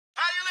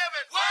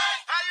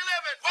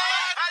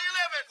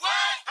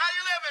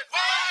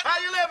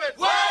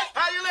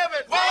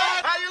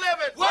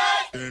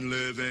and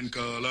live in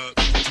color.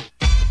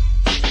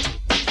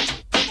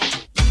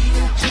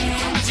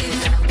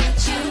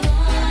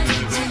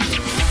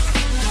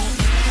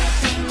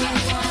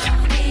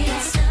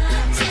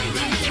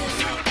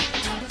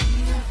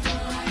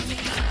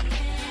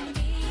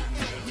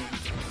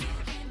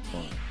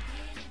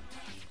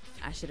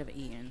 I should have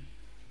eaten,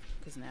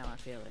 because now I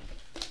feel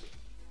it.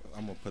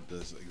 I'm going to put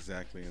this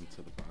exactly into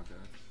the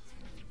podcast.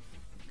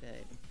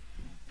 Good.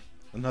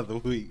 Another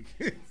week.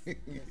 Because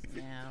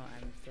now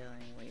I'm feeling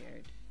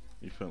weird.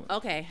 You feeling?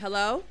 Okay,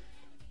 hello?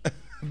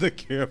 The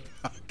Care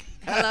Podcast.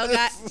 Hello,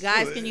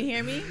 guys, can you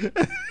hear me?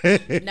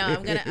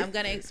 No, I'm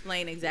gonna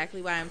explain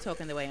exactly why I'm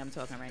talking the way I'm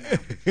talking right now.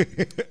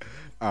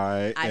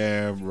 I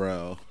am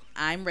Rel.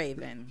 I'm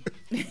Raven.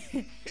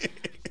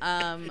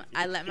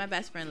 I let my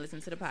best friend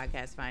listen to the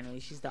podcast finally.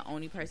 She's the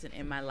only person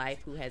in my life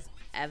who has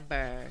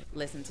ever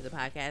listened to the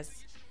podcast.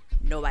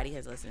 Nobody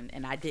has listened,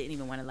 and I didn't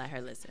even want to let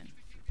her listen.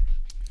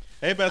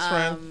 Hey, best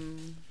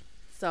friend.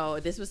 So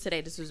this was today.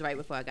 This was right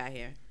before I got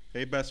here.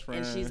 Hey, best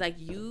friend. And she's like,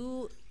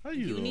 you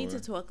need to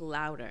talk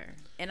louder.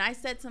 And I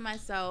said to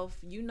myself,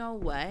 you know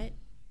what?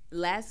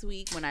 Last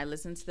week when I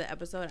listened to the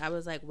episode, I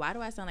was like, why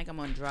do I sound like I'm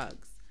on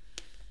drugs?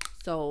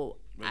 So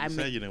you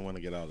said you didn't want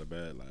to get out of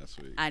bed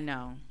last week. I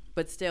know.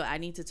 But still, I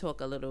need to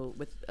talk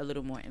with a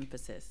little more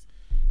emphasis.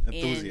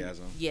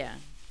 Enthusiasm. And, yeah.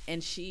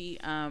 And she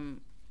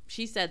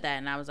said that,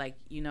 and I was like,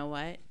 you know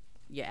what?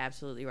 You're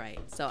absolutely right.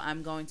 So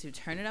I'm going to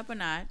turn it up a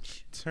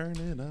notch. Turn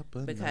it up a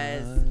notch.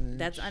 Because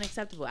that's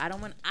unacceptable. I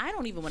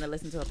don't even want to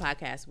listen to a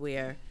podcast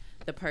where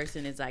the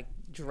person is like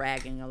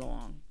dragging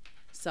along.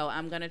 So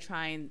I'm going to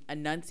try and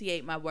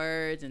enunciate my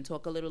words and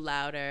talk a little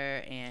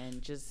louder and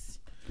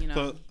just,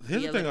 So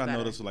here's the thing I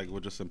noticed, like,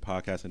 with just in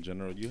podcasts in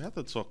general, you have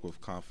to talk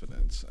with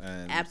confidence.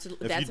 And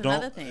absolutely. That's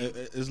another thing.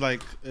 It's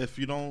like, if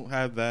you don't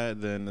have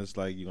that, then it's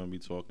like you're going to be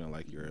talking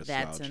like you're a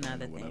that's slouch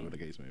another or whatever thing. the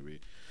case may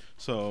be.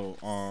 So,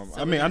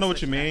 I mean, I know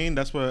what you mean.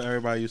 That's what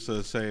everybody used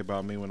to say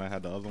about me when I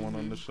had the other one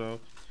on the show.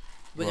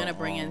 We're going to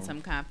bring in some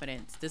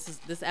confidence.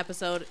 This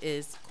episode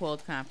is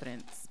called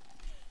Confidence.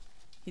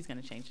 He's going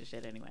to change the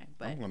shit anyway.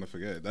 But I'm going to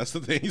forget. That's the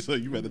thing. So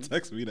you better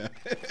text me that.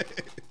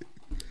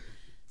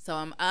 So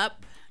I'm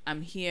up.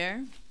 I'm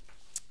here.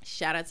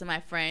 Shout out to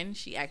my friend.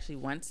 She actually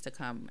wants to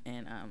come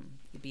and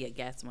be a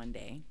guest one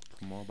day.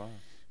 Come on by.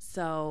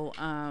 So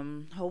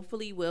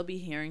hopefully we'll be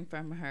hearing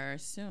from her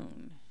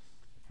soon.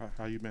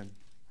 How you been?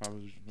 How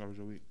was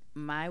your week?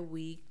 My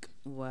week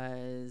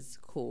was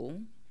cool.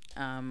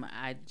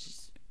 I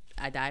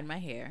dyed my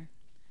hair.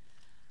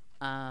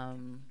 I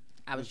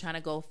was trying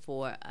to go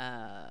for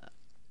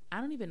I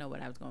don't even know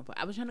what I was going for.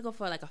 I was trying to go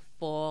for like a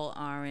fall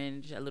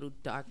orange, a little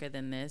darker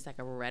than this, like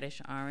a reddish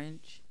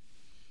orange.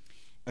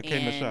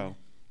 K. Michelle.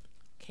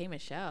 K.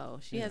 Michelle.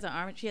 She has an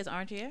orange. She has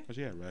orange hair.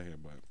 She had red hair,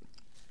 but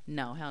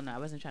no, hell no. I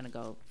wasn't trying to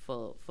go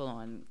full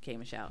on K.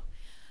 Michelle.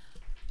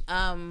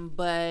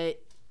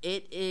 But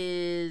it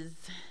is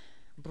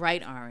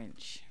bright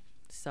orange,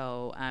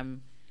 so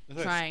I'm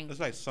trying. It's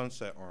like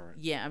sunset orange.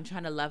 Yeah, I'm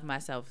trying to love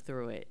myself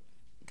through it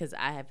because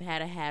I have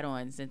had a hat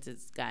on since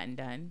it's gotten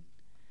done.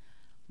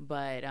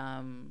 But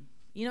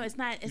it's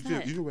not.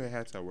 You can wear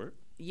hats at work.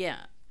 Yeah,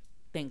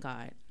 thank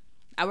God.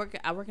 I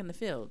work in the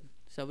field,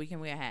 so we can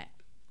wear a hat.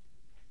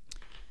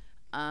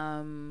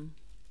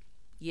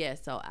 Yeah,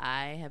 so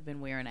I have been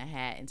wearing a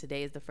hat, and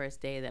today is the first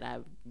day that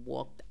I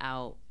walked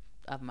out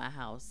of my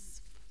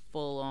house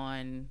full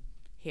on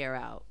hair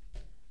out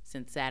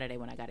since Saturday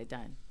when I got it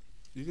done.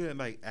 You can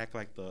like act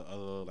like the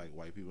other like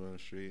white people in the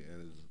street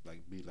and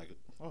like be like,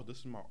 oh, this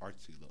is my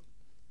artsy look.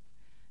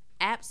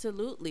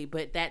 Absolutely,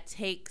 but that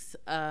takes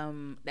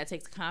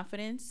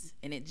confidence,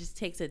 and it just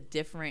takes a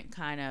different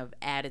kind of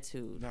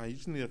attitude. Nah, you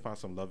just need to find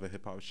some love and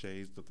hip hop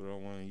shades to throw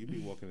on. You be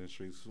walking in the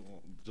streets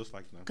just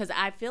like them. Because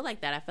I feel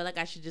like that. I feel like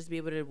I should just be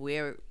able to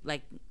wear,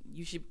 like,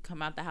 you should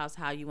come out the house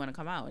how you want to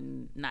come out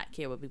and not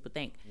care what people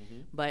think.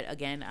 Mm-hmm. But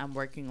again, I'm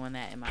working on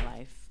that in my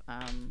life.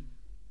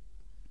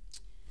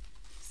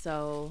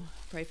 So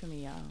pray for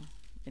me, y'all,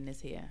 in this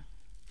hair.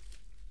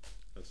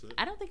 That's it.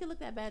 I don't think it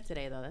looked that bad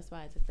today, though. That's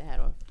why I took the hat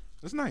off.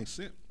 It's nice.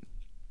 Yeah.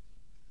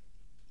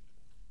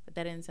 But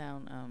that didn't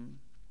sound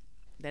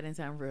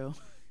real.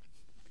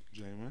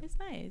 Jamie. It's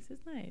nice.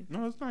 It's nice.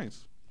 No, it's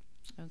nice.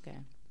 Okay.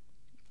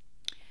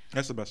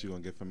 That's the best you're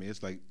going to get from me.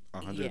 It's like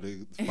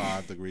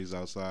 105 degrees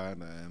outside,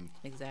 and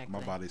exactly.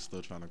 My body's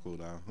still trying to cool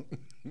down.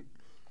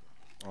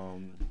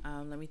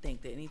 Let me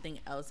think. Did anything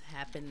else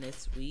happen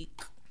this week?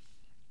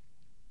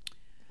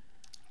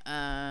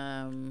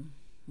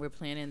 We're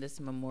planning this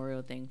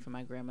memorial thing for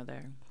my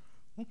grandmother.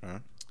 Okay.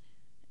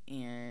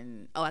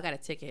 And I got a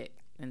ticket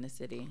in the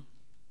city.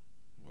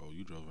 Oh,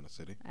 you drove in the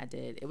city? I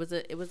did. It was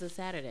a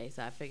Saturday,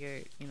 so I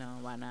figured,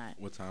 why not?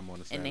 What time on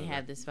a Saturday? And they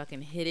have this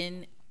fucking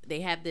hidden. They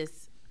have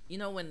this,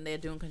 when they're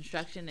doing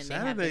construction and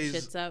Saturdays, they have the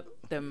shits up.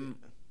 Them.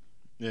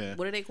 Yeah.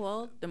 What are they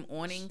called? Them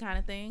awning kind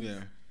of things.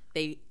 Yeah.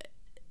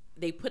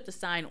 They put the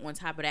sign on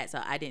top of that,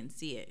 so I didn't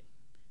see it.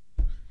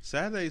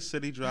 Saturday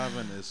city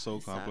driving is so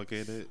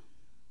complicated,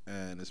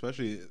 and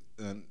especially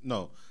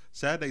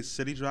Saturday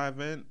city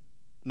driving.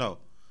 No,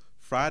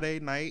 Friday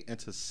night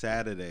into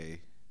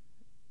Saturday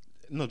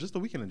no, just the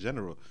weekend in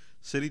general.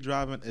 City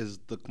driving is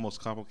the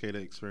most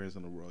complicated experience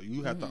in the world.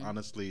 You have to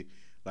honestly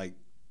like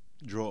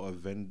draw a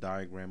Venn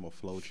diagram or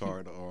flow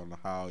chart on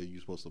how you're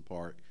supposed to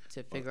park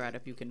to figure out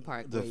if you can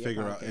park. To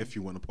figure out if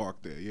you want to park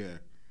there. Yeah.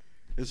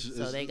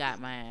 So they got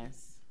my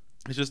ass.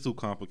 It's just too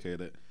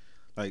complicated.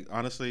 Like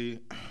honestly,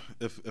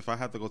 if I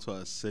have to go to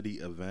a city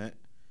event,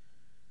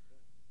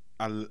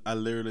 I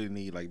literally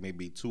need like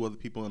maybe 2 other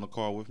people in the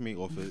car with me,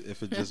 or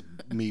if it's just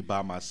me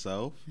by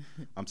myself,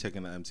 I'm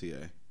taking the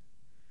MTA.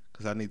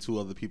 Because I need 2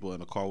 other people in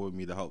the car with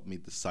me to help me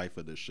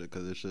decipher this shit.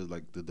 Because this shit is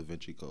like the Da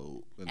Vinci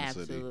Code in the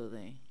city.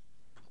 Absolutely.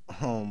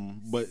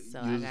 But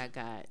so I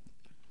got.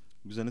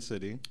 You was in the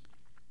city.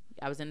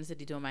 I was in the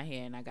city doing my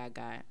hair, and I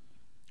got.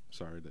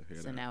 Sorry to hear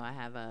that. So now I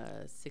have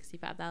a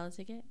 $65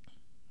 ticket.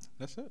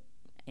 That's it.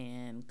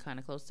 And kind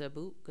of close to a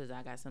boot because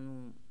I got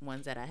some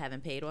ones that I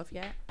haven't paid off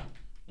yet.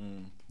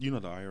 You know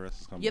the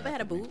IRS is coming. You ever had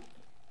a boot?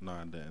 No,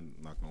 I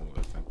didn't. Not gonna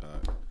wood. Thank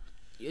God.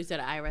 You said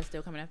the IRS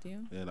still coming after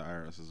you? Yeah, the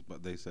IRS is,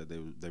 but they said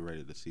they're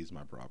ready to seize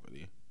my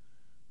property.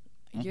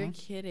 You're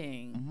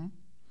kidding.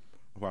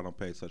 If I don't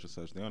pay such and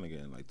such, they're only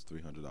getting like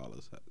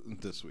 $300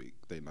 this week.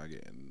 They're not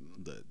getting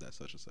that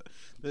such and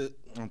such.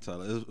 I'm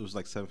telling you, it was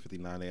like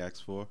 $759 they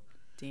asked for.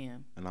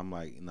 Damn. And I'm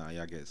like, nah,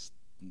 y'all get.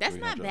 That's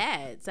not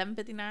bad.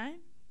 $759.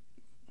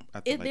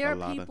 If there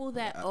are people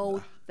that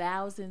owe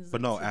thousands, but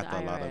no, after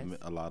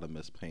a lot of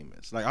missed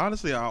payments. Like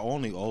honestly, I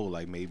only owe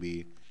like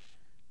maybe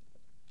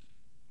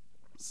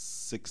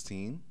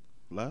 16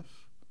 left.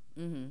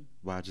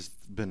 But I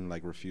just been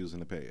like refusing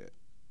to pay it.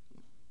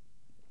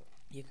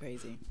 You're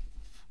crazy.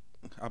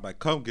 I'm like,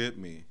 come get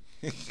me.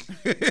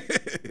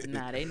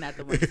 Nah, they not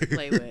the ones to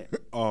play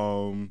with.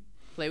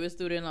 Play with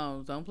student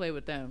loans. Don't play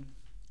with them.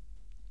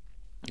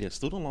 Yeah,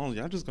 student loans.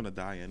 Y'all just gonna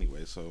die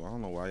anyway. So I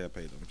don't know why y'all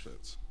pay them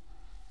shits.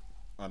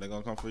 Are they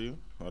gonna come for you?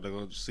 Are they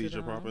gonna seize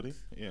your property?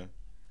 Yeah.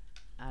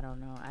 I don't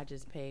know. I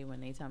just pay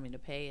when they tell me to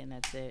pay, and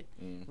that's it.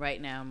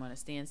 Right now, I'm on a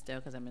standstill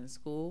because I'm in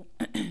school,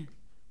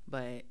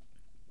 but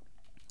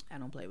I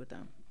don't play with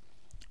them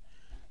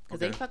because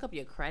they fuck up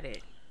your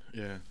credit.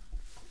 Yeah.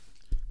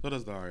 So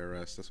does the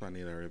IRS. That's why I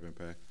need a ribbon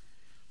pay.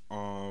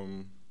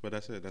 But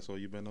that's it. That's all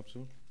you've been up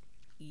to.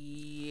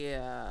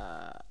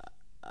 Yeah.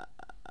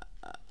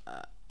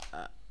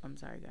 I'm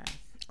sorry, guys.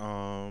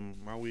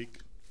 My week.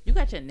 You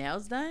got your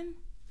nails done?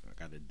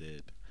 I got it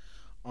did.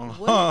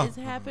 What is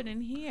happening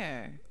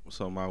here?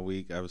 So my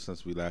week, ever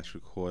since we last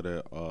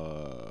recorded,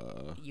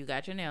 you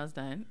got your nails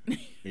done.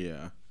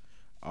 Yeah.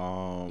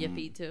 Your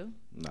feet too?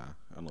 Nah,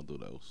 I don't do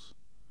those.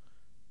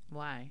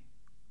 Why?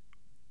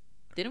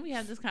 Didn't we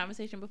have this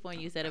conversation before and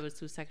you said it was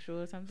too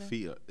sexual or something?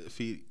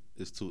 Feet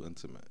is too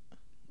intimate.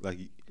 Like,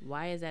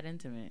 why is that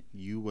intimate?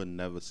 You would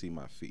never see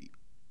my feet.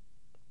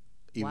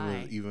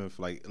 Why? Even if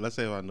like, let's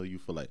say if I know you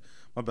for like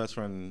my best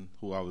friend,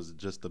 who I was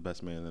just the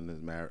best man in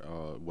his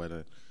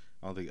wedding.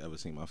 I don't think I ever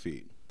seen my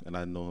feet, and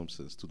I know him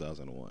since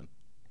 2001.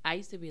 I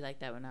used to be like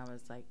that when I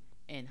was like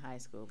in high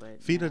school,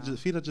 but feet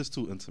are just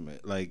too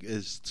intimate. Like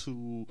it's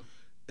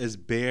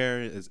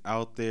bare, it's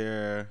out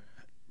there.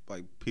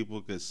 Like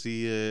people could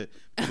see it,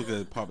 people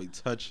could probably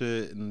touch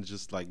it, and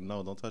just like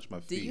no, don't touch my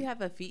feet. Do you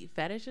have a feet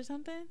fetish or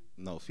something?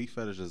 No, feet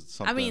fetish is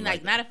something. I mean,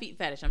 like not a feet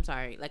fetish. I'm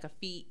sorry, like a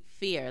feet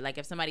fear. Like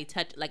if somebody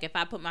like if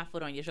I put my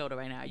foot on your shoulder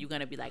right now, you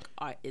gonna be like,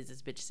 is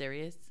this bitch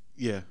serious?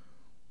 Yeah.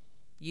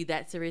 You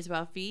that serious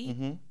about feet?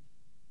 Mm-hmm.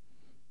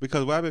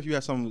 Because what if you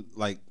have some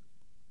like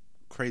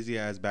crazy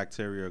ass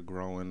bacteria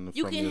growing from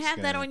your skin? You can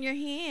have that on your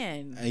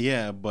hand.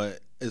 Yeah,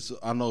 but I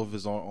don't know if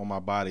it's on my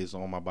body. It's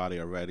on my body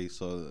already,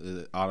 so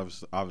it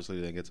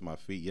obviously didn't get to my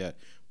feet yet.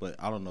 But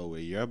I don't know where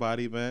your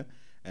body been,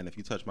 and if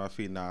you touch my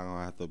feet now, I'm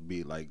gonna have to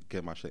be like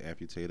get my shit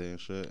amputated and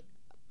shit.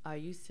 Are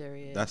you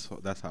serious?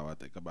 That's how I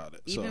think about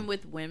it. Even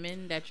with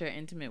women that you're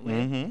intimate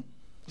with,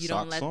 you Socks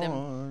don't let them.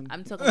 on.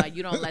 I'm talking about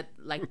you don't let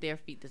like their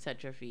feet to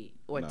touch your feet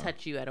or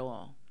touch you at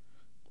all.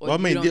 Or well, I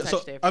mean, you don't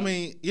touch their feet. I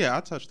mean, yeah, I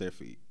touch their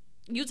feet.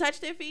 You touch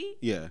their feet?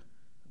 Yeah,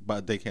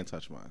 but they can't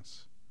touch mine.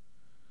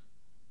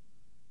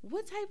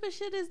 What type of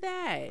shit is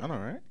that? I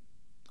know,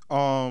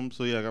 right?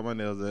 So yeah, I got my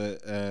nails done,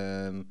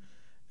 and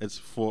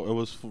it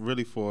was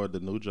really for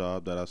the new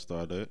job that I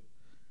started,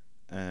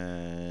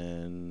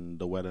 and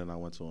the wedding I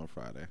went to on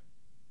Friday.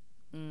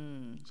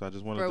 So I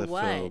just wanted to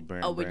feel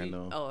brand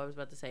new. Oh, I was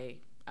about to say.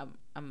 I'm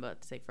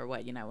about to say for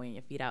what? You're not wearing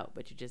your feet out,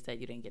 but you just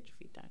said you didn't get your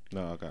feet done.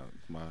 No, I got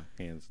my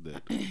hands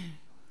did.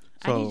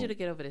 I need you to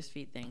get over this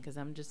feet thing because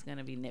I'm just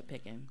gonna be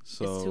nitpicking.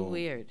 So, it's too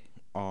weird.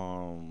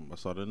 I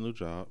started a new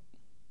job.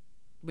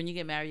 When you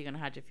get married, you're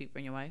gonna hide your feet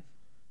from your wife.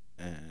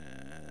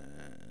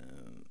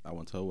 And I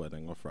went to a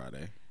wedding on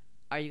Friday.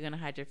 Are you gonna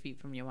hide your feet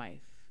from your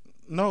wife?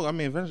 No, I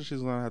mean eventually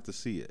she's gonna have to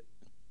see it.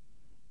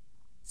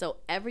 So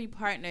every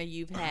partner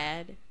you've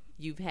had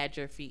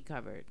your feet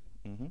covered.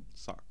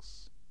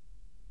 Socks.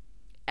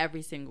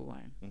 Every single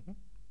one.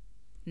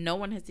 No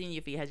one has seen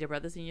your feet. Has your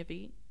brother seen your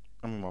feet?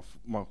 I mean,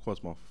 of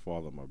course, my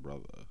father, my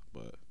brother,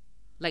 but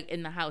like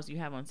in the house, you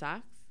have on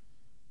socks.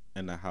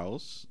 In the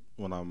house,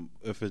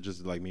 if it's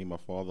just like me, my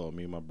father, or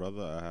me, my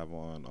brother, I have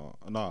on.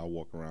 No, I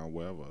walk around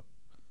wherever,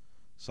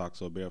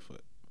 socks or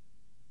barefoot.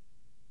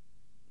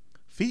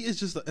 Feet is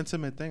just an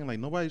intimate thing. Like,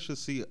 nobody should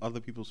see other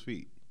people's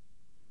feet.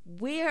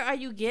 Where are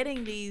you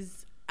getting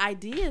these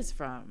ideas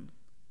from?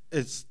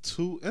 It's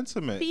too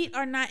intimate. Feet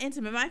are not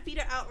intimate. My feet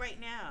are out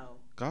right now.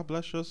 God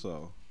bless your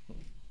soul.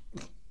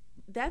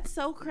 That's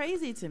so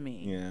crazy to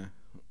me. Yeah,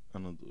 I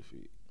don't do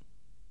feet.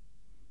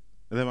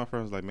 And then my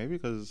friend was like, maybe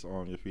because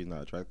your feet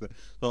not attractive.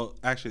 So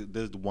actually,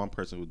 there's one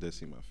person who did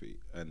see my feet,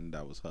 and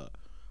that was her.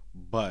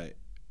 But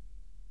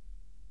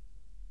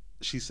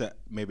she said,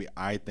 maybe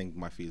I think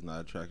my feet is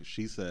not attractive.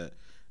 She said,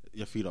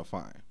 your feet are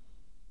fine.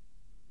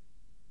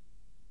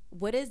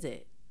 What is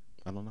it?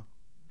 I don't know.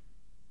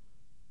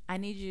 I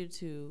need you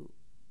to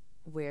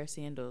wear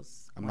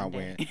sandals. I'm not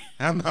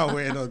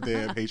wearing no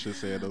damn Haitian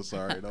sandals.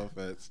 Sorry, no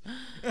offense.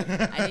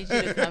 I need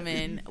you to come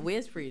in.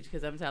 Where's Preach?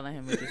 Because I'm telling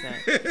him what you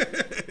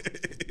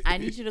said. I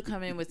need you to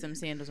come in with some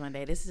sandals one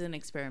day. This is an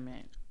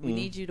experiment. We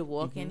need you to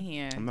walk in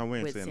here I'm not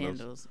wearing with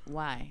sandals.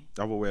 Why?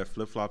 I will wear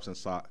flip flops and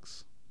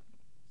socks.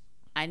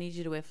 I need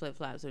you to wear flip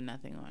flops with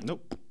nothing on.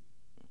 Nope.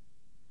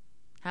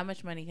 How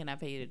much money can I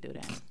pay you to do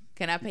that?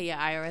 Can I pay your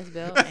IRS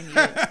bill and you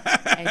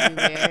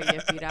wear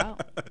your feet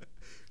out?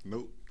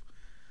 Nope.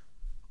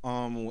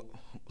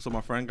 So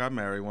my friend got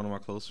married, one of my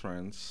close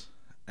friends,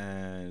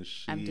 and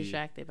I'm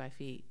distracted by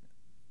feet.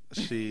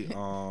 She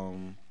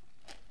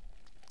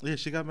yeah,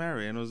 she got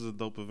married, and it was a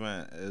dope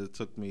event. It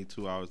took me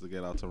 2 hours to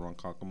get out to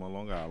Ronkonkoma,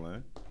 Long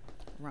Island.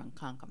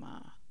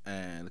 Ronkonkoma.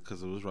 And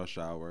because it was rush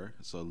hour,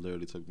 so it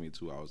literally took me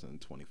 2 hours and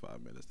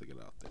 25 minutes to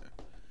get out there.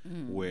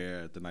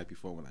 Where the night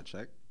before when I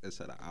checked, it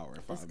said an hour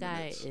and 5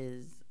 minutes. This guy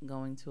is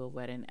going to a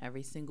wedding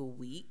every single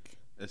week.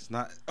 It's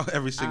not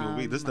every single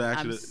week. This is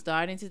actually. I'm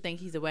starting to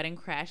think he's a wedding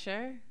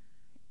crasher.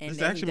 And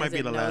this actually might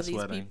be the last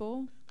wedding.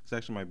 People. This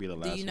actually might be the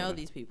last. Do you know wedding.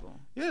 these people?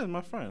 Yeah,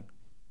 my friend.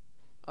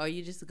 Or are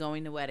you just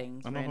going to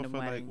weddings? I know him for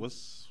weddings? like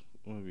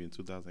what would be in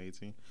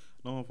 2018?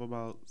 No him for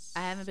about. I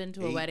haven't been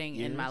to a wedding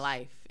in my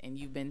life, and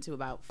you've been to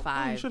about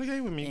 5. Oh, you should have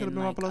gave with me. You could have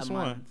been my plus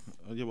one.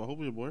 Oh, Yeah, well,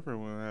 hopefully your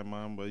boyfriend wouldn't have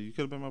mine, but you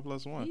could have been my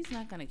plus one. He's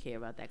not gonna care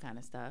about that kind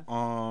of stuff.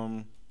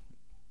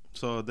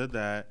 So I did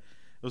that.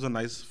 It was a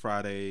nice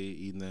Friday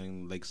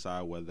evening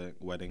lakeside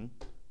wedding.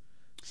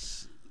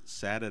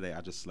 Saturday,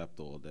 I just slept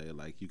all day.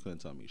 Like, you couldn't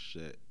tell me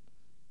shit.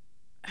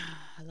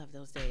 I love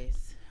those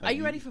days. Like, are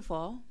you ready for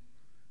fall?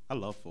 I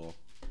love fall.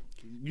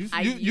 You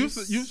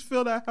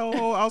feel that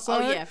hellhole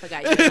outside? Oh yeah, I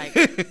forgot. You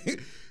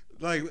like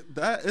like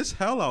that. It's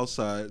hell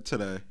outside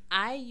today.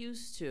 I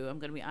used to. I'm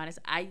gonna be honest.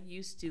 I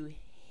used to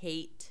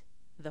hate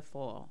the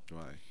fall.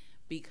 Why?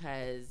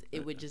 Because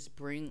it would just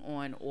bring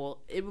on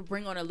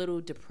a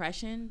little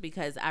depression,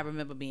 because I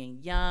remember being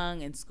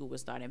young and school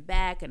was starting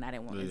back and I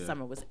didn't want and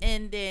summer was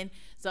ending,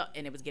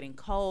 and it was getting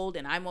cold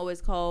and I'm always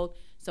cold,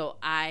 so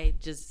I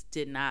just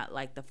did not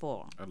like the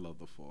fall. I love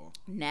the fall.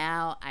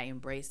 Now I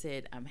embrace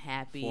it. I'm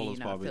happy. Fall is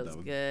it feels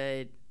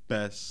good.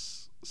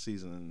 Best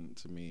season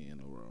to me in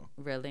the world.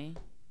 Really?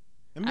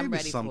 And maybe I'm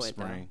ready some for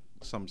spring.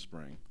 It, some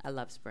spring. I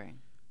love spring.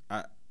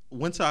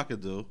 Winter I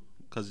could do.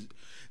 Cause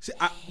see,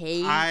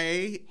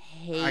 I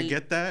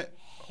get that,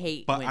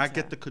 but winter. I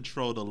get to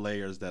control the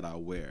layers that I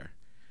wear.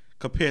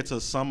 Compared to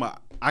summer,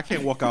 I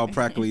can't walk out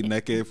practically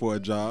naked for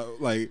a job,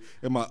 like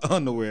in my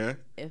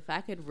underwear. If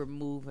I could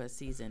remove a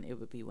season, it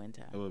would be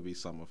winter. It would be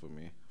summer for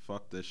me.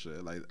 Fuck this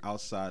shit. Like,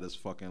 outside is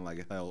fucking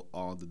like hell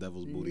on the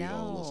devil's booty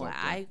hole or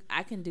something.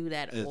 I can do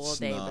that all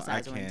day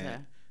besides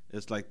winter.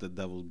 It's like the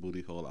devil's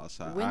booty hole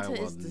outside. Winter I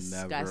will is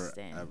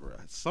disgusting. Never,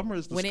 ever. Summer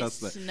is when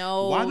disgusting. It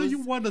snows, why do you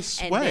want to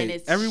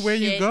sweat everywhere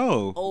you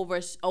go? Over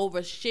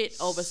shit,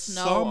 over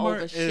snow, Summer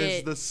over shit.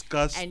 is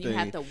disgusting. And you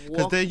have to walk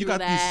because then you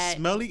got that. these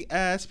smelly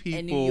ass people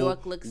and New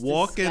York looks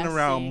walking disgusting.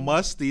 around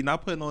musty,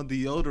 not putting on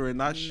deodorant,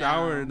 not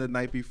showering the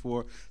night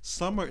before.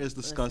 Summer is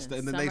disgusting.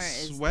 Listen, and then they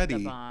sweaty.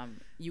 Is the bomb.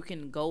 You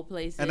can go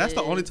places. And that's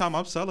the only time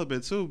I'm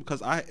celibate too,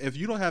 because if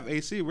you don't have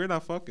AC, we're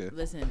not fucking.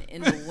 Listen,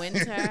 in the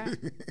winter.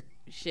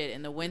 Shit,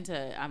 in the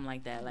winter, I'm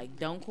like that. Like,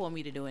 don't call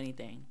me to do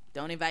anything.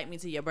 Don't invite me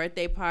to your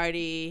birthday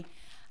party.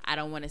 I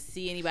don't want to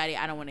see anybody.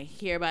 I don't want to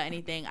hear about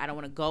anything. I don't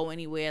want to go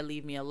anywhere.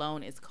 Leave me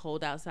alone. It's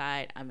cold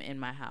outside. I'm in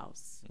my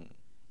house.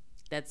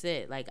 That's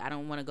it. Like, I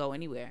don't want to go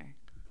anywhere.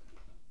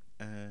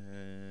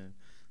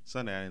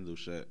 Sunday, I didn't do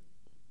shit.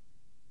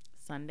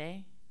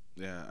 Sunday?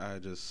 Yeah, I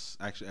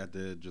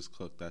did just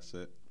cook. That's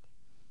it.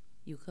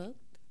 You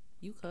cooked?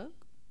 You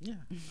cook? Yeah.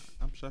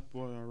 I'm Chef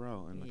Boy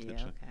RL in the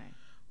kitchen. Okay.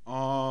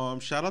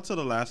 Shout out to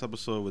the last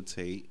episode with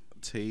Tate.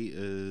 Tate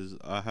is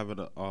having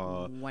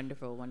a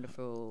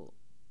wonderful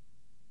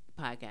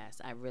podcast.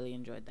 I really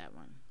enjoyed that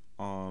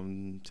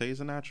one. Tate's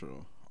a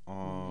natural.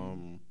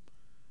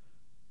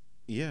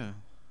 Yeah,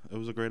 it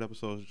was a great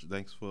episode.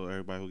 Thanks for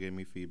everybody who gave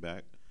me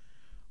feedback.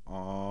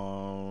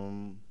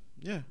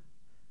 Yeah.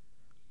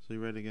 So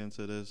you ready to get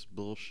into this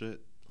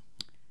bullshit?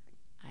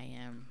 I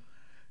am.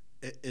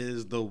 It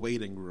is the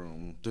waiting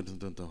room. Dun, dun,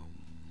 dun, dun.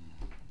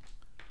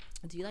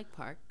 Do you like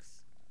parks?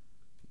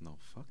 No,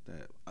 fuck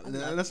that.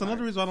 That's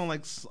another reason I don't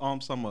like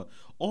summer.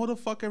 All the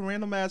fucking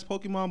random ass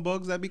Pokemon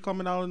bugs that be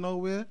coming out of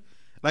nowhere.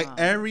 Like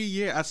every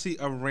year I see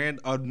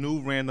a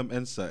new random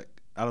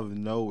insect out of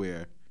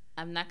nowhere.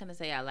 I'm not gonna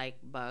say I like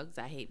bugs.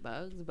 I hate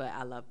bugs, but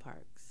I love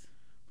parks.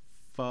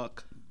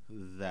 Fuck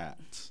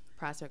that.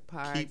 Prospect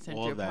Park, Keep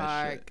Central all that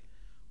Park.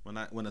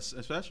 shit.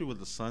 Especially with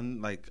the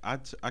sun, like I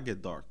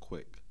get dark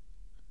quick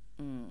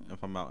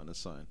if I'm out in the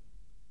sun.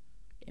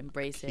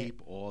 Embrace it.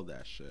 Keep all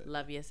that shit.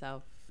 Love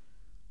yourself.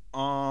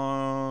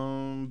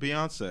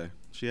 Beyonce.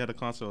 She had a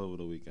concert over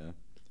the weekend.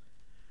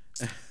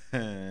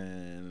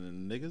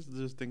 And niggas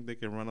just think they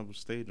can run up a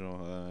stage on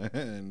her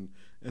and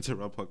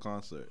interrupt her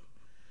concert.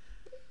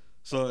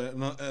 So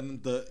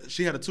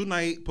she had a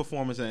 2-night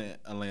performance in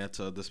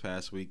Atlanta this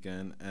past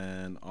weekend,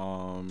 and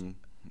Damn,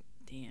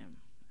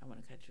 I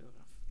want to cut you off.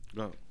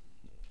 go.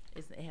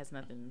 It has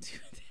nothing to do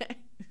with that.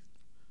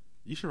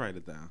 You should write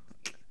it down,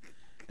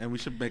 and we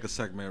should make a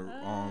segment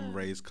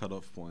Ray's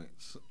cutoff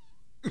points.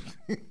 Oh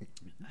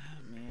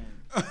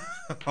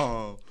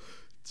man.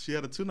 She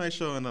had a 2-night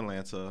show in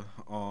Atlanta.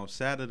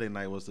 Saturday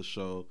night was the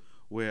show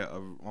where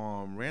a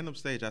random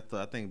stage after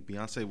I think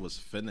Beyonce was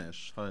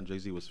finished, her and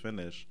Jay-Z was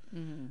finished.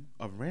 Mm-hmm.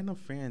 A random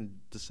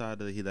fan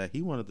decided that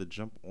he wanted to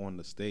jump on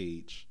the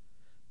stage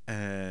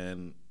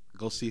and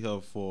go see her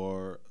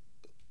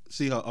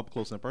up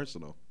close and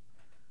personal.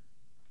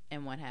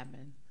 And what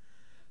happened?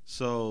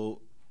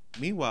 So,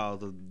 meanwhile,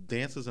 the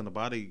dancers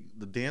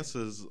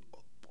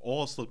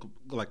all still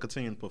like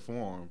continuing to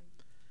perform.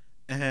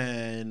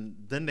 And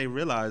then they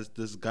realized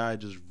this guy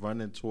just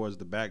running towards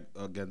the back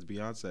against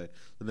Beyonce.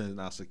 And then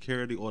now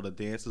security or the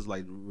dancers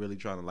like really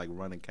trying to like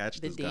run and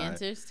catch this guy. The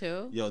dancers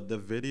too? Yo, the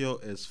video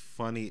is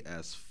funny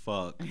as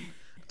fuck.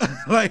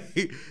 like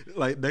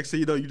next thing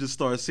you know, you just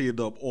start seeing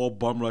them all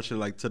bum rushing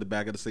like to the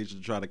back of the stage to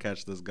try to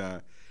catch this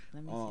guy.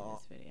 Let me see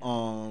this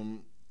video.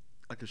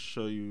 I can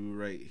show you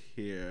right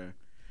here.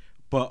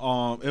 But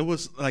it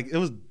was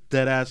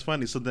dead ass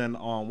funny. So then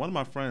one of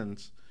my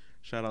friends,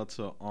 shout out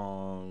to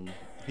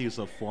he's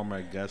a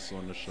former guest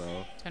on the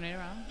show. Turn it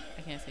around.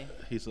 I can't see.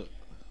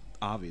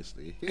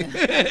 Obviously.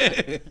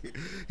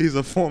 He's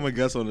a former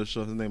guest on the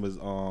show. His name is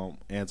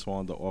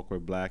Antoine, the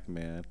awkward black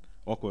man.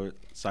 Awkward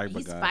cyber guy.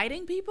 He's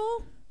fighting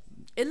people?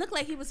 It looked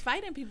like he was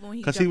fighting people when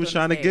he jumped because he was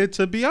trying to get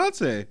to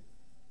Beyonce.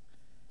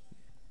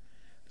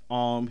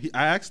 I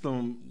asked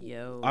him.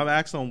 I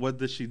asked him what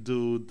did she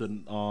do.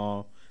 Did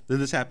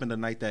this happen the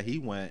night that he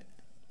went?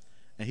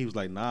 And he was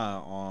like,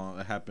 "Nah,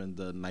 it happened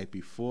the night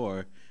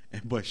before."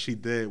 But she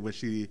did when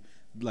she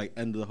like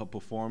ended her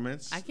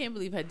performance. I can't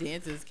believe her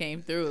dancers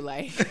came through.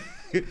 Like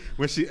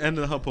when she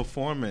ended her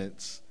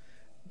performance,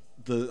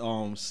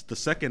 the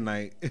second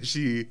night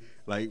she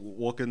like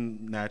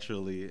walking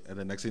naturally, and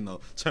the next thing you know,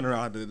 turn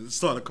around and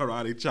start a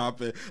karate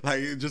chopping, like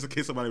just in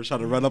case somebody was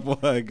trying to run up on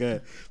her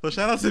again. So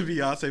shout out to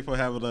Beyonce for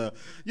having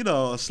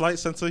a slight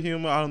sense of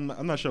humor. I'm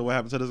not sure what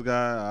happened to this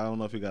guy. I don't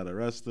know if he got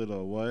arrested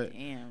or what.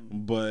 Damn.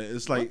 But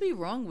it's like, what be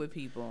wrong with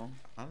people?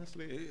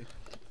 Honestly,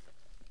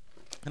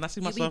 and I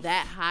see myself. You be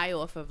that high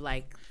off of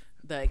like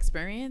the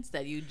experience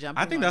that you jump.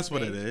 I think that's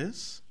what it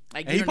is.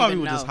 Like, and he probably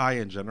was just high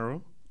in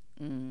general.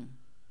 Mm.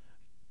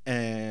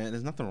 And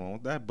there's nothing wrong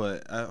with that,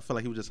 but I feel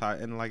like he was just high,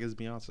 and like it's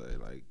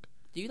Beyonce. Like,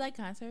 do you like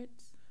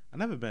concerts? I've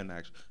never been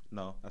actually.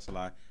 No, that's a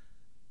lie.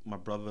 My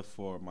brother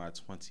for my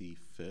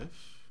 25th.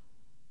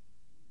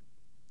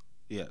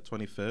 Yeah,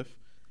 25th.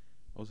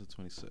 What was it,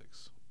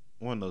 26?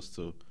 One of those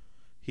two.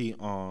 He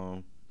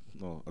no,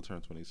 I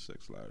turned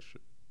 26 last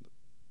year,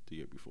 the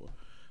year before.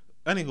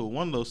 Anywho,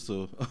 one of those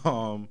two.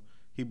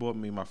 He bought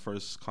me my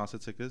first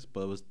concert tickets,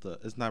 but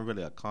it's not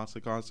really a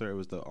concert. It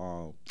was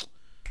the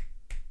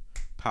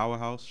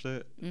Powerhouse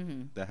shit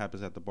that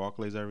happens at the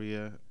Barclays every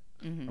year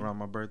around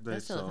my birthday.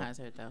 That's still a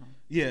concert though.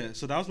 Yeah,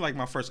 so that was like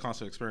my first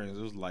concert experience.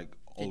 It was like,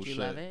 Did you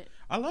love it?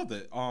 I loved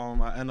it.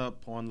 I ended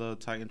up on the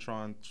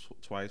Titantron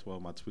twice. Well,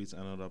 my tweets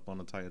ended up on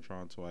the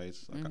Titantron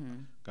twice. I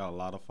got a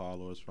lot of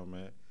followers from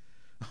it.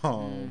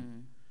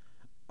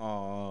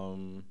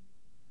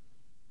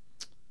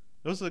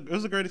 It was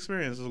a great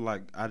experience. It was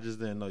like, I just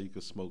didn't know you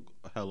could smoke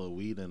a hella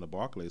weed in the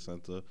Barclays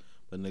Center,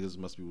 but niggas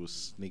must be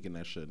was sneaking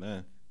that shit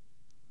in.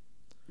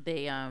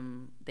 They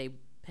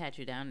pat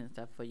you down and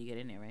stuff before you get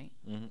in there, right?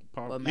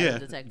 Mm-hmm. Yeah,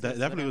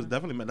 definitely.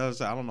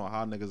 I don't know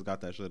how niggas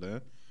got that shit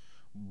in,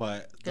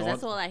 but because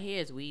that's all I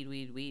hear is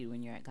weed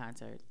when you're at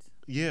concerts.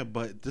 Yeah,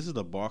 but this is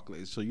the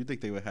Barclays, so you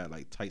think they would have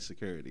like tight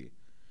security?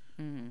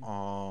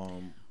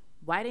 Mm-hmm.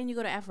 Why didn't you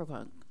go to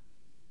Afropunk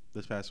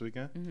this past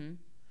weekend? Mm-hmm.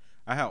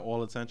 I had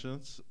all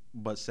attentions,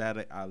 but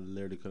Saturday I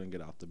literally couldn't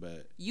get out the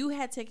bed. You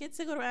had tickets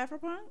to go to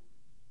Afropunk?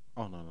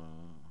 Oh no!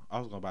 I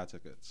was gonna buy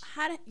tickets.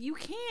 You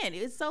can't?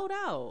 It's sold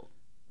out.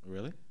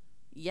 Really?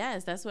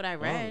 Yes, that's what I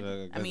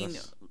read. I mean,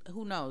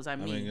 who knows? I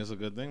mean, it's a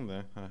good thing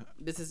then.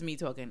 This is me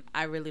talking.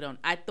 I really don't.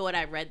 I thought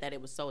I read that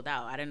it was sold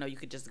out. I didn't know you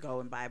could just go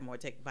and buy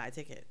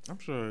tickets. I'm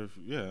sure.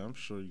 I'm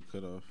sure you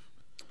could have.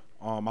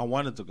 I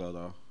wanted to go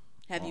though.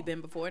 Have you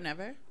been before?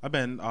 Never.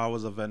 I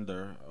was a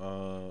vendor.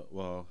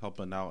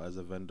 Helping out as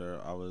a vendor.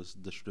 I was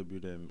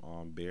distributing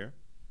beer.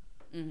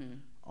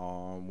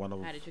 How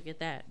did you get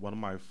that? One of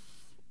my.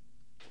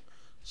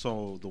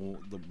 So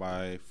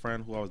my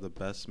friend who I was the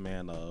best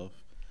man of,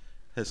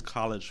 his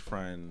college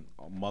friend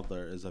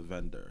mother is a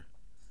vendor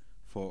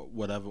for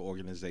whatever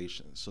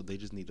organization. So they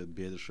just need a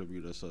beer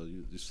distributor. So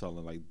you're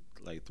selling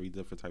like 3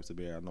 different types of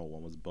beer. I know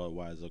one was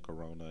Budweiser,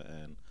 Corona,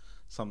 and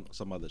some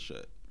other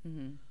shit.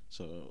 Mm-hmm.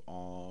 So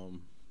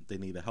they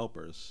needed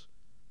helpers.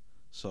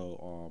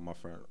 So my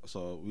friend,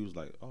 so we was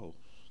like, oh,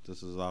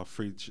 this is our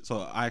free.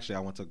 So I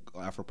went to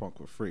Afropunk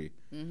for free.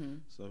 Mm-hmm.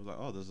 So I was like,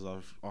 oh, this is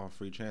our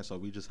free chance. So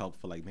we just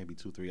helped for like maybe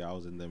 2-3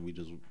 hours, and then we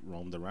just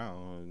roamed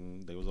around,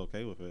 and they was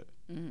okay with it.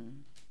 Mm-hmm.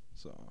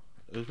 So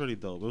it was pretty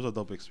dope. It was a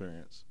dope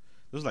experience.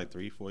 It was like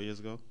 3-4 years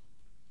ago.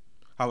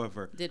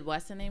 However, did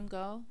what's the name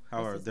go?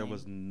 There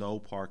was no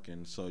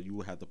parking, so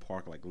you had to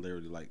park like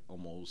literally like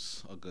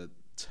almost a good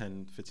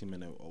 10-15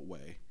 minute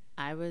away.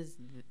 I was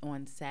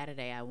on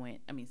Saturday.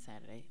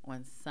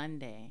 On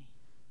Sunday.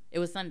 It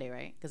was Sunday,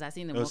 right? Because I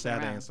seen them. It was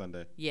Saturday around. and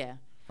Sunday. Yeah.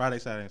 Friday,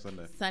 Saturday, and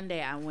Sunday.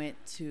 Sunday, I went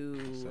to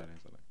Saturday,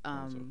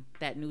 Sunday.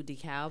 that new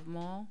DeKalb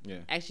mall. Yeah.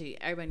 Actually,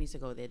 everybody needs to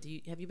go there.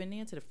 Have you been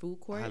there to the food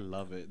court? I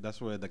love it.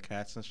 That's where the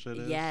cats and shit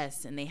is.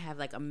 Yes, and they have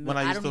like a. When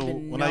I don't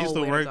even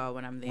know where to go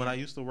when I'm there. When I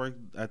used to work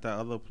at that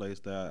other place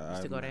that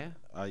used to go there.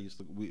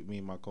 Me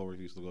and my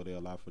coworkers used to go there a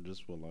lot for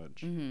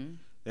lunch. Mm-hmm.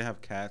 They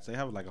have cats. They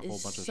have like a whole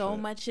bunch of shit. So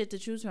much shit to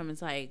choose from.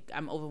 It's like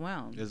I'm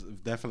overwhelmed. It's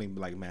definitely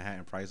like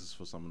Manhattan prices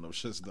for some of those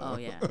shits though.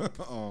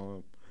 Oh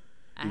yeah.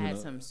 I had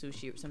some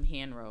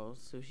hand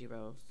rolls, sushi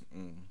rolls.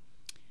 Mm.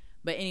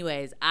 But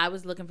anyways, I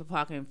was looking for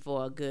parking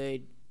for a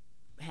good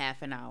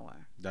half an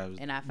hour,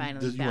 and I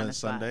finally found a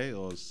spot. Sunday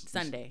or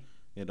Sunday?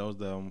 Yeah, those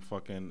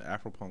fucking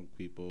Afropunk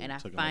people. And I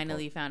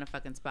finally found a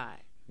fucking spot.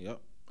 Yep,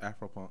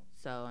 Afropunk.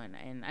 So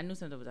and I knew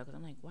something was up because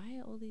I'm like, why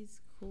are all these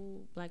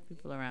cool black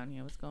people around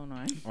here? What's going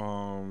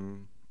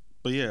on?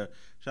 But yeah,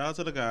 shout out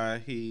to the guy.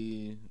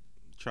 He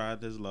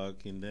tried his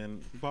luck, and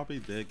then he probably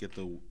did get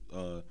the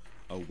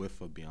a whiff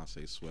of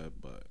Beyonce sweat,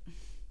 but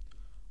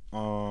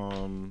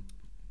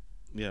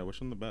yeah,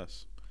 wish him the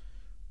best.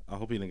 I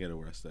hope he didn't get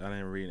arrested. I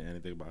didn't read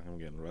anything about him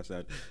getting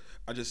arrested.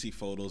 I just see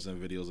photos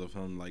and videos of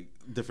him, like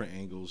different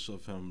angles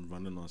of him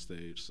running on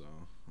stage. So,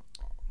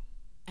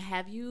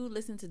 have you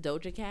listened to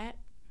Doja Cat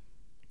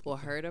or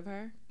heard of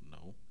her?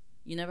 No.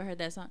 You never heard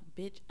that song?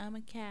 Bitch, I'm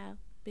a cow.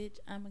 Bitch,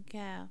 I'm a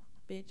cow.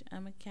 Bitch,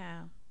 I'm a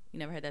cow. You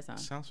never heard that song?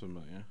 Sounds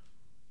familiar.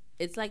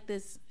 It's like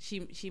this.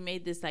 She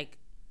made this like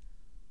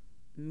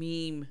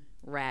meme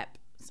rap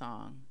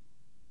song.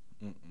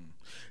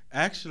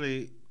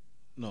 Actually,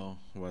 no.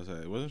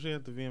 Wasn't she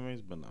at the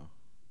VMAs? But no.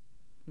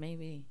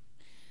 Maybe.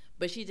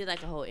 But she did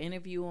like a whole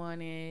interview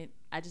on it.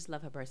 I just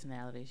love her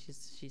personality.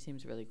 She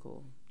seems really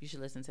cool. You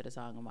should listen to the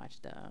song and watch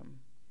the.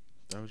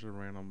 That was your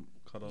random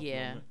cut off.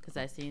 Yeah, because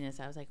I seen this.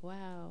 I was like,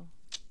 wow.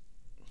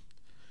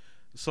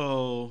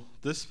 So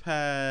this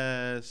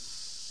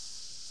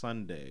past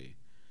Sunday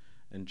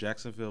in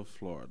Jacksonville,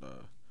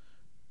 Florida,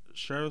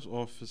 sheriff's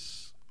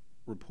office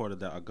reported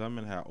that a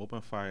gunman had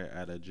opened fire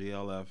at a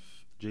GLHF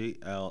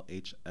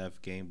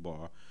game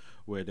bar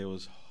where there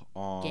was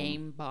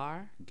game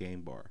bar,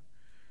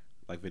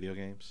 like video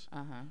games.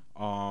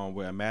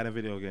 Where a Madden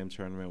video game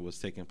tournament was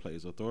taking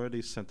place.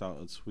 Authorities sent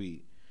out a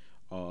tweet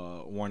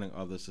warning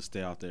others to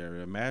stay out the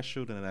area. Mass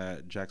shooting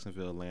at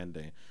Jacksonville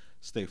Landing.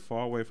 Stay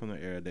far away from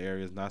the area. The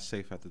area is not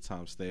safe at the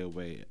time. Stay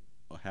away.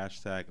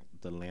 Hashtag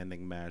the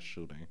Landing mass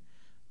shooting.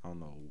 I don't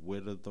know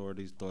where the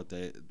authorities thought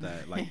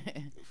that like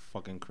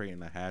fucking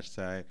creating a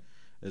hashtag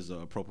is the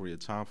appropriate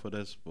time for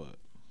this, but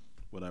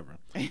whatever.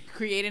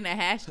 Creating a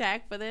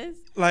hashtag for this?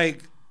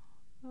 Like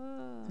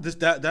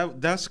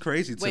that's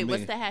crazy to me. Wait,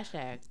 what's the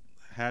hashtag?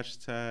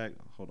 Hashtag,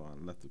 hold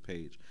on, left the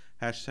page.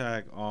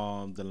 Hashtag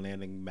the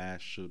Landing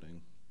mass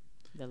shooting.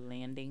 The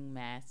Landing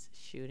mass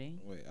shooting?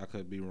 Wait, I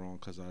could be wrong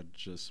because I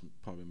just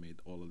probably made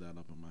all of that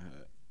up in my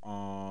head.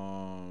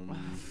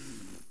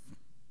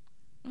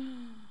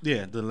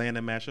 Yeah, the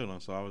Landing mass shooting.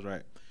 So I was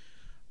right.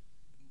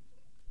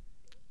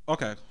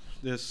 Okay,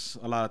 there's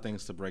a lot of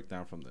things to break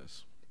down from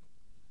this.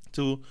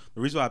 Two,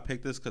 the reason why I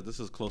picked this because this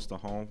is close to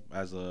home.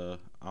 I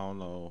don't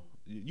know.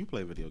 You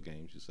play video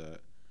games, you said.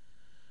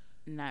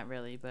 Not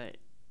really, but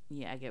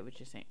yeah, I get what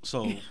you're saying.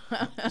 So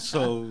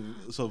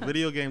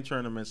video game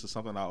tournaments is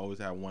something I always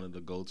have wanted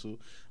to go to.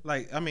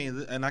 Like, I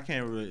mean, and I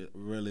can't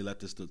really let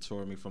this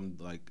deter me from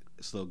like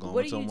still going.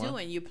 What are you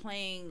doing? You're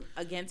playing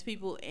against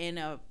people in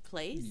a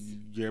place.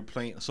 You're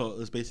playing. So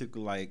it's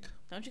basically like.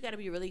 Don't you got to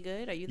be really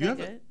good? Are you that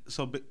good?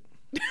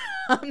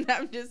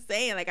 I'm just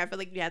saying. Like, I feel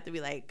like you have to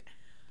be like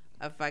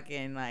a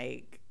fucking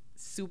like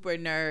super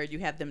nerd. You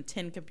have them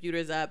 10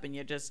 computers up and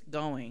you're just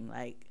going.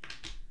 Like,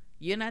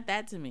 you're not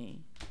that to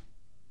me.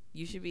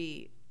 You should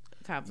be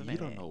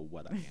complimented. You don't know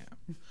what I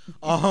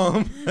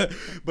am.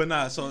 But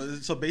nah,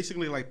 so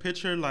basically like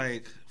picture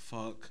like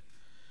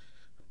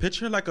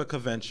a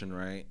convention,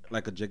 right?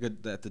 Like at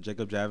the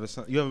Jacob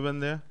Javits. You ever been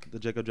there? The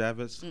Jacob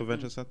Javits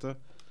Convention Center?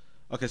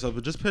 Okay, so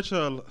but just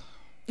picture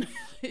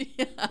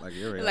yeah.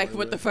 Like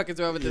what the fuck is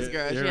wrong with this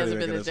girl? She hasn't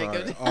been to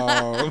Jacob.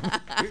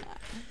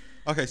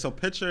 Okay, so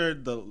picture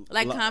the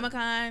like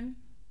Comic-Con?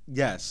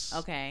 Yes.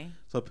 Okay.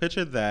 So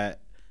picture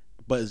that,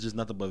 but it's just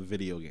nothing but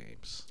video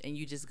games. And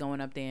you just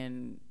going up there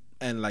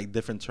and like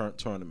different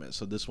tournaments.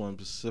 So this one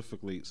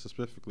specifically,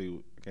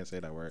 I can't say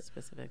that word.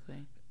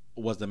 Specifically.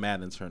 was the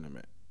Madden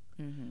tournament.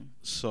 Mm-hmm.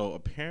 So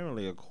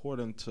apparently,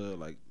 according to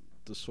like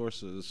the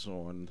sources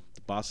on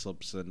the Boss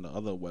Ups and the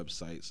other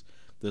websites,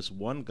 this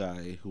one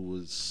guy who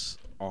was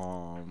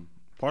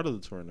part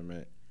of the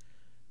tournament,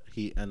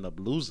 he ended up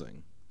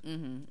losing.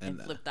 Mm-hmm.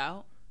 And flipped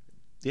out.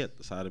 Yeah,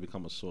 decided to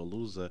become a sore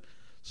loser.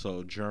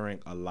 So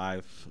during a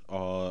live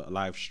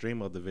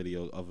stream of a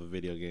video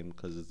game,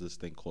 because it's this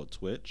thing called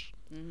Twitch.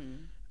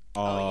 Mm-hmm.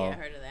 Oh yeah, I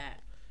heard of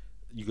that.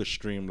 You could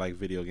stream like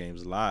video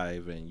games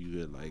live, and you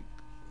could like,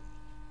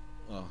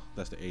 oh,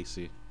 that's the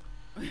AC.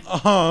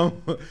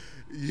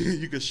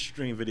 You could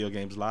stream video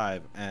games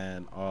live,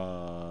 and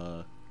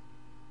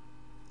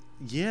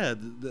yeah,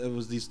 it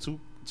was these two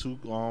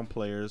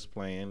players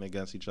playing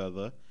against each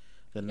other.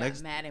 The next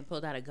got mad and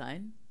pulled out a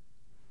gun.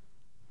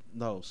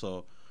 No,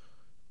 so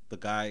the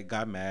guy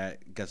got mad,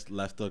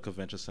 left the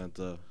convention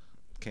center,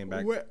 came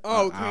back.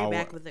 Came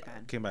back with the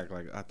gun. Came back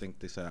like I think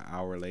they said an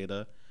hour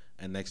later,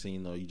 and next thing you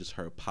know, you just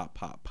heard pop,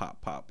 pop,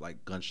 pop, pop,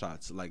 like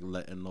gunshots, like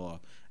letting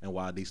off. And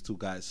while these two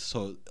guys,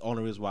 so the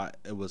only reason why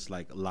it was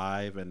like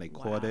live and they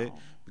caught it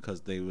because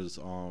they was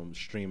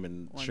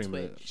streaming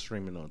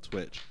on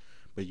Twitch,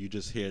 but you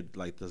just hear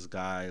like this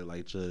guy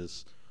like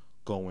just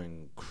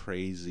going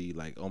crazy,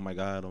 like oh my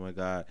god,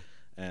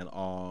 and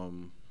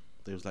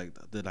there was like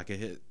did like a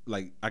hit,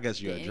 like I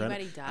guess your adrenaline.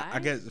 Anybody die? I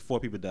guess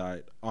 4 people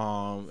died.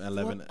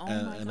 11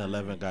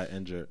 11 got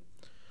injured.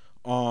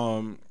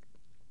 I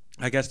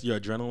guess your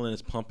adrenaline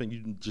is pumping.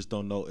 You just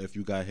don't know if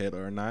you got hit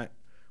or not,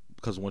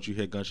 because once you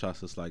hear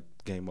gunshots, it's like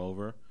game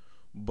over.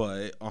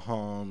 But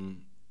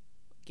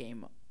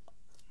game.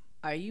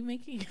 Are you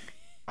making?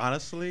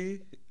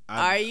 Honestly,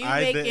 are you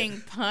making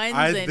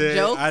puns and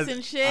jokes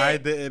and shit? I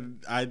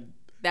didn't.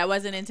 That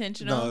wasn't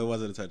intentional? No, it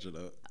wasn't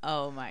intentional.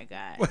 Oh, my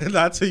God.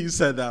 Not till you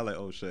said that, like,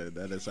 oh, shit,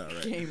 that is not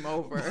right. Game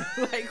over.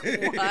 Like,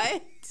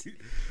 what?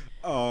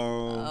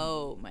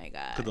 Oh, my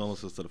God.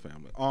 Condolences to the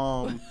family.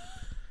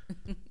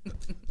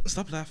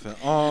 Stop laughing.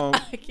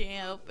 I can't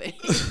help it.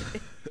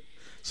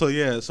 So,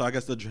 yeah, so I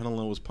guess the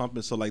adrenaline was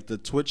pumping. So, like, the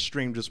Twitch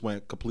stream just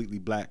went completely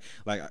black.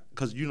 Like,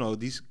 because, you know,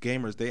 these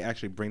gamers, they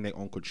actually bring their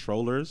own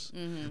controllers.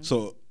 Mm-hmm.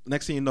 So,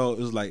 next thing you know, it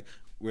was like,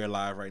 we're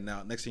live right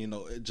now. Next thing you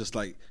know, it just,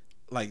 like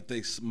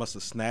they must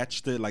have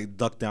snatched it, like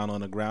ducked down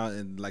on the ground,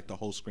 and like the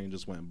whole screen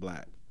just went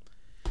black.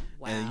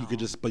 Wow. And you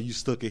could but you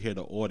still could hear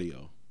the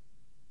audio.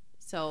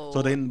 So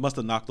they must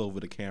have knocked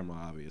over the camera,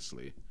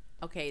 obviously.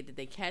 Okay, did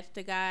they catch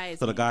the guy?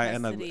 So the guy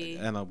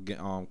ended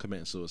up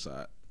committing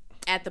suicide.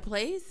 At the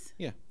place?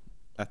 Yeah.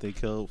 After he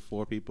killed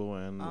 4 people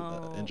and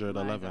injured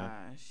 11. Oh my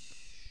gosh.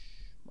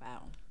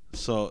 Wow.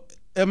 So,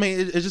 I mean,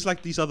 it's just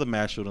like these other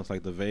mass shootings,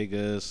 like the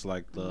Vegas,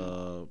 like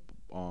the...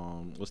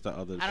 what's that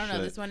other? I don't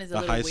know. This one is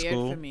a little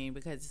weird for me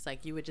because it's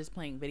like you were just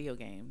playing video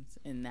games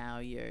and now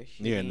you're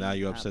shooting. Yeah, now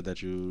you're upset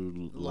that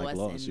you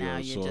lost. You're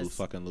a sore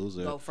fucking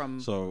loser.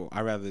 So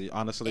I rather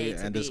honestly,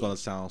 and this is gonna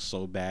sound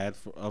so bad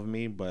of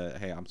me, but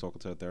hey, I'm talking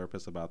to a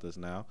therapist about this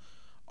now.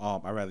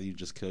 I'd rather you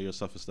just kill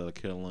yourself instead of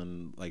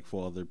killing like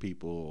 4 other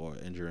people or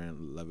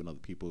injuring 11 other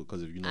people.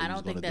 Because if you know I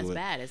don't think that's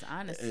bad. It's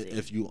honesty.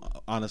 If you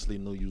honestly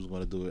knew you was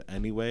going to do it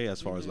anyway,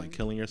 as far as like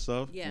killing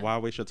yourself, why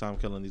waste your time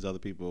killing these other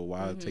people?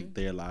 Why take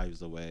their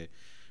lives away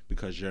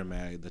because you're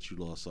mad that you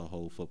lost a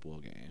whole football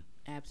game?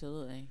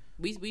 Absolutely.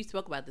 We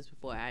spoke about this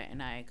before,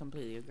 and I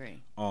completely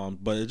agree.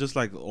 But it's just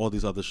like all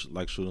these other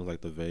like shootings,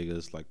 like the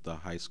Vegas, like the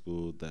high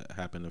school that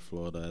happened in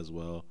Florida as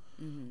well.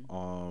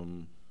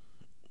 Mm-hmm.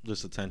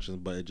 Just attention,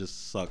 but it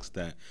just sucks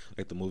that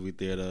like the movie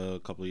theater a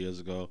couple of years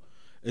ago,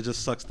 it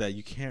just sucks that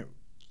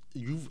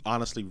you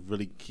honestly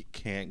really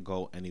can't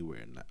go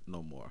anywhere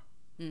no more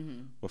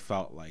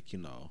without like, you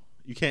know,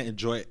 you can't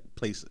enjoy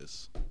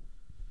places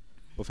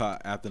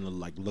without having to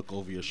like look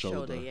over your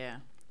shoulder. Yeah.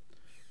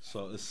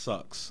 So it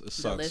sucks.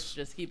 The list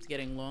just keeps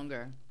getting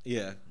longer.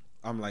 Yeah.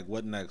 I'm like,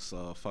 what next?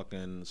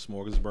 Fucking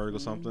Smorgasburg or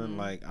something?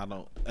 Like, I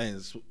don't.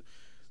 And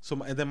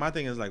then my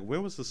thing is like,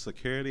 where was the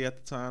security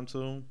at the time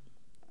too?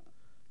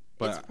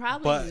 But, it's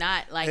probably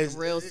not like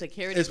real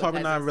security. It's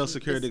probably not real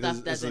security because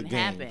stuff doesn't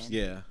happen.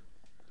 Yeah.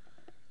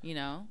 You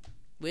know,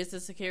 where's the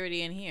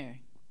security in here?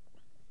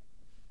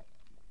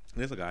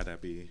 There's a guy that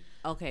be.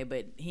 Okay,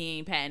 but he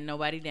ain't patting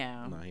nobody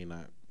down. No, he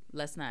not.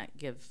 Let's not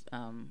give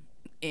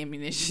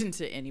ammunition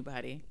to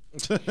anybody.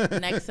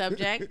 Next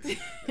subject.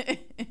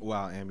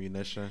 Wow,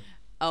 ammunition.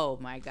 Oh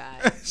my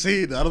God.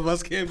 See, none of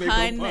us can make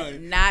a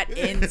pun. Not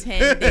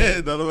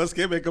intended. None of us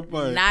can make a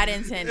pun. Not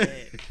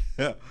intended.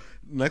 Yeah.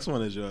 Next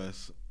one is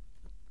yours.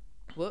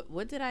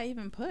 What did I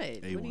even put?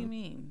 A1. What do you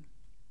mean?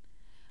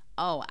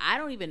 Oh, I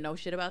don't even know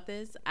shit about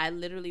this. I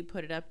literally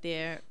put it up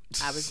there.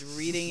 I was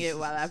reading it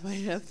while I put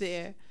it up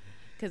there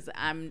because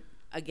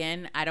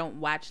I don't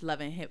watch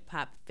Love and Hip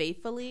Hop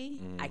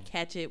faithfully. I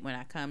catch it when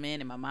I come in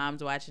and my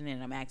mom's watching it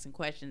and I'm asking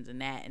questions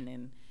and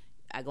then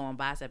I go on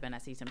Boss Up and I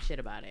see some shit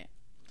about it.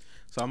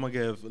 So I'm gonna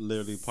give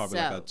literally probably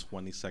like a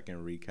 20-second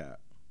recap.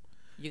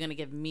 You're gonna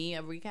give me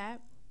a recap?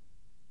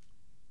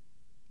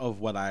 of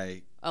what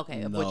I of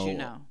what you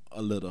know.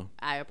 A little.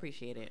 I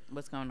appreciate it.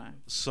 What's going on?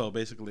 So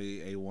basically,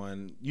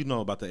 A1, you know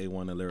about the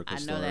A1 and Lyrical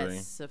story. I know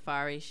that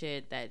Safari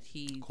shit that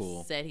he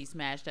said he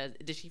smashed us.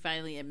 Did she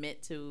finally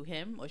admit to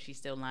him, or she's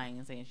still lying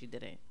and saying she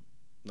didn't?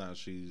 No,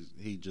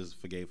 he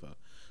just forgave her.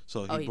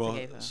 So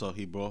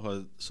he brought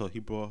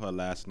her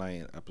last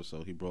night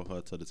episode. He brought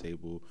her to the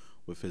table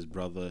with his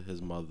brother,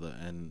 his mother,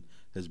 and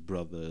his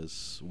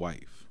brother's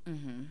wife.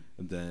 Mm-hmm.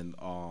 And then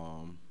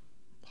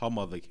her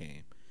mother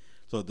came.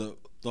 So the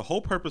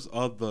whole purpose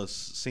of the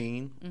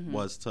scene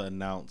was to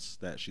announce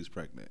that she's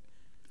pregnant.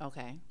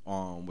 Okay.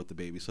 With the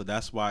baby. So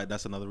that's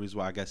another reason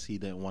why I guess he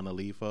didn't want to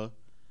leave her,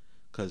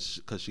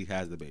 cause she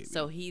has the baby.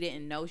 So he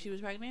didn't know she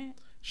was pregnant?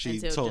 She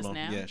told him.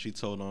 Now? Yeah, she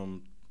told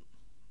him.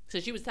 So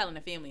she was telling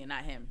the family and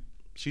not him.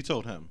 She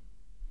told him.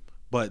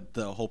 But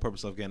the whole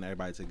purpose of getting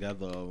everybody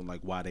together,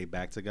 like why they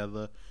back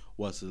together,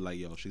 was to like,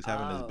 yo, she's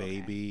having this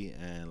baby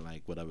and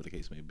like whatever the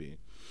case may be.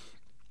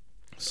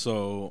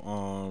 So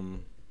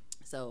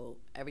So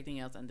everything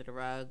else under the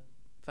rug,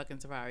 fucking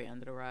Safari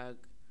under the rug.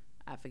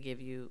 I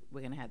forgive you.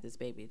 We're gonna have this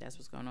baby. That's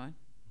what's going on.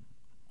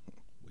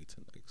 Wait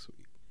till next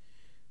week.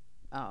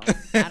 Oh,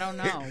 I don't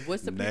know.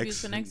 What's the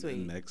previews for next week?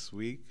 Next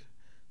week,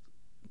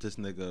 this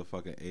nigga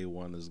fucking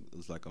A1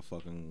 is like a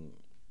fucking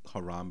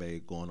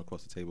Harambe going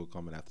across the table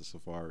coming after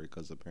Safari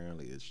because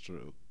apparently it's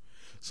true.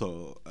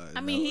 So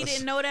I mean, he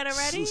didn't know that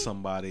already.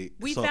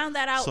 We found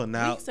that out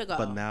weeks ago.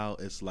 But now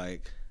it's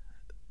like,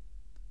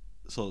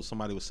 so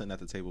somebody was sitting at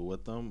the table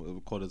with them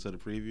according to the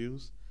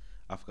previews.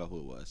 I forgot who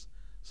it was.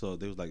 So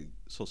they was like,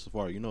 so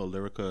Safari, you know,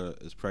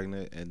 Lyrica is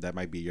pregnant and that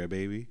might be your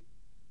baby.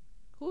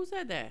 Who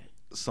said that?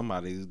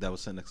 Somebody that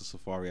was sitting next to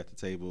Safari at the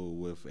table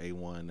with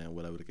A1 and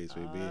whatever the case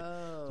may be.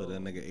 So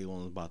that nigga A1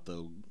 was about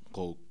to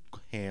go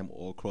ham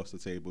all across the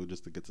table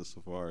just to get to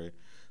Safari.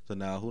 So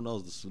now who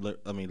knows?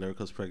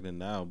 Lyrica's pregnant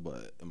now,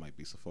 but it might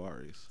be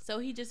Safari's. So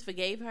he just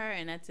forgave her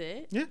and that's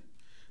it? Yeah,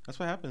 that's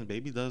what happens.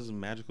 Baby does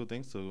magical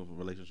things to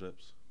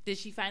relationships. Did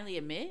she finally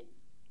admit?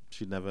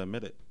 She never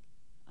admitted.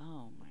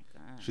 Oh my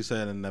God. She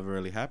said it never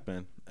really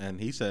happened, and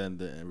he said it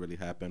didn't really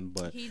happen.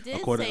 But he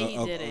did say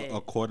he did it.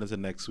 According to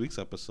next week's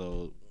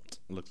episode,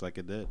 looks like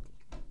it did,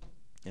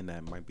 and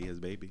that might be his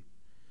baby.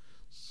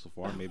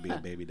 Safari may be a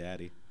baby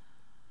daddy.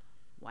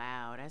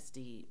 Wow, that's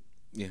deep.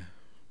 Yeah.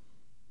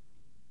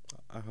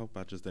 I hope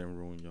I just didn't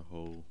ruin your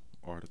whole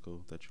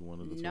article that you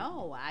wanted to talk about.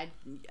 No,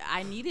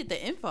 I needed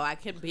the info. I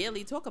could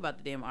barely talk about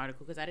the damn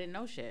article because I didn't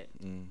know shit.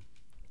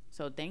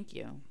 So thank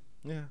you.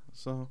 Yeah,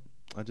 so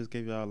I just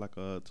gave y'all like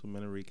a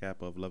 2-minute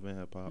recap of Love and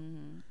Hip Hop.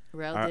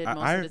 Rel did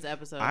most of this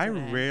episode. I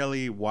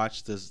rarely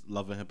watch this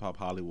Love and Hip Hop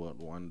Hollywood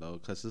one though,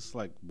 because it's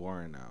like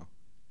boring now.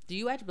 Do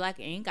you watch Black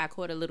Ink? I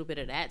caught a little bit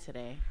of that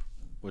today.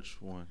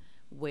 Which one?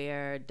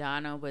 Where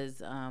Donna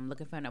was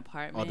looking for an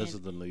apartment. Oh, this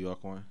is the New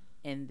York one.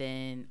 And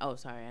then, I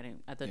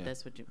thought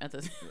that's what you. I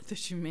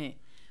thought you meant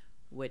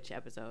which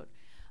episode.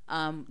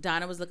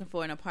 Donna was looking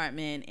for an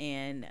apartment,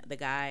 and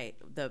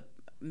the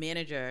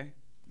manager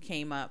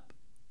came up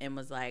and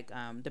was like,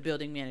 the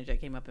building manager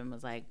came up and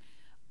was like,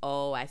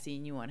 "Oh, I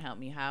seen you on Help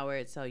Me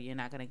Howard, so you're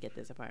not gonna get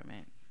this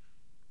apartment."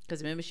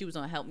 Because remember, she was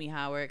on Help Me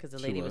Howard because the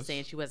lady was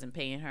saying she wasn't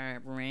paying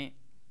her rent.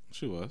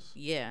 She was.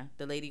 Yeah,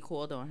 the lady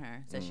called on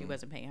her, said she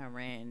wasn't paying her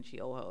rent, and she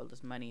owed her all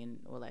this money and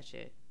all that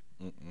shit.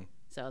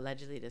 So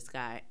allegedly, this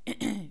guy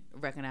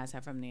recognized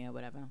her from there, or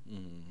whatever.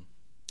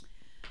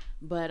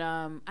 But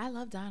I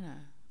love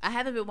Donna. I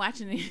haven't been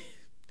watching it.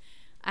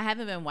 I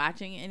haven't been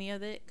watching any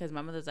of it because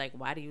my mother's like,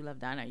 "Why do you love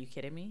Donna? Are you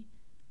kidding me?"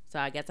 So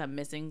I guess I'm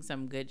missing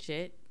some good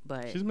shit.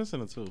 But she's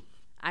missing it too.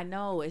 I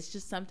know, it's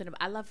just something.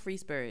 I love free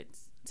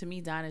spirits. To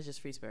me, Donna's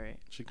just free spirit.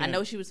 I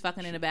know she was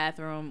fucking in the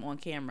bathroom on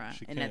camera,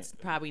 and that's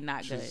probably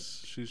not good.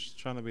 She's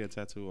trying to be a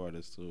tattoo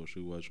artist too. She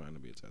was trying to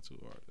be a tattoo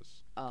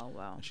artist. Oh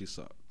wow. And she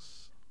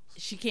sucks.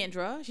 She can't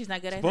draw. She's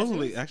not good at.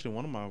 Supposedly, actually,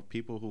 one of my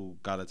people who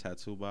got a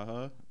tattoo by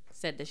her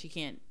said that she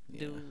can't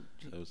do.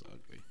 It was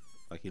ugly.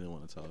 Like he didn't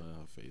want to tell her in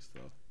her face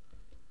though.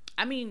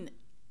 I mean,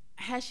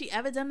 has she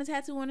ever done a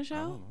tattoo on the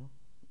show?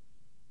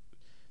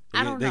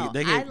 I don't know.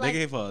 They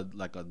gave her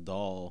like a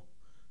doll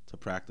to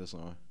practice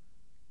on.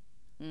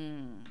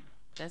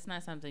 That's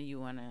not something you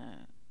want to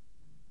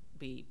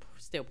be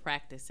still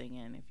practicing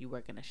in if you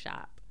work in a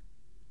shop.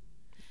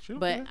 Sure,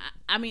 but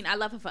I mean, I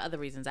love her for other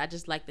reasons. I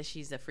just like that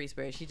she's a free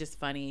spirit. She's just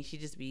funny. She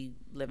just be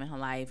living her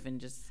life and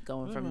just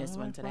going from this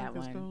one to that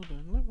one.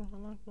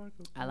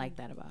 I like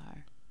that about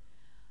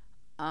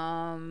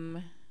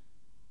her.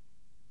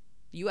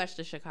 You watched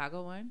the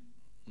Chicago one?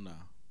 No.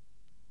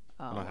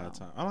 I don't have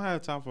time. I don't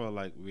have time for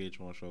like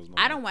VH1 shows.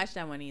 I don't watch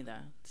that one either,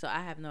 so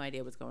I have no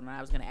idea what's going on.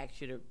 I was gonna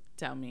ask you to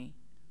tell me.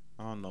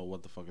 I don't know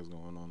what the fuck is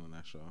going on in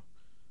that show.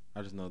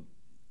 I just know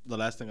the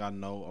last thing I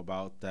know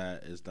about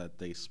that is that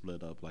they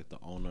split up. Like the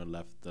owner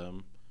left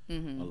them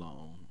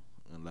alone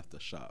and left the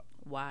shop.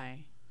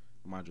 Why?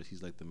 Mind you,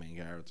 he's like the main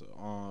character.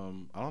 I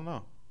don't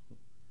know.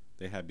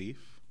 They had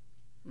beef.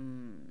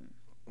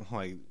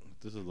 Like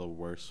this is the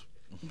worst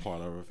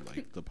part of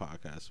like the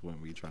podcast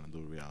when we trying to do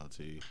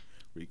reality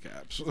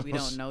recaps. We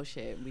don't know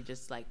shit. We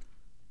just like,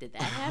 did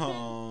that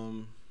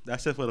happen?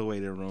 That's it for the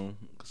waiting room.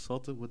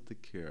 Consulted with the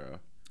Kira.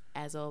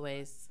 As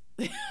always.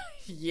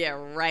 Yeah,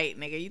 right,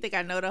 nigga. You think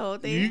I know the whole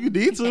thing? You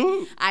need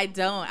to. I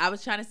don't. I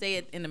was trying to say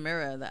it in the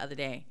mirror the other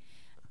day.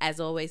 As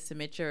always,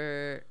 submit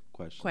your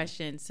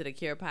questions to the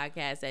Kira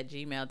Podcast at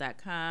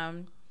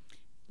gmail.com.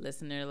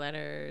 Listener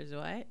letters,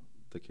 what?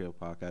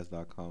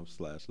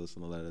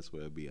 TheKiraPodcast.com/listener letters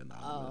will be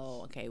anonymous.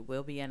 Oh, okay.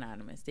 Will be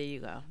anonymous. There you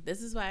go.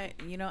 This is why,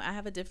 I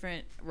have a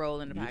different role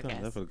in the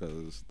podcast.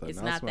 Because the it's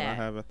announcement not that. I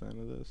have at the end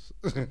of this.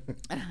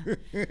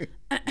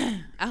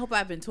 I hope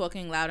I've been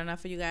talking loud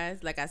enough for you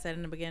guys, like I said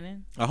in the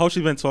beginning. I hope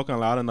she's been talking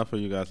loud enough for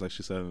you guys, like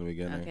she said in the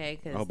beginning. Okay.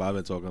 I hope I've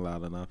been talking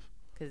loud enough.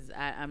 Because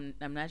I'm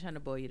not trying to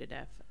bore you to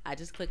death. I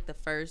just clicked the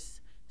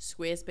first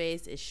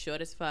Squarespace. It's short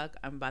as fuck.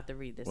 I'm about to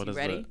read this. What you is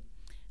ready? that?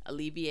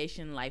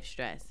 Alleviation life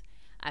stress.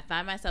 I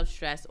find myself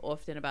stressed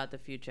often about the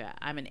future.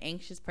 I'm an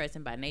anxious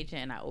person by nature,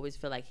 and I always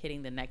feel like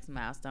hitting the next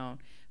milestone,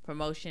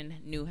 promotion,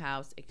 new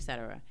house,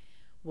 etc.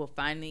 will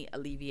finally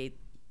alleviate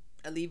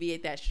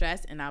that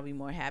stress, and I'll be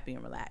more happy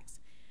and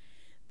relaxed.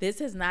 This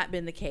has not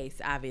been the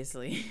case,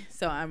 obviously.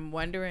 So I'm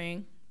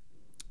wondering.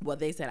 Well,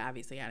 they said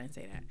obviously. I didn't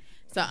say that.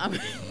 So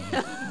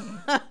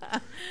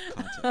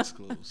Context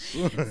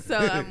clues. So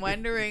I'm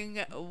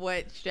wondering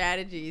what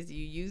strategies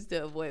you use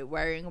to avoid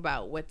worrying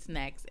about what's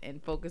next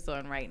and focus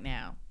on right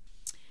now.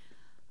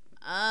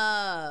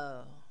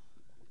 Oh,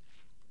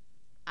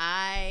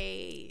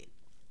 I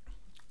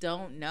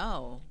don't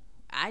know.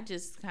 I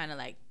just kind of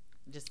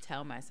just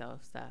tell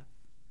myself stuff.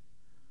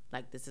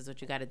 Like, this is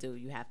what you got to do.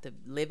 You have to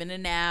live in the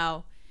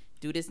now.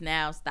 Do this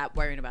now. Stop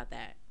worrying about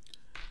that.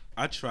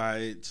 I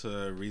tried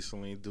to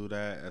recently do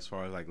that as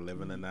far as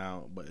living in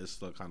now, but it's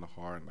still kind of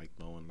hard,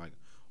 knowing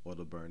all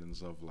the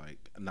burdens of not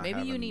Maybe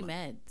having you need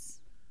meds.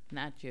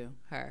 Not you,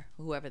 her,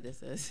 whoever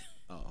this is.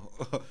 Oh,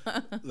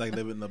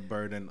 living the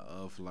burden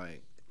of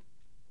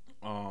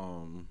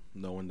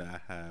knowing that I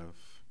have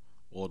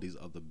all these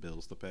other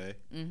bills to pay,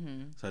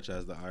 such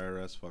as the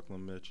IRS, fuck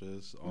them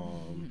bitches.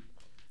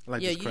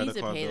 Yeah, you need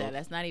to pay that.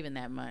 That's not even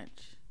that much.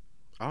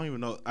 I don't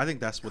even know. I think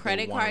that's what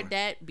credit they want. card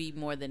debt be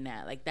more than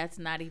that. That's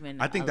not even.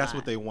 I think that's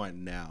what they want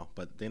now,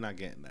 but they're not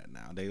getting that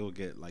now. They will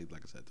get like I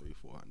said,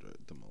 $300-400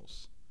 the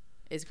most.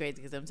 It's crazy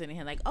because I'm sitting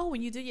here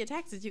when you do your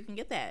taxes, you can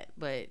get that,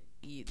 but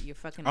you're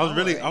fucking. I was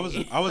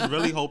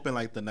really hoping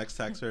the next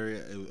tax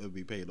period it would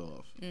be paid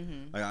off.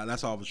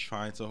 That's what I was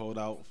trying to hold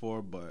out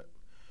for, but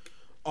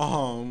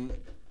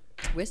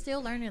we're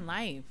still learning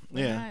life.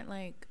 We're not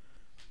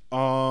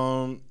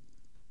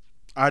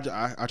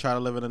I try to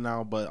live in the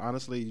now, but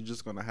honestly, you're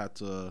just gonna have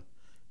to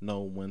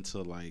know when to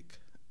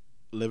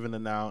live in the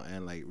now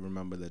and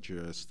remember that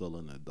you're still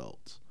an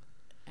adult.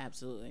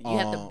 Absolutely, you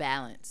have to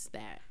balance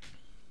that.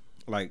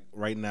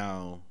 Right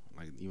now,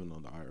 even though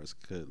the IRS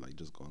could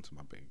just go into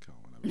my bank account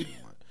whenever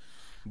they want.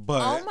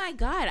 But oh my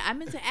God, I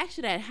meant to ask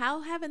you that.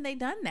 How haven't they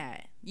done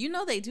that? You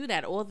know they do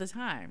that all the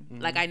time.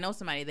 I know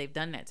somebody they've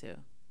done that to.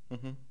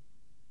 You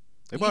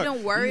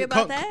don't worry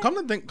about that? Come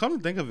to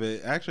think of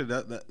it, actually,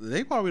 that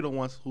they probably the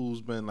ones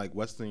who's been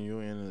Western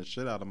Union and the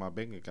shit out of my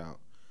bank account.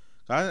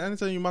 I didn't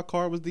tell you my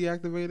card was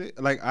deactivated.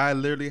 I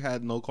literally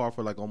had no card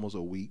for almost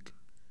a week.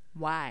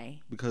 Why?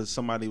 Because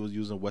somebody was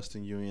using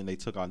Western Union. They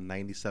took out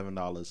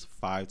 $97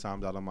 5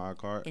 times out of my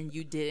card. And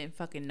you didn't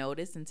fucking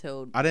notice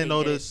until I didn't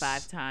notice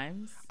 5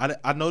 times.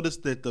 I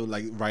noticed it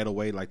right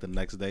away, the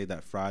next day,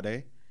 that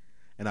Friday,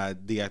 and I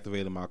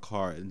deactivated my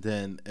card, and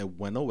then it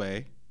went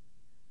away.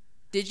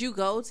 Did you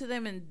go to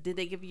them and did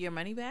they give you your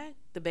money back?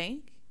 The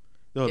bank?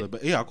 No,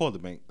 I called the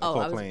bank. I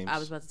called claims. I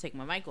was about to take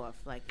my mic off.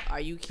 Are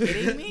you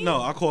kidding me?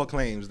 No, I called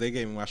claims. They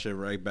gave me my shit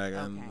right back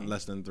in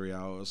less than 3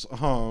 hours.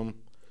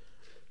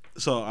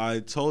 So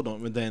I told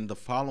them, and then the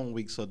following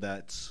week, so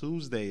that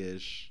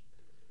Tuesday-ish,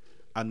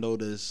 I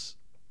noticed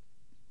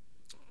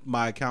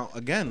my account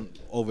again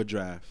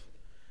overdraft,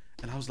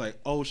 and I was like,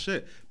 "Oh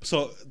shit!"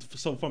 So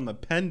from the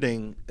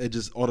pending, it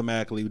just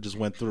automatically just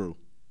went through.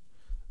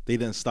 They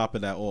didn't stop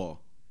it at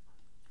all.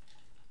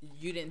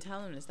 You didn't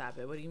tell them to stop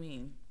it. What do you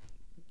mean?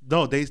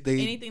 No, they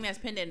anything that's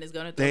pending is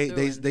gonna go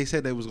through. They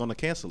said they was gonna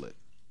cancel it.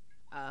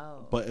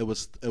 Oh. But it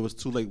was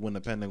too late when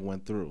the pending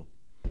went through.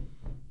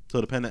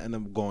 So the pending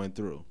ended up going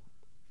through.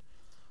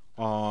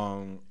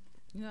 I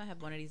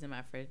have one of these in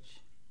my fridge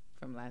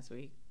from last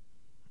week.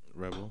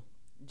 Rebel.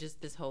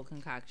 Just this whole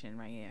concoction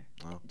right here.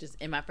 Oh. Just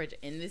in my fridge,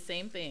 in the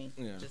same thing.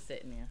 Yeah. Just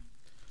sitting there.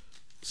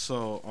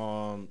 So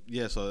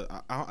so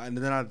and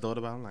then I thought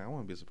about it, I'm I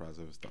wouldn't be surprised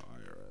if it's the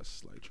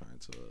IRS trying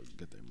to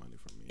get their money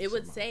from me. It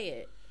would say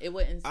it. It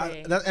wouldn't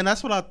say. And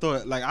that's what I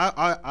thought.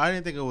 I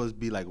didn't think it would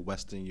be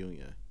Western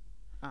Union.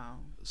 Oh.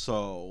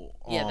 So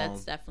yeah,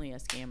 that's definitely a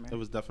scammer. It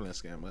was definitely a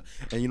scammer.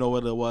 And you know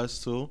what it was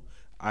too?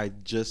 I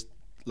just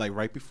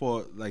right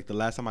before the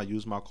last time I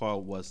used my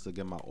card was to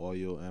get my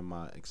oil and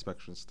my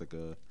inspection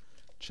sticker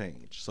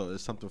changed. So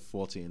there's something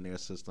faulty in their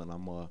system.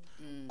 I'm gonna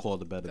call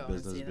the Better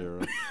Business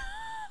Bureau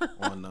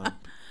on them.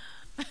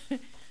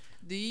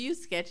 Do you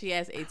use sketchy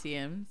ass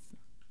ATMs?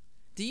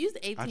 Do you use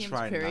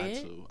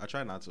ATMs? I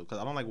try not to because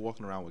I don't like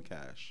walking around with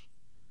cash.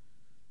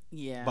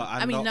 Yeah. But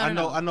I mean,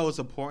 I know it's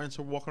important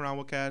to walk around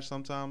with cash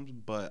sometimes,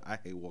 but I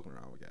hate walking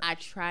around with cash. I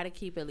try to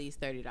keep at least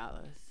 $30,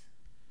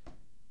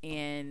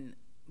 and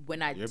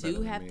when I You're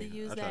do have to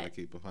use I that, try to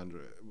keep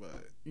 100,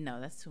 but no,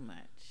 that's too much.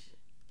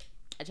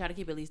 I try to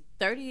keep at least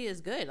 30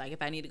 is good. Like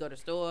if I need to go to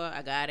the store,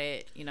 I got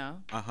it.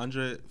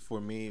 100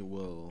 for me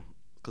will,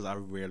 because I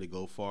rarely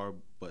go far.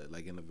 But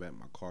like in the event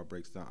my car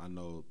breaks down, I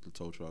know the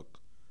tow truck.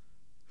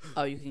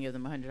 Oh, you can give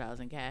them $100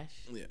 in cash.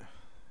 Yeah.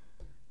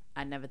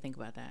 I never think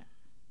about that.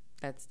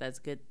 That's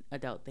good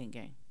adult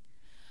thinking.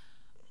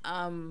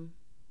 Because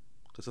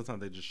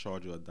sometimes they just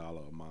charge you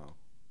 $1 a mile.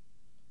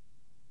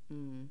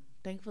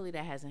 Thankfully,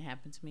 that hasn't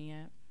happened to me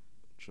yet.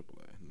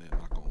 AAA, they're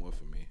not gonna work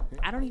for me.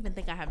 I don't even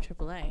think I have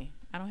AAA.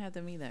 I don't have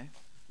them either.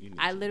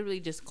 I literally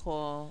just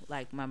call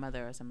like my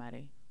mother or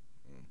somebody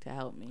to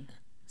help me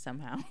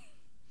somehow.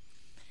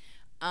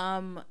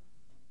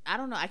 I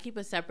don't know. I keep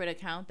a separate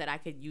account that I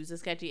could use a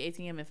sketchy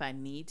ATM if I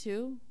need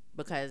to,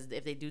 because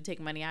if they do take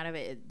money out of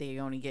it,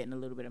 they're only getting a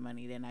little bit of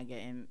money. They're not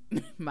getting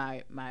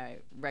my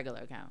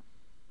regular account,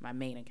 my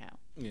main account.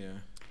 Yeah.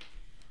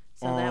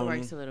 So that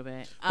works a little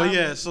bit. But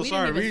yeah, so we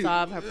sorry, didn't even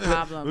solve her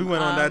problem. We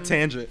went on that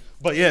tangent.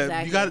 But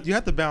yeah, exactly. you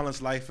have to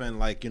balance life and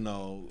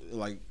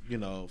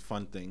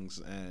fun things,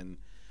 and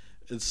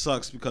it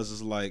sucks because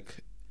it's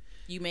like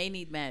you may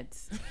need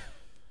meds.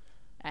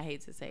 I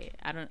hate to say it.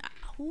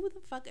 Who the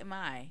fuck am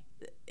I?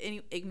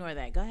 Ignore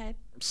that. Go ahead.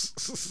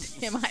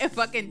 Am I a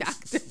fucking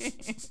doctor?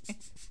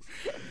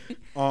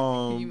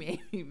 You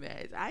made me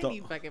meds. I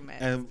need fucking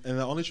meds. And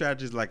the only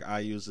strategies like I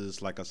use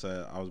is, like I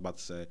was about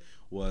to say,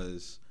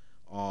 was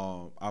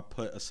I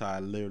put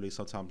aside literally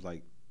sometimes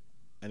like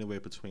anywhere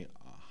between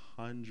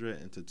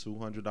 $100 and to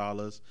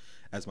 $200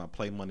 as my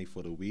play money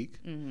for the week,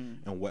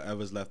 and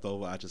whatever's left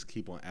over, I just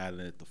keep on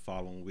adding it the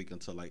following week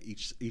until like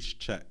each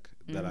check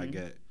that I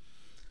get.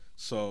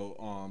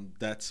 So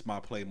that's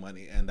my play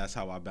money, and that's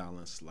how I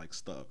balance like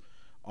stuff.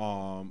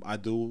 I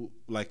do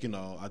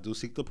I do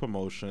seek the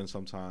promotion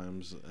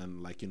sometimes,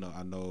 and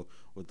I know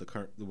with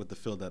the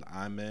field that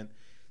I'm in,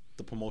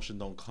 the promotion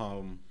don't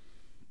come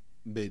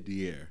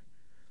mid-year,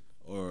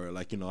 or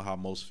how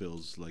most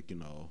fields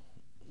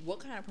What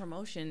kind of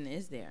promotion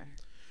is there?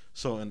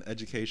 So in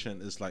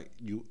education, it's like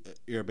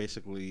you're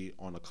basically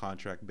on a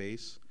contract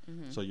base.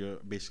 So you're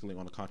basically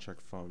on a contract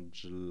from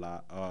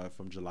July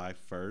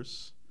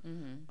 1st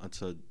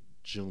until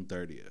June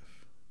 30th.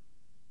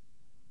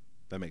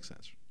 That makes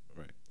sense,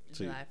 right?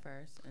 July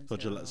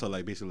 1st.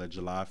 So basically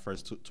July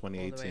 1st,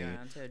 2018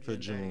 to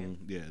June.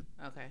 Yeah.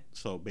 Okay.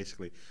 So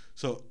basically,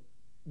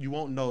 you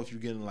won't know if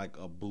you're getting like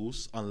a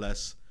boost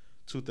unless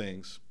two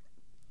things.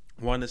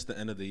 One is the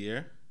end of the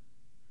year,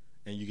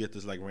 and you get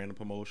this like random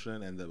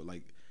promotion, and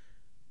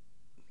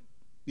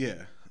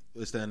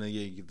it's the end of the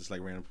year, you get this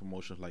like random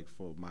promotion, like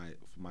for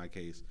my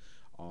case,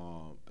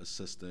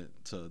 assistant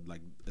to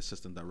like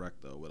assistant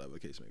director or whatever the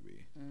case may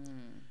be.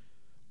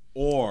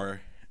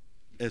 Or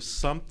if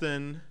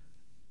something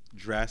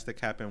drastic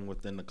happened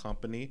within the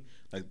company,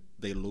 like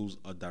they lose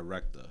a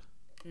director,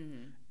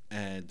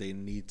 and they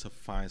need to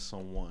find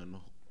someone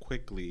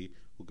quickly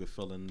who could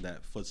fill in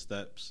that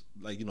footsteps,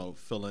 who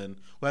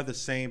have the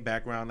same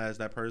background as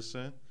that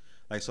person.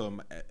 Like, so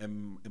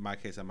in my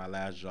case, at my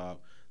last job,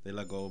 they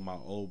let go of my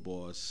old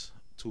boss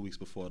 2 weeks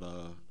before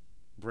the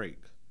break.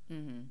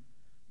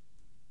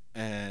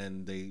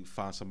 And they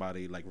found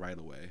somebody like right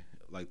away,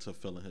 like to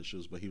fill in his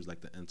shoes, but he was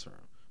like the intern.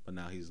 But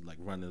now he's like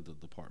running the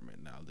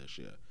department now this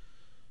year.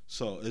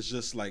 So it's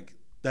just like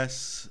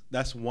that's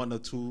one or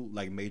two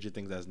like major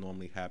things that's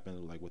normally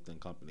happen like within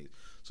companies.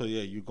 So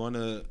yeah, you're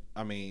gonna,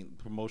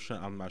 promotion,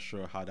 I'm not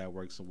sure how that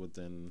works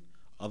within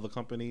other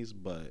companies,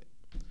 but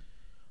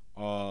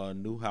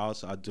new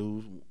house, I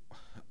do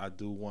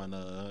want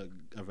to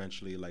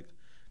eventually like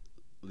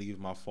leave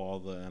my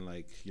father and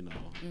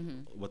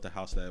with the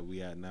house that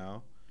we at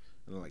now,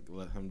 and like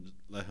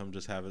let him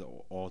just have it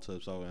all to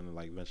himself, and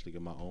like eventually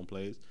get my own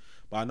place.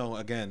 But I know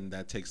again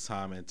that takes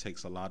time and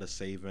takes a lot of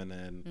saving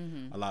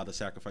and a lot of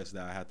sacrifices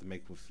that I have to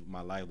make with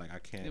my life. Like I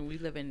can't. And we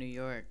live in New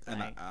York, and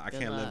like, I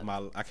can't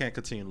I can't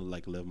continue to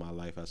like live my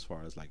life as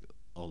far as like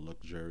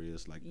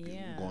luxurious, like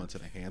going to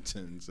the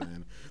Hamptons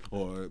and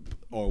or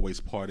always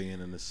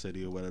partying in the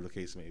city or whatever the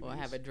case may be. Or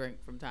have a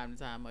drink from time to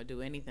time or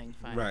do anything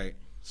fun. Right.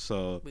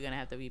 So we're gonna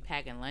have to be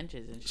packing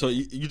lunches and shit. So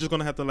you're just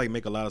gonna have to like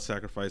make a lot of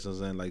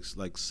sacrifices and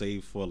like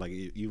save for like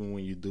even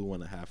when you do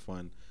want to have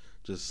fun,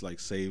 just like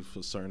save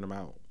a certain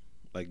amount.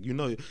 Like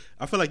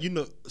I feel like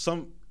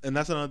some, and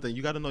that's another thing.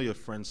 You got to know your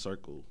friend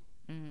circle.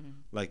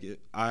 Like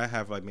I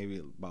have like maybe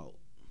about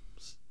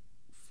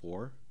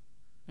 4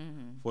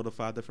 to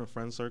 5 different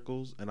friend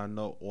circles, and I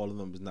know all of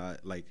them is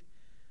not like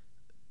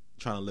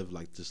trying to live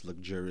like this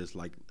luxurious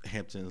like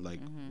Hamptons like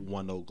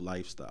one oak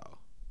lifestyle.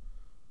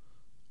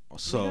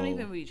 So we don't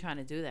even be trying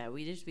to do that.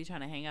 We just be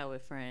trying to hang out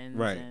with friends,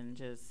 right? And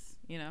just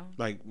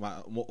like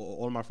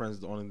all of my friends,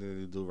 the only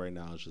thing they do right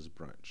now is just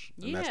brunch,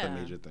 and that's the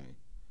major thing.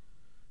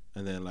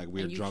 and then like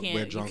we're And drunk. You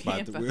We're drunk by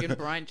can't fucking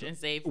brunch and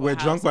save. we're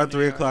drunk by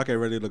 3 o'clock and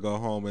ready to go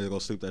home and go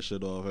sleep that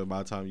shit off. And by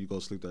the time you go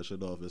sleep that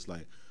shit off, it's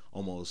like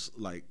almost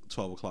like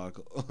 12 o'clock.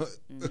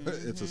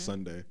 It's a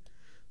Sunday,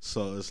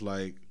 so it's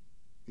like,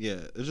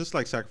 yeah, it's just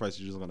like sacrifices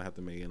you're just gonna have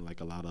to make, and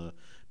like a lot of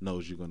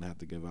no's you're gonna have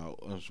to give out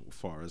as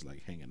far as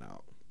like hanging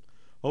out.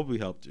 Hope we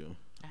helped you.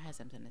 I had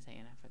something to say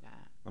and I forgot.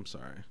 I'm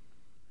sorry.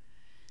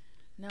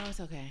 No, it's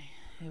okay.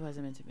 It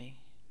wasn't meant to be.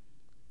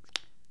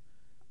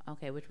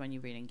 Okay, which one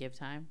you reading? Give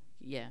time?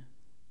 Yeah.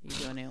 You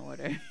doing it in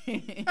order.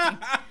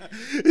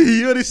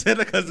 You already said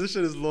that because this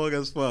shit is long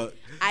as fuck.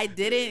 I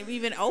didn't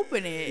even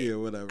open it. Yeah,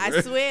 whatever.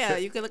 I swear.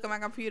 You can look at my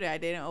computer. I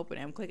didn't open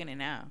it. I'm clicking it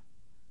now.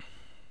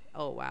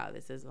 Oh, wow.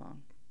 This is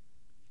long.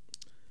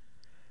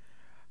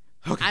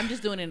 Okay. I'm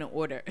just doing it in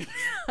order.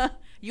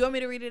 You want me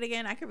to read it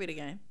again? I can read it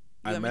again.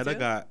 I met a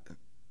guy.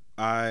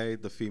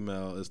 The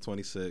female, is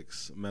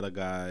 26. Met a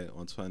guy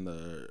on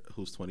Tinder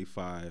who's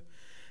 25,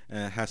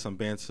 and had some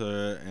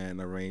banter and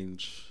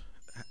arranged.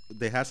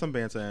 They had some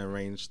banter and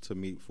arranged to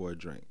meet for a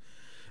drink.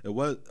 It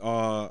was.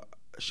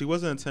 She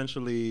wasn't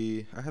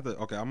intentionally. I had to.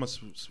 Okay, I must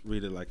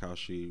read it like how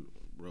she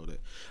wrote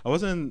it. I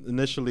wasn't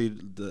initially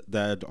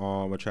that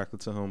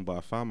attracted to him, but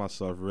I found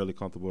myself really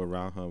comfortable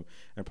around him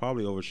and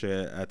probably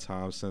overshared at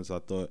times since I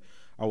thought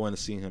I wanted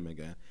to see him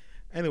again.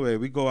 Anyway,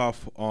 we go out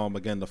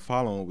again the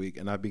following week,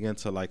 and I began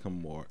to like him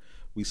more.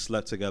 We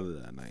slept together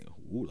that night.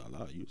 Ooh la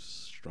la, you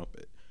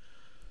strumpet.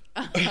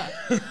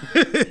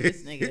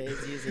 This nigga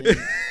is using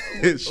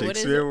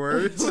Shakespeare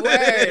words.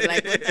 Word,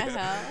 like what the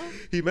hell?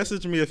 He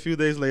messaged me a few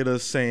days later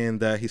saying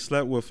that he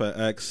slept with an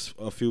ex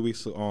a few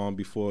weeks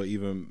before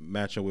even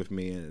matching with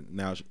me,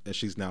 and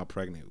she's now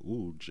pregnant.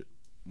 Ooh,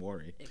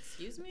 Maury.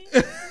 Excuse me?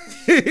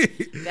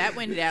 That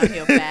went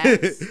downhill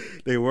fast.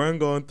 They weren't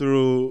going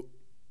through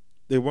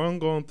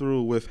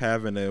with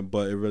having it,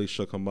 but it really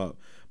shook him up.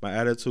 My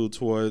attitude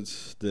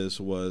towards this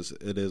was,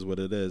 it is what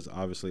it is.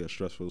 Obviously a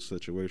stressful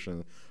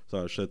situation,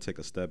 so I should take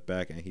a step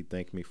back, and he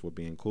thanked me for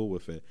being cool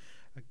with it.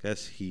 I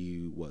guess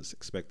he was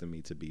expecting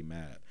me to be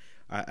mad.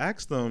 I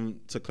asked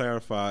him to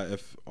clarify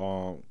if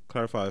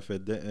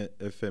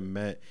it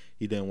meant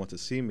he didn't want to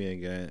see me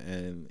again,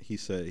 and he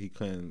said he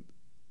couldn't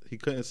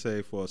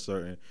say for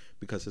certain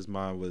because his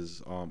mind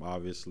was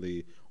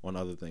obviously on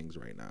other things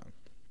right now.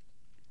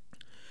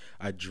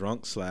 I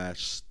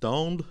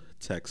drunk/stoned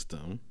text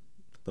him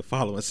the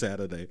following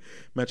Saturday,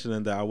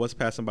 mentioning that I was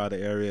passing by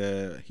the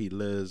area he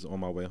lives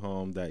on my way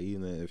home that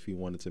evening if he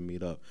wanted to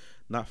meet up,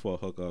 not for a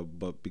hookup,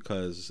 but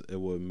because it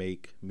would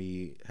make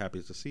me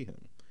happy to see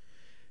him.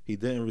 He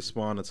didn't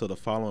respond until the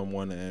following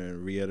morning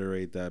and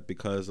reiterate that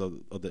because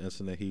of the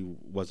incident, he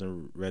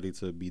wasn't ready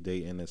to be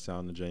dating and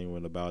sounded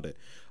genuine about it.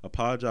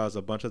 Apologized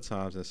a bunch of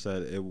times and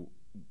said it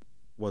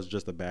was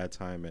just a bad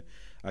timing.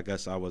 I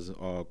guess I was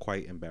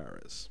quite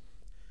embarrassed.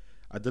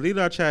 I deleted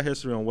our chat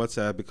history on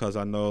WhatsApp because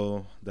I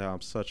know that I'm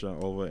such an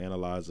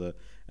overanalyzer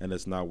and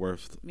it's not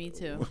worth. Me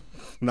too.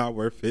 Not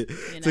worth it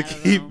You're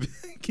to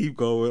keep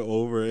going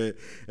over it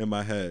in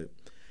my head.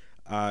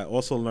 I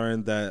also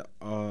learned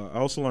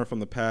from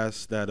the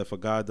past that if a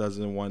guy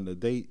doesn't want to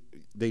date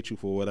you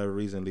for whatever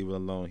reason, leave it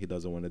alone. He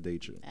doesn't want to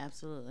date you.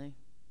 Absolutely.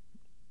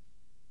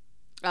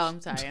 Oh,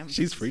 I'm sorry.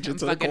 She's preaching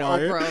to the fucking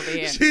choir. Oprah over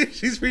here.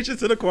 She's preaching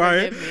to the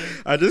choir.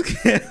 I just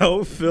can't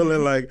help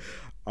feeling like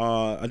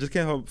I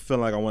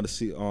want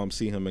to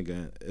see him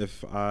again.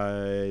 If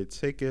I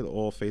take it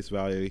all face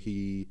value,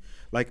 he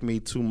liked me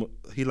too,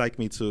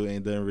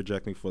 and then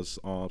reject me for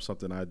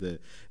something I did.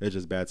 It's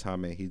just bad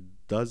timing. He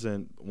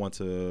doesn't want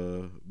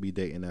to be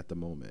dating at the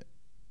moment.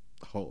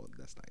 Oh,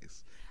 that's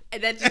nice.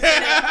 And that you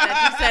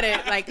said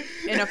it like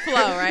in a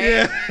flow, right?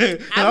 Yeah.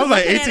 I was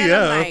like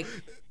ATM.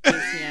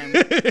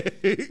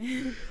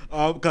 ATM.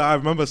 Cause I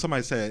remember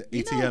somebody said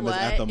ATM is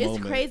at the moment.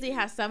 It's crazy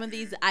how some of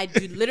these I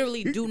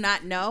literally do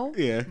not know.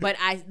 Yeah. But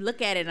I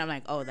look at it and I'm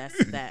like, oh,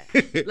 that's that.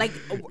 Like,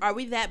 are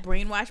we that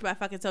brainwashed by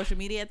fucking social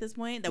media at this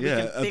point that we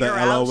can figure the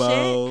out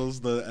LOLs,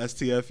 shit? the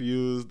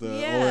STFUs, the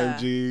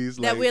OMGs.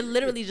 That we're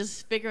literally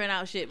just figuring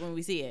out shit when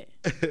we see it.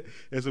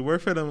 Is it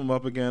worth hitting him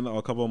up again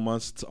a couple of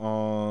months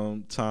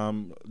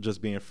time,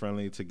 just being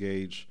friendly to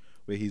gauge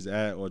where he's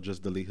at, or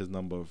just delete his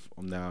number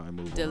now and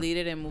move on? Delete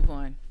it and move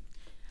on.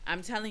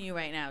 I'm telling you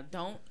right now,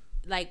 don't,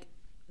 like,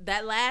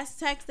 that last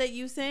text that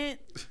you sent,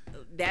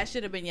 that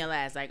should have been your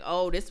last. Like,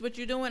 oh, this is what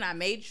you're doing. I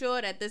made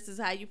sure that this is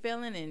how you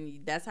feeling,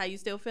 and that's how you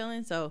still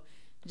feeling. So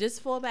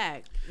just fall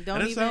back. Don't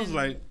even. It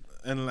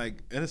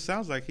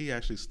sounds like he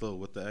actually still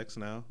with the ex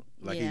now.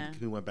 Like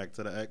he went back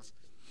to the ex.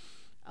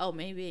 Oh,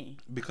 maybe.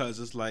 Because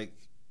it's like,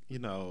 you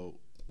know.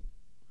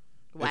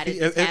 Why did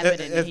this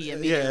happen? And he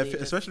immediately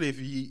especially if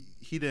he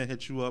didn't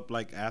hit you up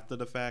like after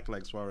the fact,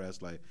 like as far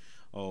as like,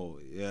 oh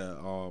yeah,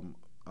 oh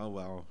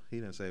well, he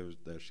didn't say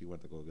that she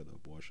went to go get an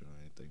abortion or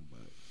anything,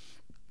 but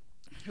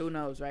who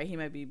knows, right? He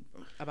might be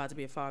about to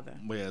be a father.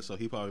 But yeah, so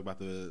he probably about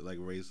to like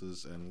raise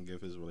this and give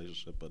his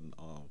relationship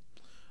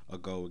a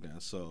go again.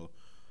 So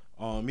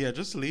yeah,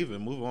 just leave it,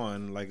 move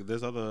on. Like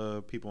there's other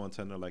people on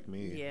Tinder like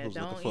me. Yeah, who's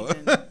don't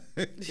looking for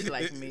even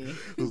like me.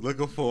 Who's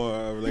looking for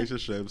a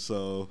relationship.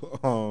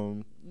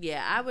 So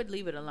Yeah, I would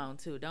leave it alone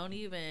too. Don't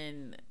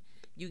even.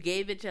 You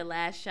gave it your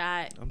last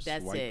shot. I'm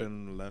that's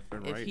swiping it. left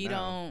and if right he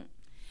now.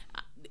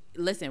 don't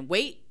listen,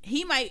 wait.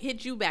 He might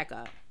hit you back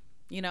up.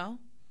 You know,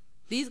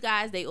 these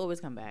guys they always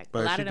come back. But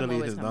a lot she of them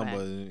delete always his come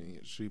number.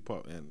 back. She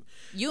put and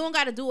You don't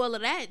got to do all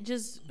of that.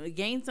 Just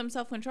gain some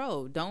self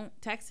control. Don't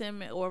text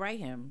him or write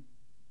him.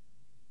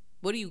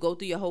 What do you go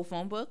through your whole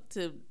phone book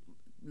to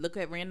look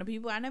at random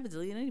people? I never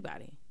delete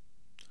anybody.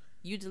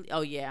 You delete?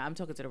 Oh yeah, I'm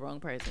talking to the wrong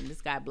person.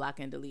 This guy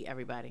block and delete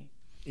everybody.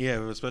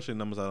 yeah, especially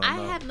numbers I don't know.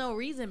 I have no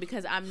reason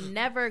because I'm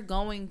never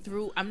going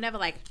through. I'm never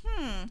like, who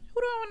do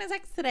I want to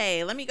text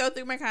today? Let me go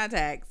through my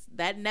contacts.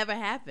 That never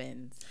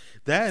happens.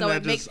 That So and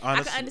it that makes. just I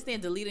honestly, can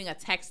understand deleting a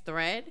text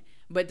thread,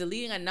 but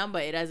deleting a number,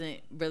 it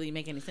doesn't really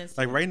make any sense.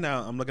 like right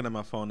now, I'm looking at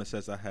my phone. It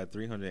says I had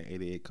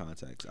 388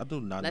 contacts. I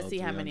do not. Let's know see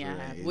how many I have.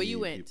 388 Where you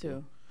went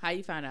people. to? How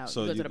you find out?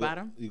 So you go to the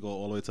bottom. You go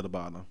all the way to the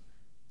bottom.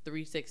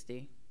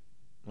 360.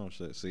 Oh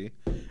shit! See,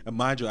 and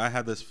mind you, I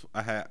had this.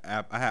 I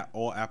had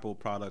all Apple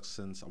products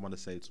since I want to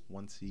say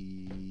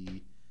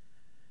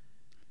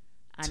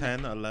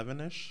 2010,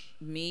 11 ish.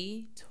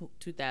 Me,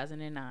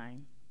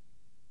 2009,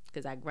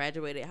 because I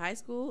graduated high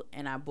school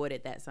and I bought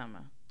it that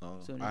summer. Oh,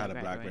 Soon as I had a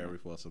graduated. BlackBerry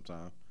for some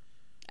time.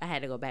 I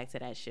had to go back to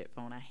that shit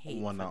phone. I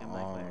hate fucking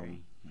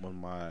BlackBerry. When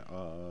my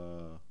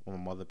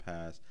mother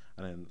passed,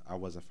 and then I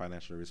wasn't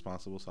financially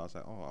responsible, so I was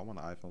like, oh, I want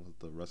an iPhone.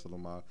 The rest of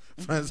my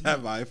friends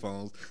have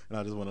iPhones, and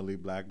I just want to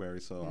leave BlackBerry,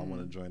 so I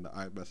want to join the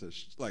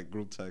iMessage like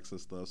group text and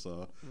stuff.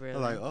 So Really? I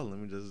was like, oh, let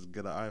me just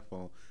get an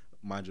iPhone.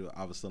 Mind you,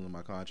 I was still in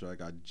my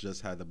contract. I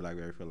just had the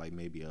BlackBerry for like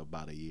maybe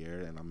about a year,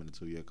 and I'm in a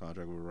 2-year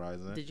contract with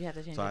Verizon. Did you have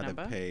to change So your I had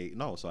number? to pay.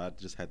 No, so I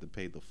just had to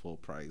pay the full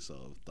price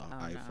of the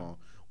iPhone, no.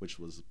 which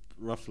was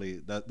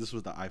roughly that. This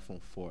was the iPhone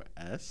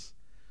 4S.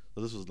 So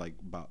this was like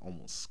about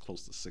almost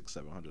close to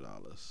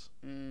 $600-700.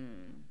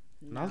 And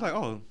I was like,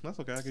 oh, that's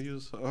okay. I could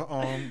use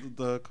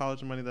the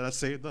college money that I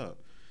saved up.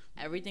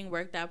 Everything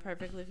worked out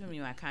perfectly for me.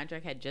 My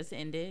contract had just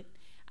ended.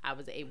 I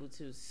was able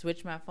to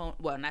switch my phone.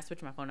 Well, not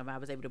switch my phone number. I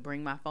was able to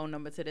bring my phone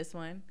number to this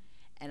one.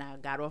 And I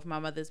got off my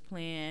mother's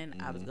plan.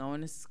 I was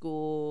going to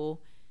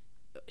school,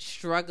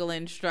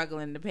 struggling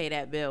to pay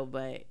that bill.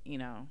 But, you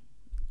know,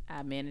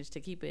 I managed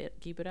to keep it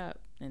up.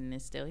 And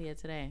it's still here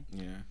today.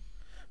 Yeah.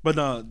 But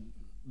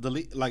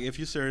delete, like if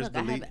you serious, Look,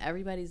 delete. I have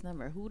everybody's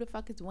number. Who the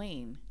fuck is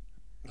Wayne?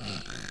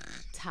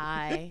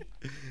 Ty.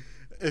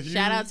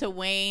 Shout out to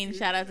Wayne.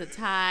 Shout out to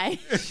Ty.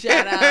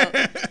 Shout out.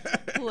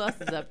 Who else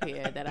is up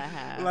here that I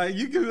have? Like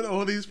you giving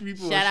all these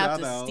people Shout a out shout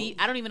to out. Steve.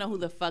 I don't even know who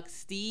the fuck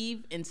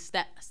Steve and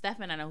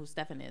Stefan. I know who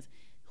Stefan is.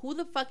 Who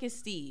the fuck is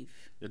Steve?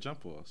 Your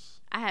jump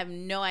force. I have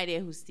no idea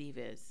who Steve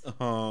is.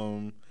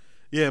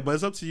 Yeah, but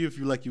it's up to you if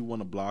you want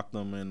to block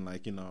them and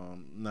like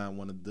not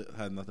want to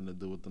have nothing to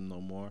do with them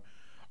no more.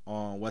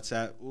 On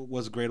WhatsApp,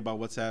 what's great about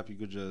WhatsApp, you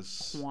could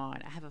just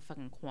Quan. I have a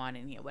fucking Quan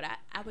in here, but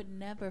I would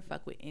never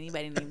fuck with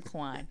anybody named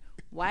Quan.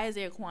 Why is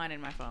there a Quan in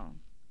my phone?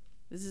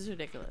 This is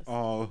ridiculous.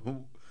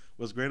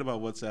 What's great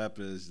about WhatsApp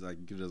is like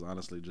you can just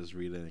honestly just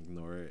read it and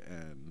ignore it,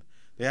 and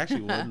they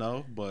actually will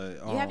know.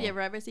 But you have your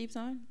read receipts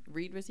on?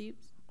 Read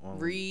receipts?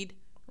 Read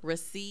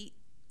receipt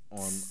on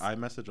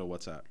iMessage or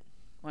WhatsApp?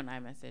 On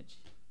iMessage.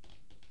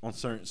 On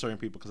certain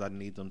people because I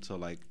need them to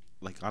like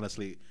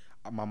honestly,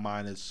 my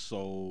mind is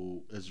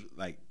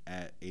like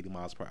at 80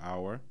 miles per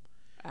hour.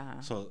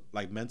 So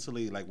like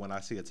mentally, like when I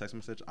see a text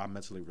message, I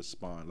mentally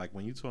respond. Like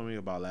when you told me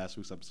about last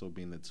week's episode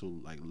being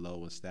too like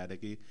low and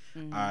staticky,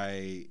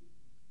 I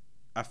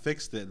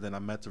fixed it. Then I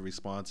meant to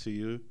respond to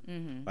you,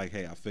 like,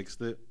 "Hey, I fixed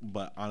it."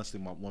 But honestly,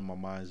 when my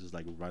mind is just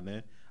like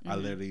running, I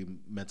literally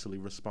mentally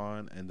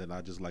respond, and then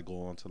I just like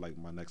go on to like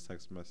my next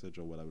text message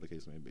or whatever the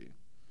case may be.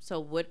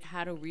 So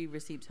how do read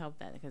receipts help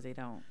that? Because they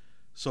don't.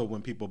 So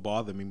when people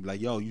bother me, be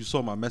like, "Yo, you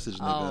saw my message,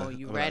 nigga." Oh,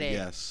 you I'm read like, it.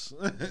 Yes.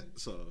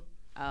 So.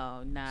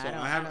 Oh no, So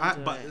I don't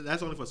do but that.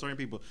 that's only for certain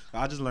people.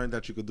 I just learned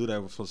that you could do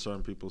that for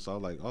certain people. So I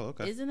was like, oh,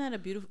 okay. Isn't that a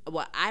beautiful?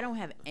 Well, I don't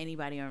have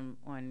anybody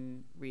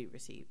on read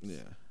receipts.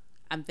 Yeah.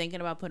 I'm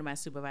thinking about putting my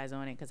supervisor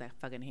on it because I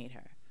fucking hate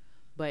her,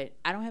 but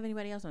I don't have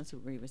anybody else on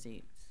read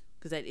receipts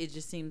because it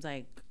just seems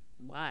like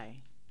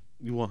why.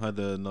 You want her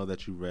to know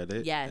that you read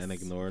it, Yes, and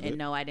ignored it. And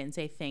no, I didn't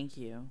say thank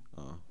you.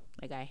 Oh.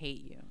 Like I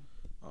hate you.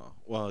 Oh.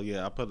 Well,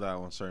 yeah, I put that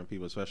on certain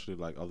people, especially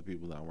like other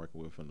people that I'm working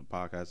with in the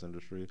podcast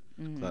industry.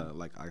 So,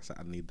 like I said,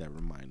 I need that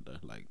reminder.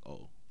 Like,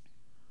 oh.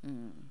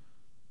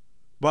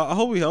 But I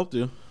hope we helped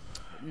you.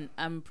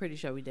 I'm pretty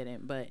sure we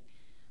didn't, but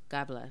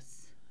God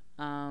bless.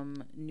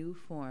 New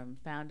form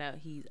found out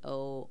he's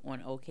O on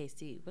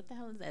OKC. What the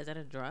hell is that? Is that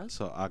a drug?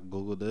 So I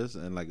googled this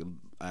and like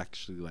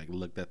actually like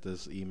looked at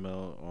this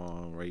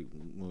email right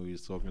when we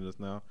was talking just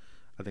now.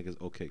 I think it's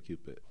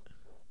OkCupid.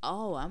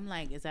 Oh, I'm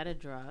like, is that a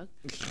drug?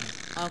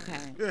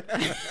 Okay.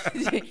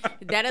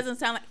 That doesn't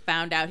sound like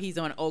found out he's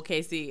on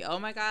OKC. Oh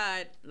my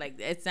God. Like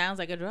it sounds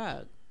like a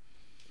drug.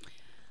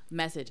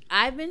 Message.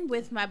 I've been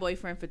with my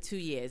boyfriend for 2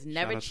 years.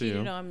 Never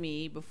cheated on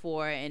me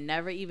before and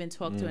never even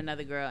talked to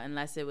another girl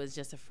unless it was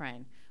just a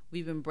friend.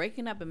 We've been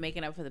breaking up and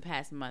making up for the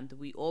past month.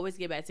 We always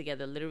get back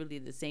together literally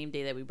the same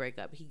day that we break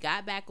up. He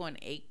got back on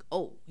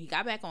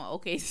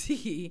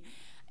OKC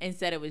and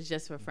said it was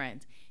just for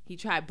friends. He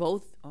tried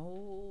both.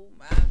 Oh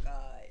my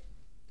God.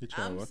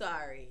 I'm what?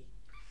 sorry.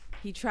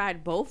 He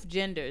tried both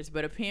genders,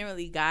 but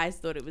apparently guys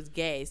thought it was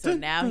gay. So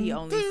now he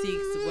only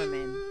seeks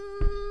women.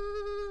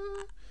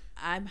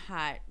 I'm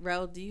hot.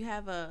 Rel, do you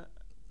have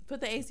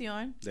put the AC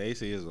on? The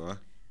AC is on.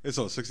 It's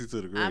on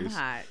 62 degrees. I'm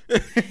hot.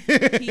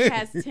 He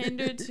has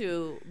Tinder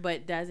too,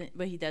 but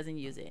he doesn't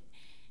use it.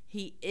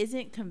 He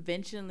isn't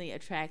conventionally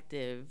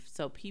attractive,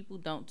 so people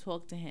don't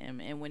talk to him.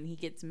 And when he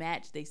gets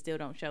matched, they still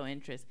don't show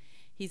interest.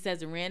 He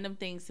says random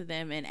things to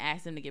them and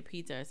asks them to get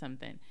pizza or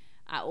something.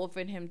 I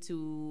offered him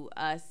to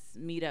us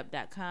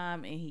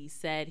meetup.com and he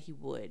said he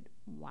would.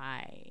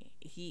 Why?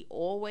 He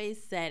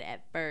always said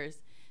at first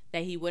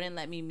that he wouldn't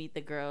let me meet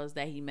the girls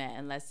that he met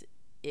unless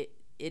it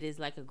is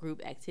like a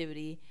group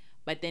activity.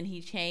 But then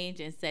he changed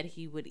and said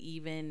he would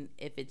even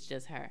if it's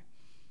just her.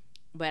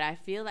 But I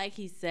feel like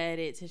he said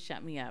it to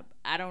shut me up.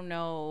 I don't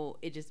know.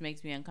 It just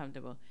makes me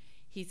uncomfortable.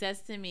 He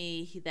says to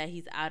me that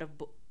it's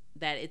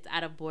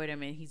out of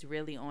boredom and he's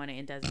really on it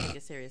and doesn't take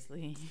it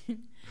seriously.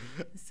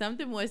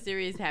 Something more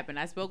serious happened.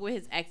 I spoke with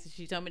his ex and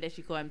she told me that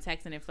she caught him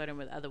texting and flirting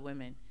with other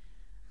women.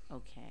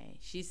 Okay.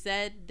 She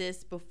said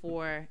this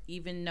before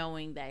even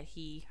knowing that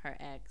her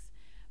ex,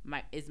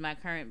 is my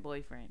current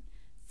boyfriend.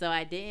 So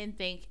I didn't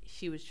think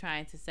she was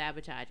trying to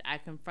sabotage. I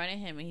confronted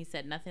him and he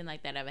said nothing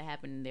like that ever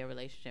happened in their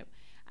relationship.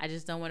 I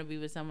just don't want to be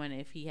with someone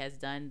if he has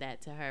done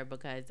that to her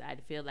because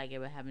I'd feel like it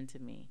would happen to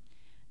me.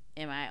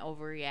 Am I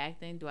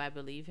overreacting? Do I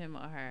believe him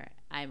or her?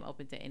 I'm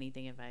open to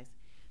anything advice.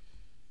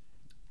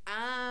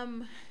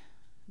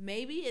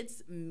 Maybe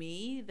it's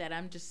me that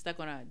I'm just stuck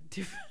on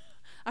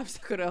I'm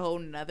stuck on a whole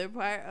nother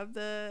part of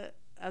the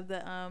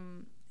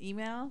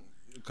email.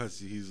 Because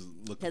he's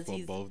looking for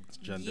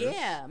both genders.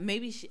 Yeah,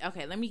 maybe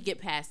okay, let me get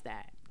past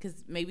that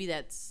because maybe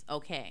that's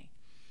okay.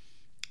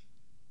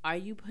 Are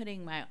you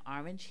putting my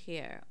orange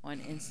hair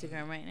on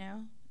Instagram right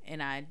now?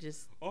 And I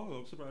just... Oh,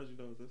 I'm surprised you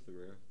know it's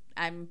Instagram.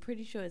 I'm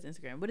pretty sure it's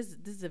Instagram. What is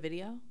this? Is a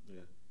video?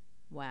 Yeah.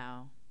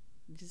 Wow.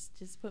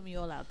 Just put me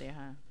all out there,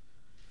 huh?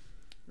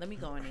 Let me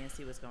go in there and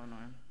see what's going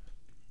on.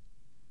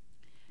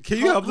 Can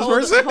you help this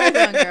person? Hold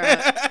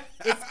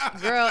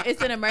on, girl.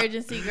 It's an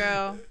emergency,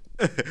 girl.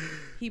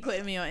 He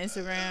putting me on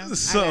Instagram. I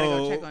gotta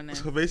go check on that.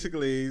 So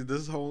basically,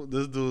 this dude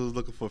is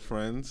looking for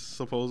friends,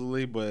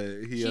 supposedly,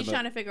 but she's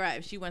trying to figure out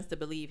if she wants to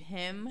believe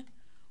him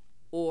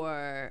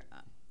or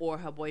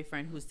her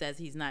boyfriend who says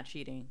he's not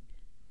cheating.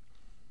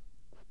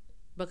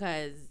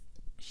 Because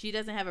she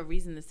doesn't have a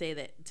reason to say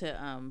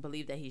that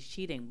believe that he's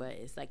cheating, but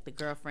it's like the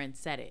girlfriend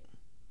said it.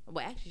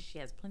 Well, actually, she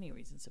has plenty of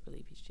reasons to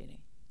believe he's cheating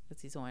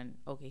because he's on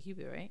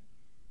OkCupid, right?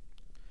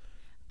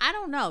 I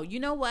don't know.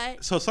 You know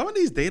what? So some of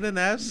these dating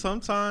apps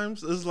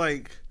sometimes is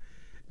like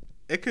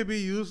it could be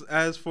used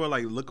as for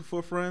like looking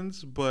for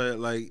friends, but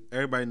like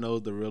everybody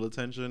knows the real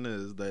intention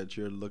is that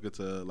you're looking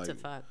to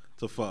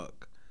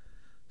fuck.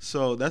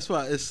 So that's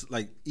why it's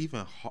like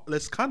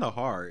it's kind of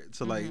hard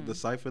to like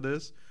decipher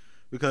this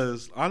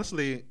because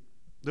honestly,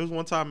 there was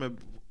one time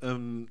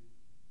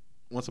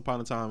once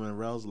upon a time in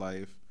Rel's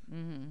life,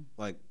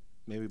 like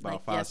maybe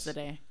about like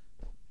yesterday.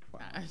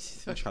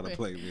 You're trying to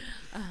play me.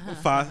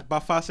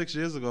 About 5-6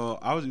 years ago,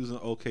 I was using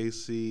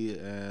OKC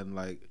and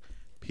like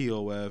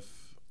POF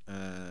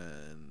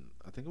and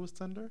I think it was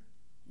Tinder.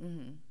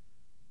 Dang,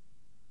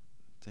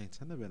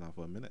 Tinder been out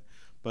for a minute,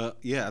 but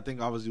yeah, I think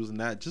I was using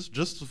that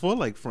just for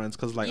like friends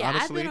because like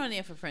honestly, I've been on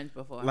there for friends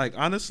before. Like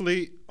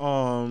honestly,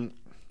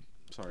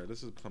 sorry,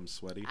 this has become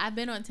sweaty. I've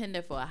been on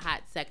Tinder for a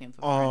hot second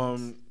for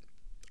friends.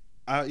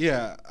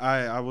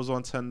 I was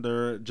on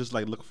Tinder just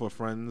like looking for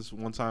friends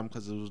one time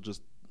because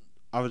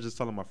I was just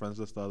telling my friends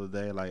this the other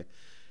day, like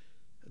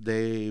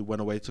they went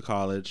away to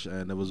college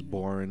and it was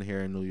boring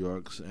here in New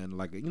York, and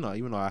like even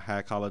though I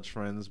had college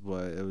friends,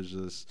 but it was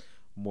just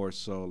more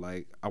so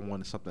like I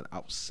wanted something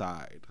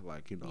outside,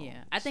 like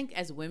Yeah, I think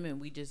as women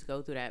we just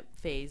go through that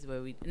phase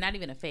where we not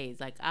even a phase.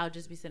 Like I'll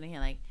just be sitting here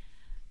like,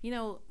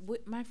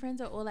 my friends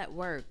are all at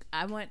work.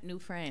 I want new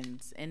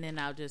friends, and then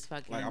I'll just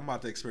fucking like I'm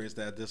about to experience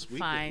that this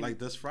week, like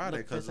this Friday,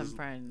 because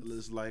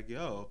it's like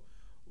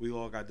we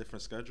all got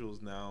different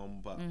schedules now,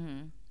 but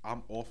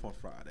I'm off on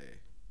Friday,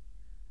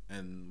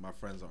 and my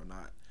friends are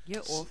not.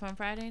 You're off on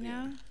Friday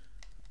now? Yeah.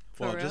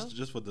 Well, real?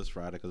 just for this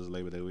Friday because it's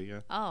Labor Day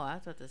weekend. Oh, I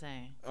was about to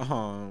say.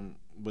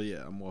 But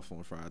yeah, I'm off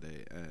on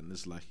Friday, and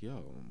it's like,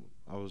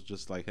 I was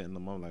just like hitting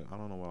them up, like I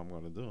don't know what I'm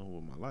gonna do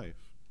with my life.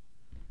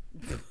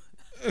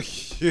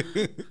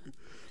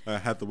 I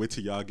have to wait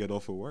till y'all get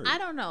off of work. I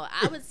don't know.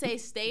 I would say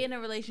stay in a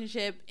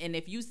relationship, and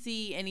if you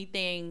see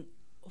anything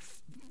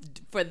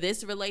for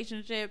this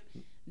relationship,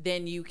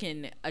 then you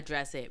can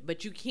address it.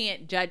 But you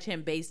can't judge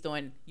him based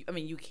on. I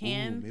mean, you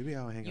can. Ooh, maybe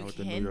I'll hang out with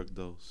the New York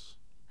Dose.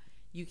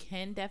 You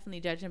can definitely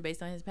judge him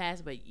based on his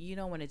past, but you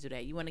don't want to do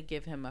that. You want to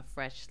give him a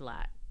fresh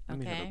slot. Okay.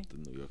 Let me hit up the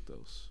New York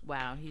Dose.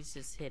 Wow, he's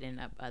just hitting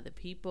up other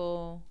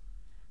people.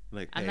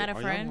 Like, I'm not a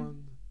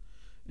friend.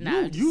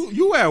 Nah,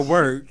 you at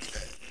work.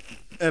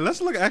 And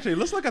let's look at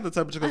the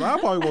temperature because I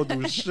probably won't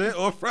do shit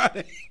on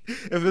Friday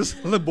if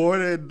it's more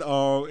than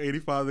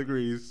 85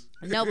 degrees.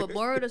 No, but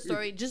moral of the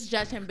story, just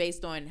judge him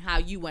based on how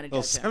you want to judge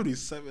him.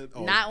 77.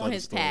 Not on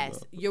his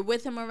past. You're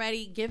with him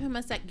already. Give him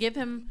a sec. Give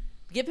him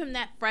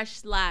that fresh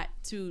slot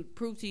to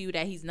prove to you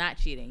that he's not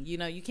cheating. You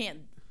know, you can't.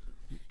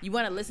 You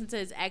want to listen to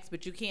his ex,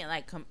 but you can't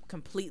like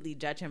completely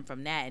judge him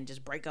from that and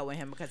just break up with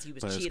him because he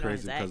was cheating on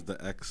his ex.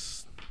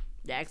 Because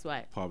the ex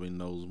what? Probably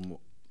knows more.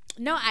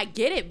 No, I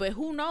get it, but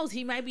who knows?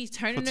 He might be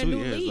turning a new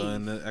leaf.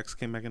 And the ex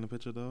came back in the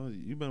picture, though.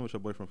 You've been with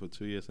your boyfriend for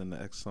 2 years, and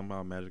the ex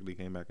somehow magically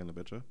came back in the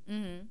picture.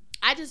 Mm-hmm.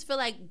 I just feel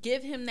like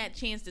give him that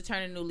chance to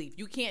turn a new leaf.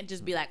 You can't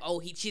just be like, oh,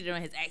 he cheated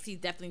on his ex. He's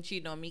definitely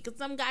cheating on me, because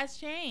some guys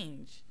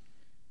change.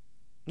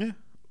 Yeah.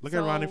 Look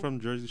at Ronnie from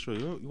Jersey Shore.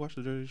 You watch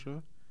the Jersey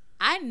Shore?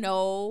 I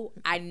know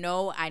this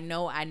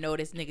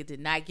nigga did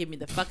not give me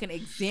the fucking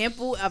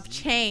example of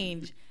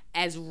change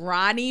as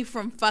Ronnie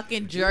from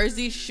fucking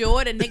Jersey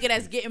Shore, the nigga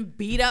that's getting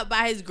beat up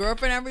by his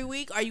girlfriend every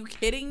week. Are you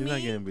kidding me? He's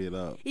not getting beat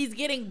up. He's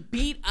getting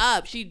beat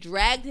up. She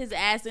dragged his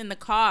ass in the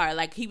car.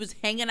 Like he was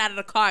hanging out of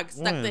the car,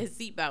 stuck to his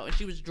seatbelt, and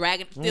she was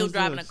still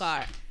driving the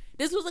car.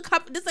 This was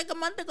like a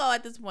month ago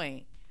at this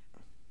point.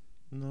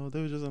 No,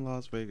 they were just in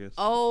Las Vegas.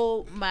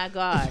 Oh my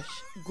gosh.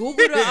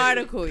 Google the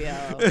article, yo.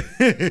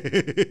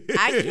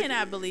 I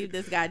cannot believe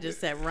this guy just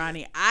said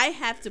Ronnie. I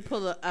have to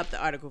pull up the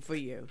article for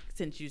you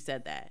since you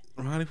said that.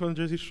 Ronnie from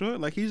Jersey Shore?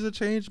 Like, he's a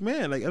changed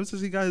man. Like, ever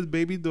since he got his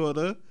baby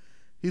daughter,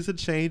 he's a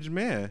changed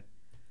man.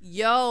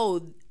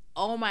 Yo,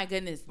 oh my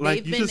goodness.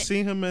 Like, you should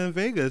see him in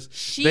Vegas.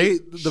 She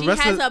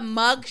has a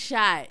mug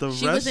shot.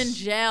 She was in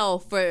jail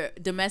for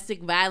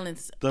domestic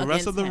violence. The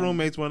rest of the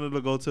roommates wanted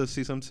to go to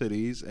see some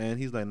titties, and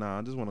he's like, nah,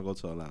 I just want to go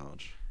to a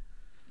lounge.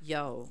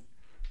 Yo.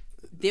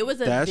 There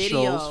was a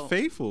video. That shows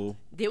faithful.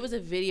 There was a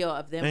video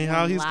of them and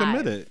how he's live.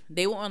 Committed.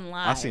 They were on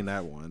live. I seen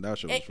that one. That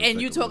show was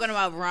and you talking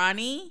about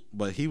Ronnie?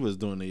 But he was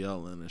doing the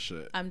yelling and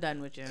shit. I'm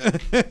done with you.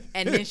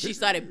 And then she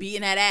started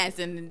beating that ass,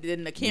 and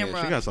then the camera.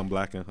 Yeah, she got some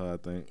black in her, I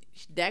think.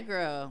 That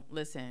girl,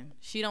 listen,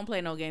 she don't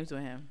play no games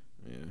with him.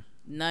 Yeah.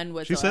 None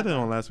whatsoever. She said it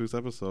on last week's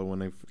episode when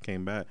they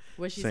came back.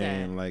 What she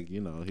saying, said? Like,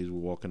 you know, he's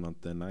walking on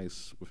thin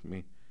ice with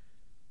me.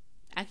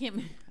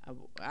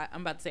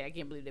 I'm about to say I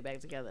can't believe they're back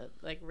together.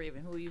 Like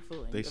Raven, who are you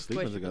fooling? They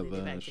sleeping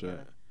together and shit.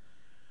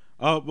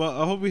 Oh,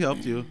 well, I hope we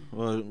helped you.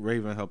 Well,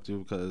 Raven helped you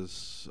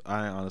because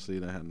I honestly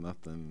didn't have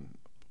nothing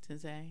to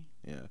say.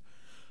 Yeah.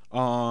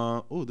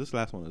 Oh, this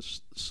last one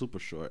is super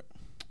short.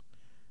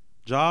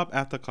 Job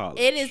after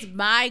college. It is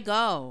my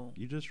go.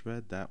 You just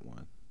read that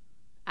one.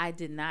 I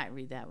did not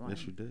read that one.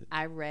 Yes, you did.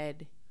 I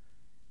read.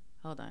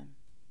 Hold on.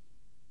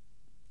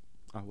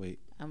 I'll wait.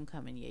 I'm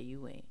coming. Yeah,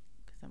 you wait,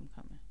 because I'm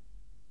coming.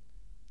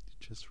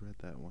 Just read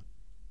that one.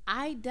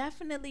 I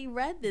definitely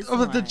read this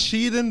one. Oh, the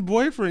cheating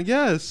boyfriend,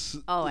 yes.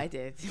 Oh, I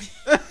did.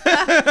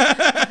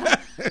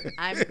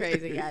 I'm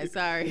crazy, guys.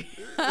 Sorry.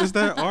 It's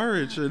that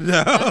orange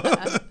now.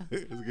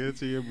 It's getting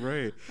to your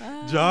brain.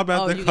 Job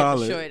after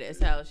college. Oh, you get the short as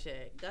hell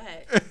shit. Go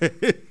ahead.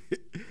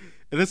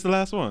 And it's the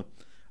last one.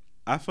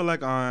 I feel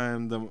like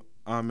I'm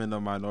in the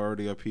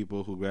minority of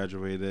people who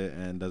graduated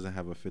and doesn't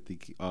have a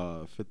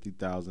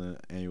 50,000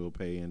 annual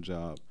pay and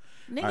job.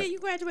 Nigga, you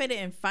graduated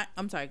in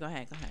I'm sorry, go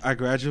ahead. I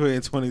graduated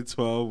in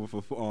 2012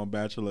 with a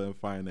bachelor in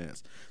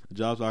finance. The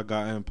jobs I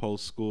got in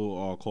post-school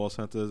are call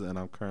centers, and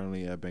I'm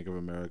currently at Bank of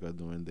America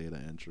doing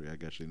data entry. I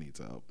guess you need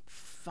help.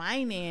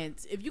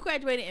 Finance. If you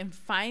graduated in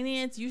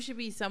finance, you should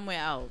be somewhere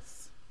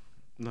else.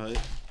 No.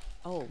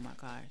 Oh, my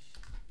gosh.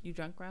 You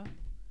drunk, bro?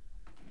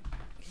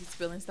 He's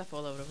spilling stuff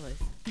all over the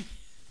place.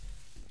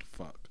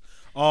 Fuck.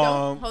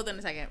 Hold on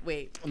a second.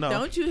 Wait. No.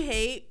 Don't you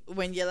hate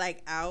when you're,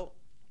 like, out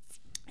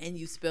and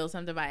you spill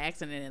something by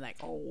accident and like,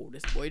 oh,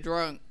 this boy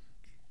drunk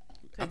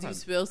because you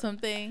spill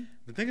something?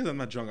 The thing is, I'm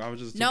not drunk. I was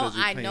just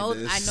I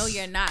know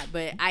you're not,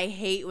 but I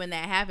hate when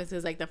that happens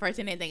because like the first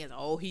thing they think is,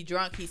 oh, he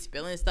drunk, he's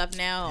spilling stuff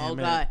now. Yeah, oh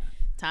man. God,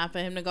 time for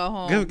him to go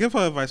home. Give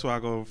her advice while I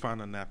go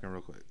find a napkin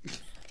real quick.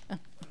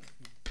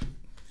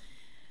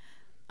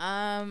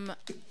 I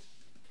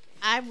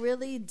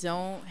really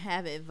don't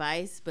have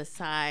advice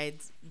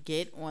besides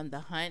get on the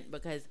hunt,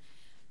 because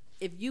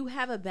if you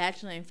have a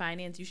bachelor in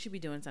finance, you should be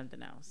doing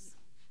something else.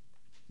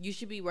 You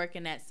should be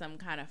working at some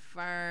kind of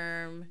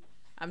firm.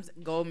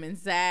 Goldman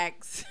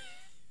Sachs.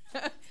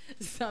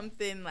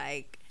 something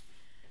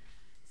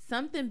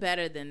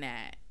better than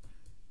that.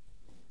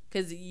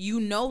 Because you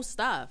know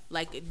stuff.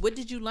 Like, what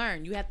did you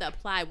learn? You have to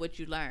apply what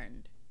you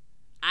learned.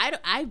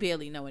 I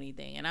barely know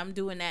anything, and I'm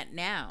doing that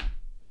now.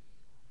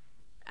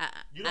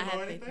 You don't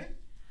know anything?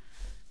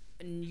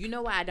 You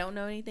know why I don't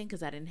know anything?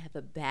 Because I didn't have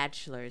a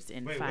bachelor's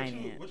in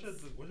finance. What's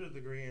your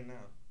degree in now?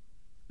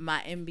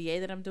 My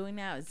MBA that I'm doing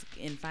now is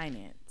in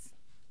finance.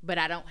 But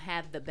I don't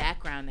have the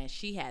background that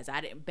she has.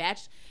 I didn't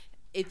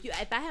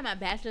if I had my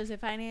bachelor's in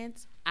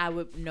finance, I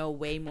would know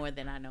way more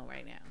than I know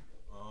right now.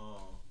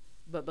 Oh.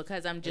 But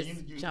because I'm just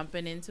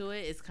jumping into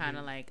it, it's kind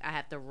of like I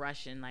have to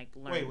rush and like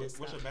learn. Wait, what's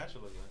your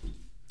bachelor's in?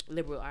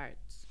 Liberal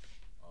arts.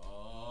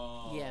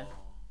 Oh. Yeah,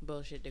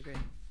 bullshit degree.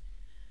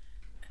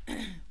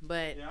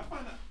 But yeah, I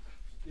find that.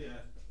 Yeah.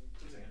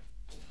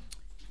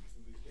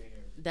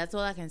 That's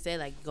all I can say.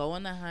 Like, go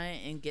on the hunt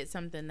and get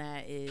something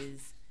that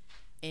is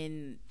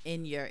in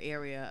your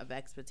area of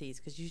expertise,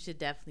 because you should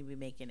definitely be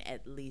making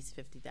at least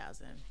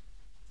 50,000.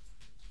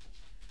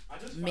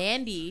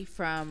 Mandy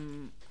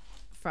from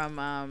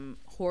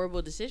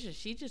Horrible Decisions,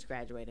 she just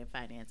graduated in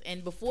finance,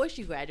 and before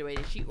she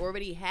graduated, she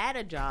already had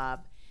a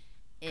job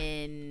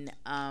in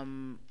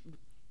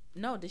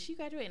no, did she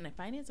graduate in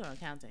finance or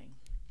accounting?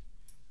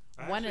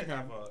 One of them.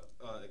 I have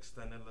a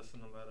extended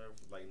listening letter,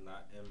 like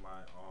not in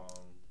my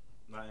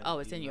not in oh,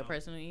 it's email. In your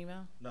personal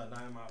email? No,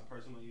 not in my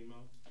personal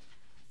email.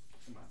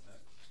 In my text.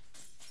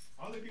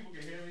 Only people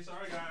can hear me.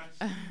 Sorry, guys.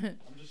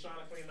 I'm just trying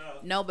to clean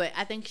up. No, but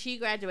I think she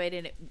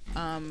graduated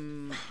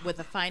with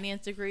a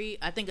finance degree.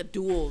 I think a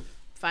dual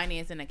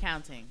finance and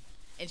accounting.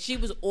 And she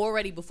was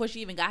already, before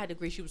she even got her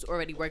degree, she was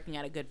already working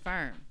at a good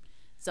firm.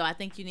 So I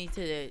think you need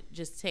to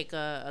just take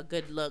a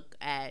good look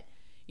at,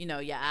 you know,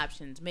 your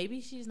options. Maybe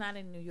she's not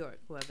in New York,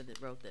 whoever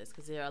that wrote this,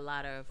 because there are a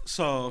lot of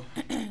there are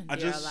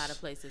a lot of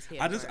places here.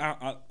 What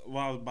I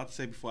was about to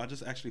say before, I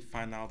just actually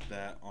find out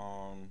that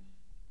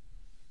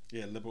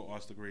liberal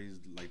arts degrees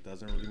like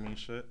doesn't really mean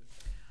shit.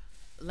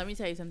 Let me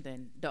tell you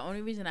something. The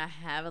only reason I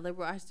have a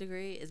liberal arts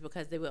degree is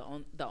because they were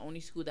the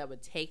only school that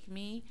would take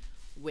me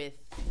with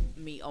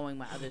me owing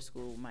my other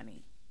school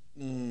money.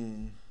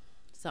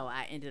 So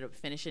I ended up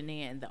finishing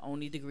there, and the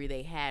only degree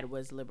they had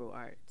was liberal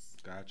arts.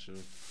 Gotcha.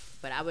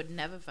 But I would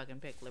never fucking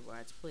pick liberal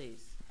arts,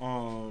 please.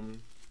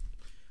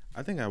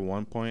 I think at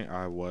one point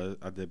I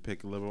did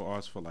pick liberal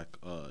arts for like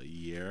a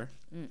year.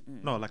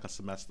 No, like a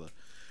semester.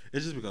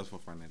 It's just because for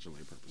financial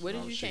aid purposes. What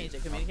did you change? The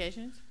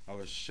communications? I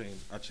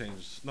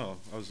changed. No,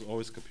 I was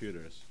always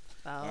computers.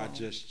 Oh. I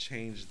just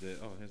changed it.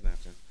 Oh, here's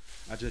napkin.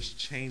 I just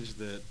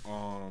changed it.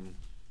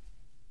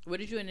 What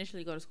did you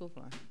initially go to school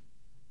for?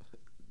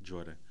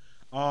 Jordan.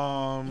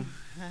 I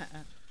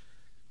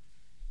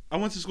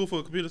went to school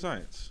for computer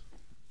science.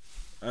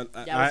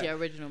 That was your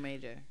original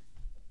major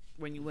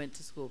when you went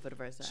to school for the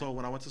first time. So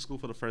when I went to school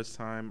for the first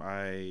time,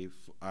 I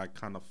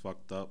kind of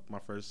fucked up my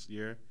first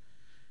year.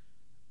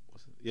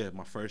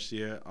 My first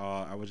year,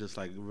 I was just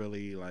like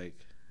really like,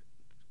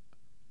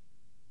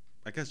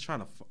 I guess trying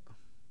to,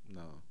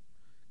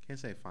 can't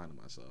say finding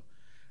myself.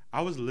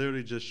 I was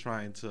literally just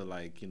trying to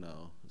like, you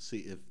know, see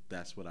if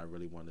that's what I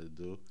really wanted to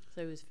do.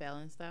 So he was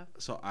failing stuff?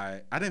 So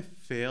I didn't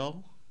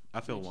fail.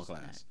 I failed one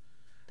class.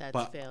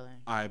 That's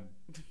failing.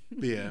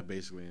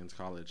 Basically in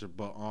college.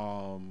 But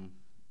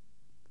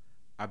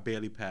I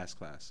barely passed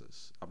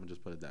classes. I'm gonna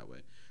just put it that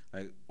way.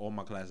 Like all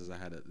my classes I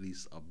had at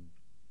least a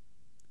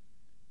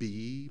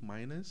B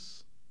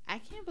minus. I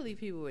can't believe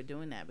people were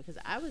doing that, because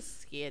I was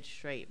scared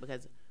straight,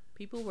 because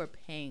people were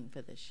paying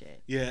for this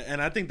shit. Yeah,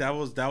 and I think that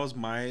was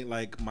my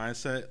like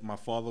mindset. My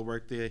father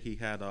worked there. He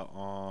had a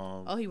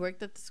Oh, he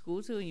worked at the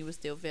school too, and you were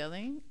still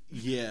failing?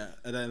 Yeah,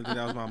 and I think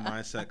that was my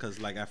mindset, because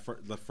like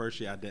the first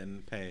year I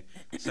didn't pay.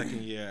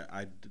 Second year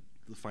I did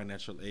the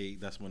financial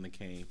aid. That's when it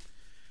came,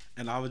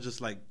 and I was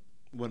just like,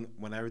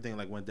 when everything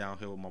like went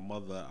downhill with my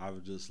mother, I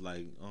was just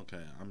like,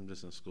 okay, I'm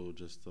just in school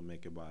just to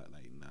make it by,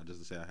 like, not just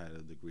to say I had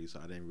a degree. So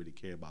I didn't really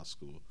care about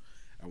school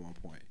at one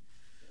point.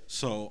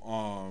 So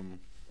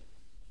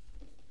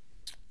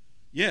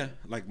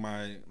like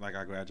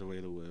I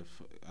graduated with,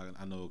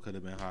 I know it could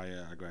have been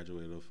higher. I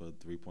graduated with a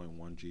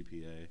 3.1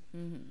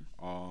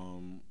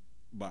 GPA.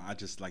 But I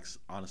just like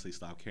honestly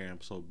stopped caring.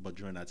 So, but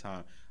during that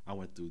time, I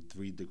went through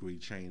 3 degree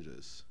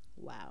changes.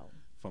 Wow.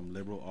 From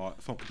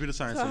computer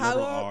science to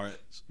liberal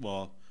arts.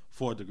 Well,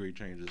 4 degree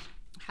changes.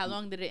 How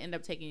long did it end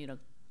up taking you to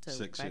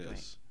 6 graduate?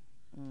 years.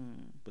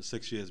 But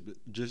 6 years, but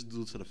just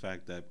due to the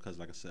fact that, because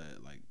like I said,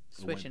 like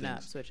switching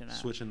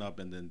up,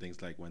 and then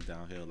things like went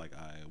downhill. Like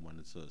I went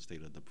into a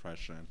state of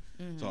depression,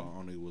 so I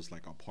only was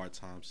like a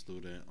part-time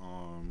student.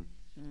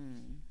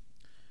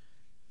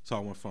 So I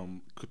went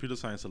from computer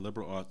science to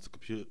liberal arts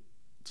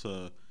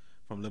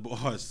from liberal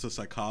arts to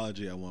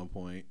psychology at one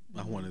point.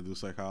 I wanted to do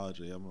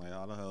psychology. I'm like,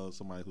 how the hell is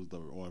somebody who's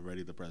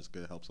already depressed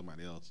could help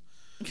somebody else?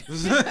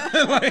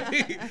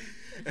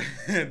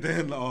 And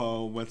then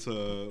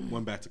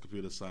went back to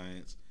computer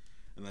science,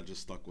 and I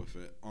just stuck with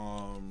it.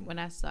 When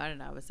I started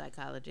out with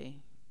psychology,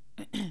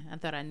 I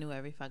thought I knew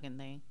every fucking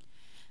thing,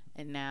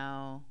 and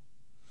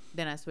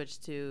then I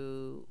switched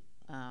to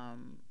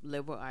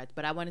liberal arts.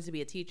 But I wanted to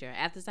be a teacher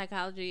after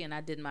psychology, and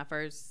I did my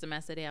first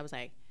semester there. I was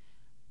like,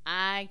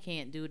 I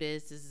can't do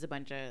this. This is a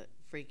bunch of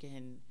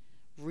freaking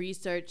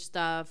research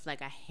stuff.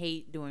 Like, I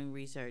hate doing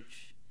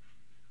research.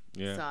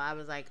 Yeah. So I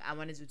was like, I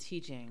want to do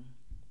teaching.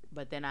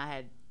 But then I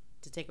had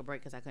to take a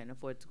break because I couldn't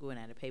afford school, and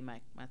I had to pay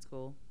my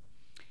school.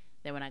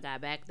 Then when I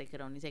got back, they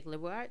could only take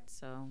liberal arts.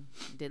 So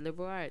did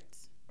liberal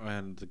arts.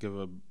 And to give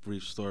a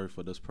brief story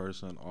for this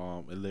person,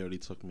 it literally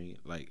took me,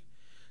 like,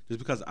 just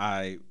because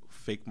I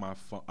faked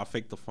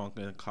the funk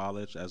in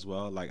college as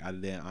well. Like, I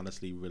didn't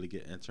honestly really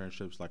get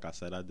internships like I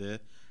said I did.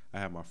 I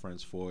had my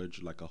friends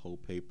forge like a whole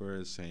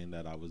paper saying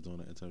that I was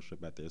doing an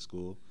internship at their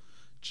school.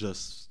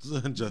 Just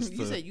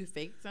you said you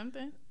faked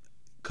something?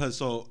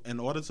 So in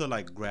order to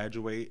like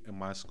graduate in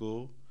my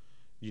school,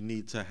 you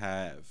need to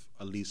have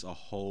at least a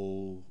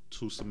whole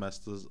 2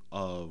 semesters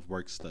of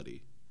work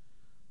study.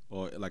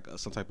 or like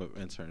some type of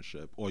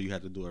internship, or you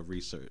had to do a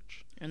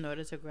research. In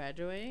order to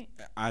graduate?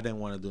 I didn't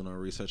want to do no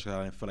research because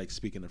I didn't feel like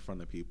speaking in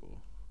front of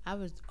people.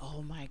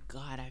 Oh my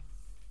God,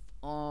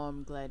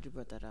 I'm glad you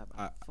brought that up.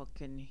 I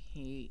fucking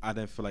hate I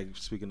didn't feel like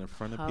speaking in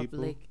front of people.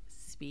 public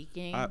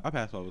speaking. I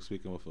passed public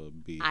speaking with a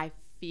B. I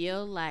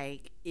feel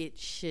like it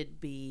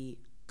should be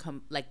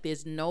like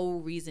there's no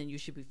reason you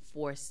should be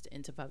forced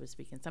into public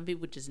speaking. Some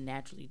people just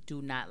naturally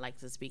do not like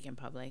to speak in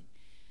public,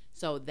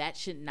 so that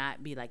should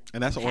not be like.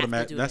 And that's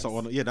automatic. That's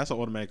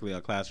automatically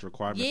a class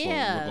requirement.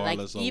 Yeah, for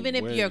regardless like even of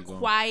if where you're going.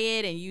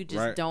 quiet and you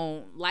just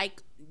don't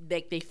like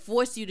they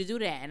force you to do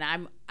that, and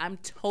I'm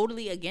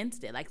totally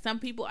against it. Like some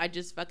people are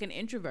just fucking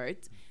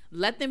introverts.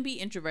 Let them be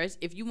introverts.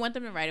 If you want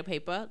them to write a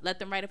paper, let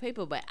them write a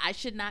paper. But I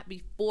should not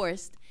be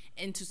forced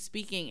into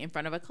speaking in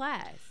front of a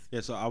class. Yeah,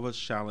 so I was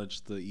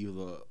challenged to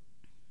either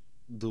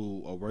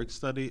do a work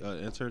study,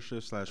 an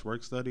internship /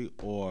 work study,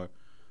 or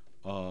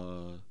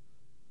I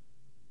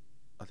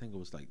think it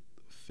was like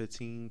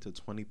 15 to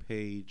 20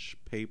 page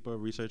paper,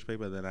 research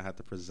paper. Then I had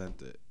to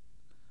present it.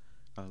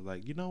 I was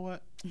like, you know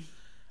what?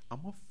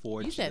 I'm gonna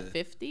forge. You said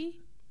 50?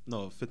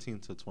 No, 15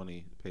 to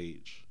 20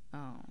 page. Oh.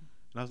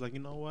 And I was like, you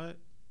know what?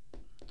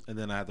 And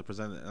then I had to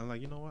present it. And I'm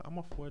like, you know what? I'm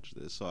gonna forge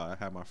this. So I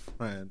had my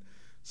friend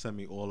send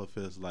me all of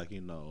his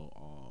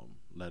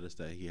letters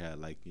that he had,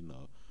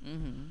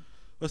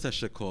 what's that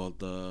shit called?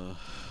 The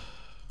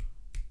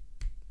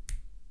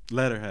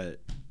letterhead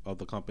of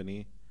the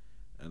company,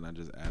 and I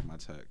just add my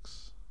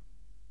text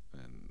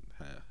and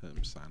had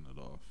him sign it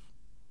off.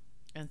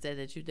 And said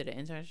that you did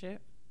an internship?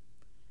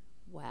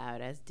 Wow,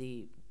 that's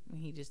deep.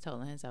 He just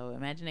told himself.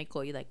 Imagine they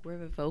call you like, we're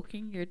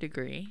revoking your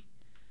degree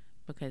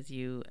because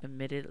you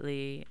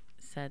admittedly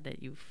said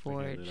that you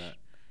forged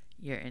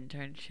your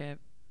internship.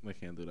 They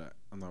can't do that.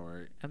 I'm not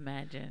worried.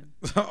 Imagine.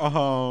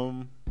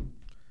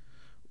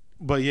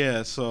 But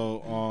yeah,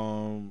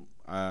 so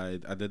I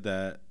did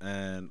that,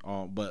 and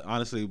but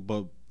honestly,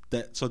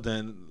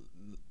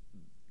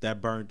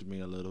 that burned me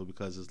a little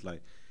because it's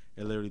like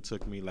it literally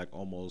took me like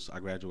I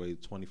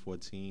graduated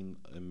 2014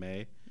 in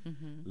May.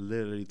 Mm-hmm.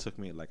 Literally took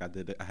me like I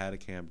had a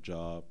camp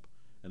job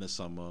in the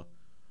summer,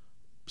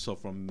 so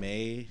from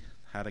May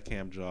had a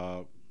camp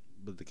job,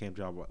 but the camp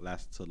job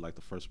lasted till like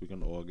the first week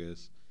in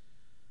August.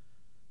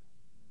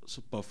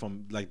 So, but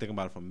from like thinking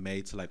about it, from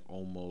May to like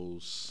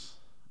almost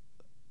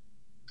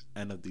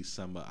end of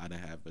December, I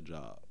didn't have a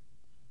job,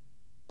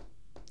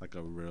 like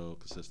a real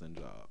consistent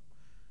job.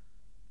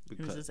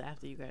 Because was this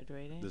after you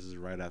graduated? This is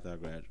right after I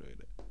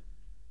graduated.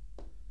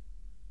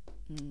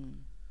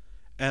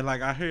 And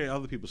like I hear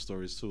other people's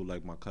stories too,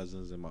 like my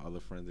cousins and my other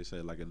friends. They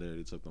say like it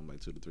literally took them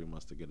like 2 to 3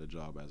 months to get a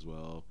job as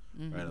well,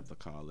 right after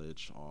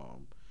college.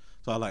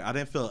 So I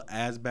didn't feel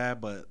as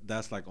bad, but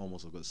that's like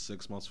almost a good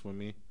 6 months for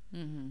me.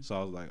 So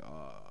I was like,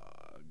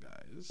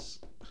 guys,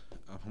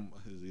 I'm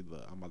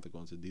about to go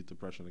into deep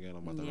depression again.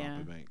 I'm about to rob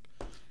the bank.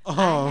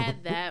 I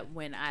had that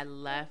when I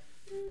left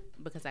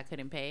because I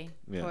couldn't pay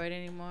for it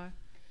anymore.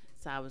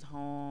 So I was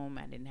home.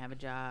 I didn't have a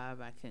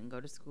job. I couldn't go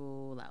to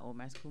school. I owed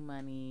my school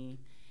money.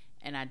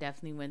 And I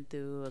definitely went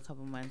through a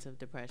couple months of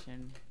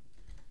depression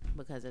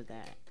because of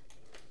that.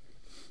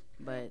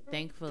 But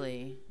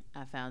thankfully,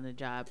 I found a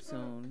job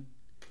soon.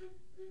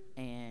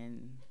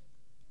 And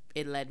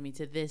it led me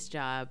to this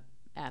job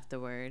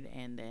afterward.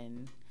 And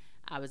then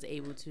I was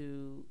able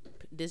to...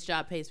 This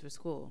job pays for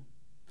school.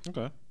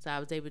 Okay. So I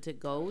was able to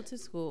go to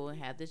school,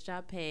 have this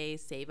job pay,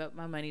 save up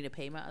my money to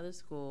pay my other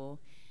school,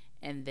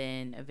 and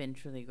then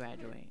eventually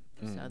graduate.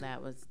 So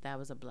that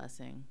was a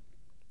blessing.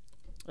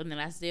 And then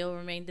I still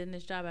remained in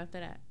this job after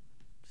that.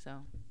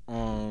 So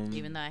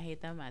even though I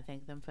hate them, I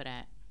thank them for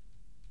that.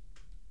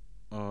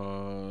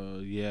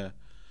 Yeah.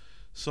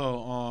 So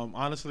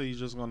honestly, you're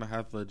just gonna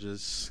have to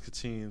just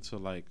continue to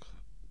like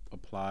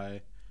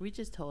apply. We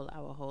just told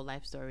our whole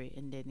life story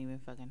and didn't even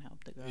fucking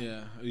help the girl.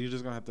 Yeah, you're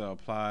just gonna have to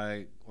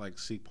apply, like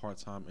seek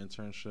part-time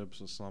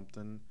internships or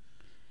something.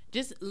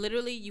 Just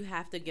literally, you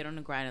have to get on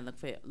the grind and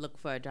look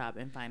for a job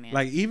in finance.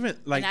 Like even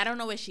like, and I don't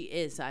know where she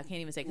is, so I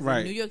can't even say. Because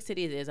in New York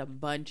City, there's a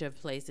bunch of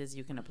places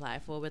you can apply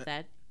for with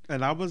that.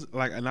 And I was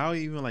like, and I'll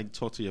even like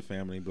talk to your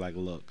family, and be like,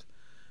 look,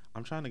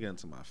 I'm trying to get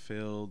into my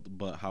field,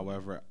 but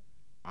however,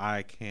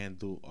 I can't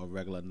do a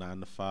regular 9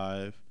 to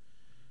 5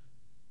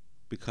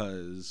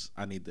 because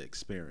I need the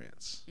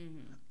experience.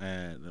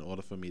 And in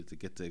order for me to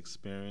get the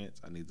experience,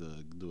 I need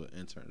to do an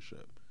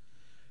internship.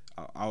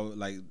 I would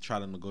like try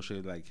to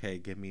negotiate like, hey,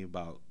 give me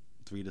about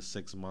 3 to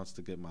 6 months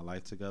to get my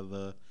life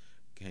together.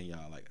 Can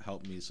y'all like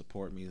help me,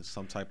 support me in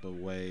some type of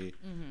way?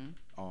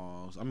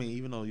 I mean,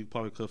 even though you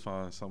probably could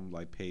find some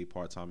like paid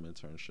part-time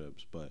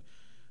internships, but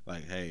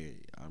like, hey,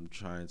 I'm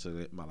trying to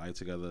get my life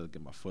together,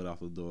 get my foot out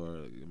the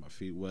door, get my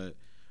feet wet.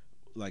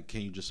 Like,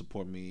 can you just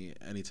support me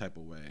any type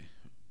of way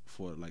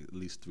for like at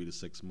least 3 to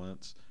 6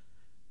 months?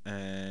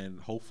 And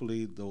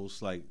hopefully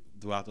those like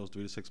throughout those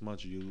 3 to 6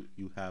 months, you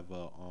have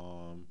a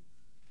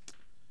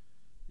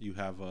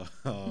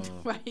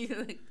Why you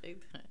look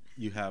like that?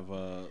 You have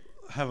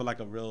like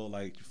a real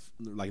like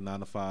 9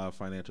 to 5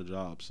 financial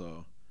job.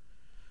 So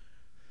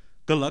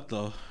good luck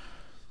though.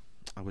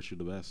 I wish you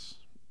the best.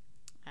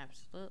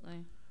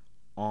 Absolutely.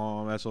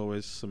 As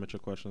always, submit your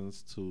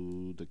questions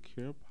to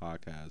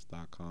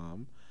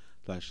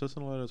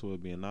thecurepodcast.com/listen letters will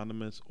be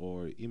anonymous,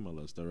 or email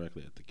us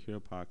directly at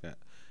thecurepodcast.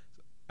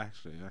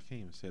 Actually, I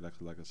can't even say that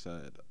because, like I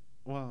said,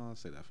 well, I'll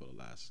say that for the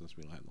last since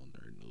we don't have no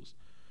nerd news.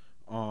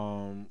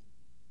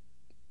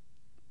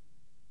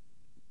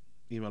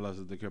 Email us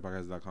at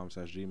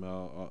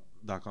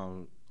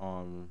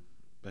thecurepodcast.com/gmail.com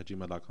at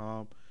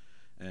gmail.com,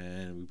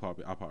 and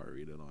I'll probably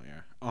read it on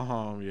air.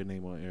 Your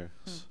name on air.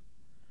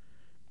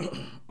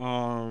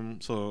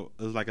 So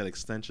it's like an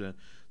extension.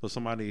 So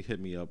somebody hit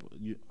me up.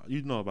 You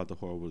know about the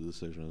horrible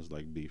decisions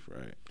like beef,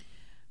 right?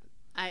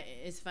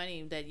 It's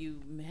funny that you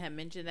had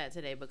mentioned that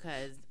today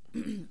because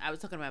I was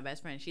talking to my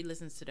best friend. She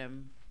listens to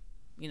them,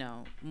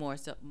 more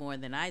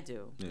than I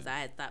do because I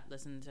had stopped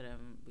listening to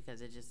them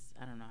because it just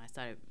I don't know. I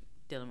started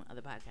dealing with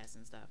other podcasts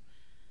and stuff.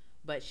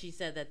 But she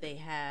said that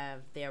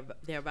they're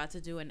about to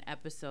do an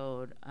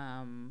episode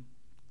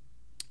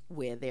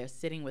where they're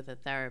sitting with a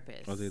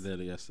therapist. Oh, they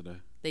did it yesterday.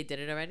 They did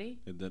it already?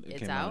 It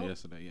came out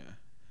yesterday, yeah.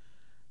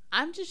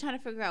 I'm just trying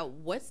to figure out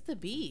what's the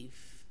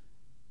beef.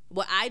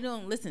 Well, I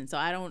don't listen, so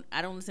I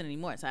don't listen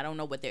anymore, so I don't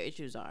know what their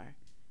issues are.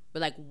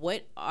 But like,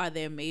 what are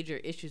their major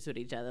issues with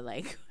each other?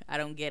 Like, I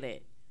don't get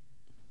it.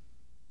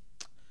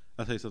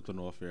 I'll tell you something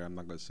off air. I'm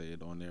not gonna say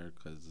it on there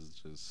because it's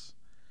just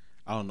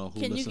I don't know who.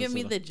 Can you give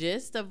me the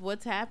gist of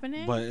what's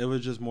happening? But it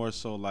was just more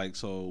so like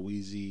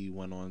Weezy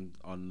went on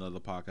another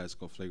podcast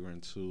called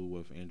Flagrant 2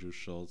 with Andrew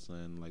Schultz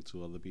and like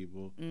 2 other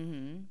people,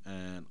 and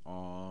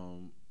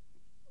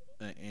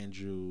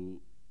Andrew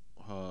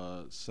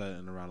said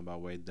in a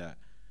roundabout way that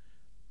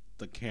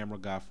the camera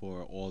guy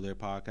for all their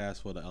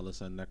podcasts for the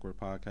LSN Network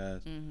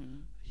podcast,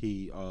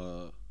 he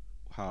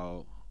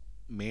how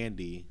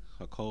Mandy,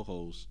 her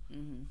co-host,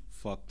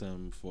 fucked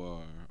them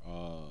for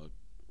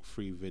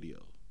free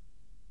video.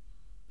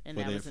 And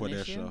that was an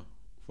issue?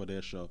 For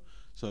their show.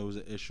 So it was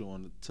an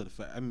issue to the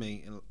fact. I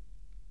mean,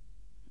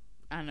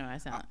 I know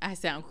I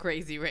sound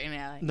crazy right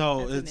now. Like,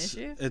 no, it's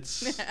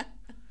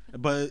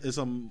but it's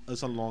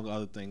along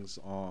other things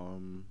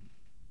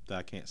that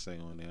I can't say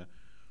on there.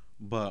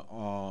 But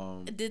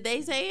did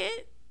they say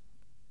it,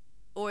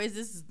 or is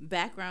this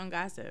background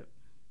gossip?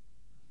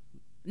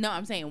 No,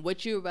 I'm saying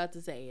what you're about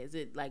to say. Is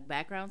it like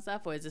background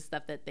stuff, or is it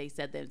stuff that they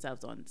said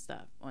themselves on the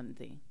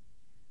thing?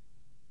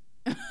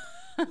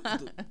 I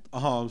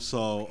love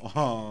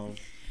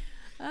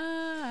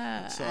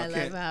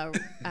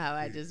how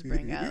I just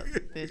bring out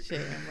this shit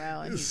and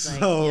wow, and he's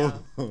like, yo,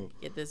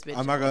 get this bitch.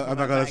 I'm not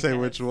gonna say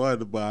which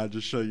one, but I'll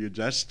just show you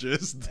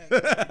gestures.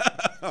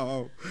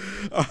 Okay,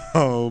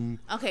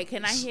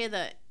 can I hear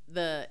the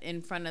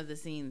in front of the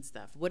scene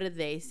stuff? What are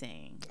they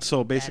saying?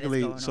 So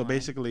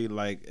basically,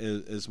 like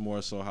it's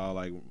more so how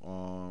like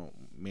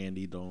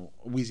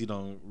Weezy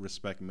don't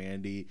respect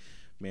Mandy.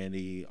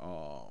 Mandy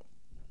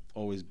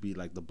always be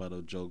like the butt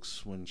of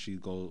jokes when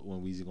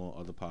Weezy go on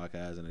other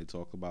podcasts and they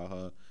talk about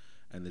her,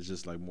 and it's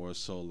just like more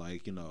so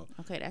like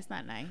Okay, that's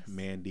not nice.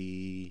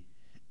 Mandy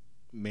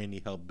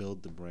helped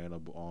build the brand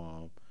of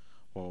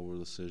Horrible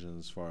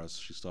Decisions as far as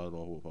she started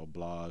off with a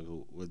blog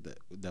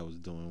that was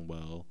doing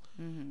well,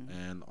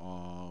 and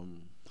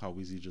how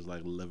Weezy just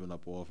like living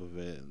up off of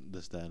it and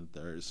this, that, and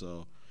third.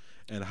 So,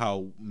 and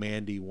how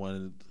Mandy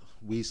wanted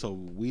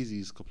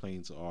Weezy's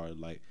complaints are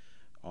like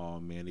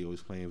Mandy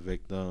always playing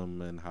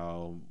victim, and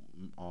how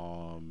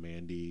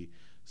Mandy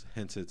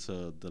hinted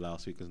to the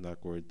Loudspeakers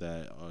Network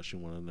that she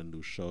wanted a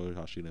new show,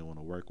 how she didn't want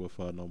to work with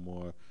her no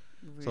more.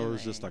 Really? So it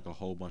was just like a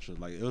whole bunch of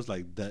like, it was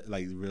like that,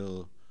 like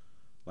real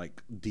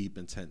like deep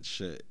intense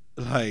shit.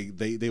 Like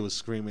they were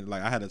screaming.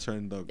 Like I had to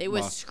turn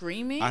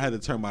screaming. I had to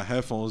turn my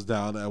headphones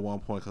down at one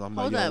point because I'm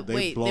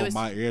they blow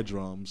my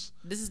eardrums.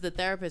 This is the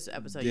therapist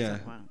episode you're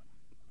talking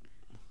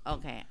about.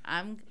 Okay,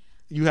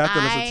 you have to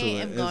listen to it.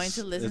 I am going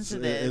to listen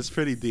to this. It's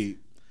pretty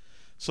deep.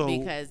 So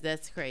because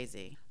that's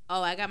crazy.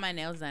 Oh, I got my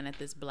nails done at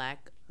this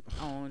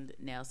black-owned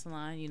nail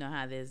salon. You know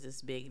how there's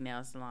this big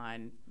nail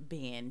salon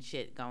ban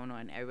shit going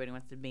on. Everybody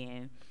wants to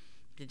ban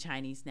the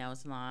Chinese nail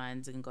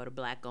salons and go to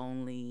black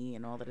only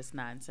and all of this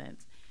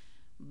nonsense.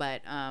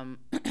 But I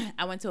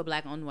went to a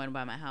black-owned one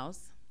by my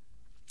house.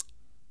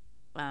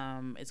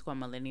 It's called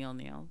Millennial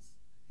Nails.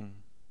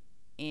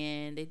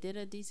 And they did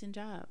a decent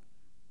job.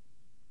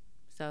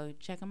 So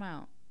check them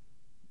out.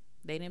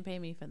 They didn't pay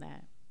me for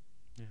that.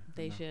 Yeah,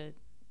 they should.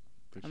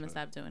 I'm going to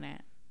stop doing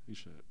that. You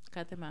should.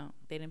 Cut them out.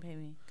 They didn't pay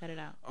me. Cut it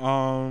out.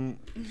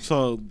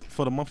 So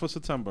for the month of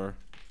September,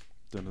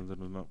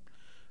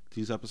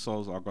 these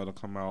episodes are going to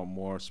come out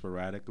more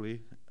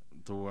sporadically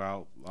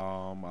throughout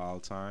our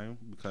time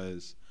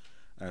because,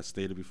 as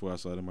stated before, I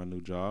started my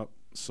new job.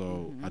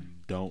 So I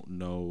don't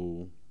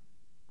know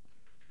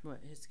what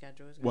his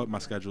schedule is. What my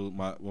schedule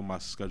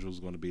is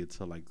going to be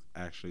until like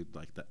actually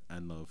like the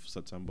end of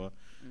September.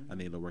 I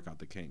need to work out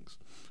the kinks.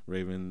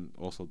 Raven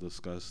also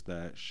discussed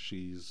that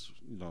she's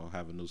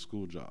have a new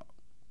school job.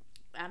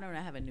 I don't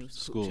have a new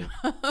school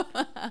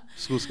job.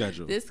 School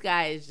schedule. This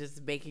guy is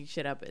just making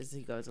shit up as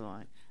he goes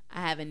along.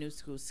 I have a new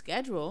school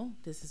schedule.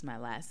 This is my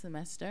last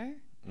semester,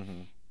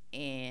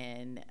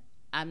 and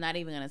I'm not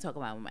even going to talk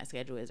about what my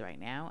schedule is right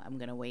now. I'm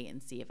going to wait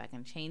and see if I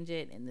can change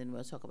it, and then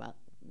we'll talk about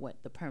what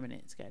the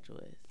permanent schedule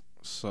is.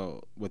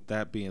 So, with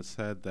that being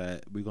said,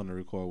 that we're going to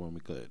record when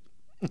we could.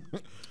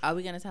 Are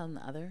we going to tell them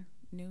the other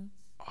news?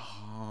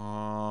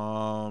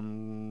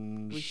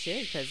 We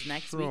should, because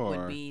next week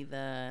would be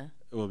the...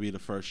 It will be the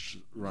first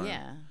run.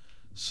 Yeah.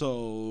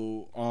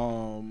 So,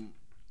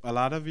 a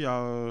lot of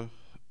y'all...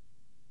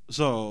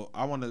 So,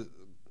 I want to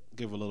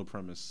give a little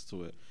premise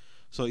to it.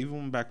 So,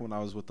 even back when I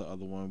was with the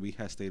other one, we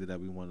had stated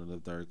that we wanted a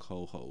third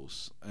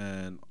co-host.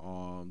 And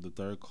the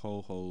third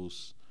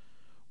co-host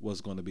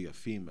was going to be a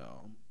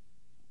female.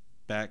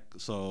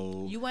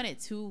 You wanted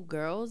 2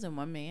 girls and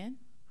 1 man?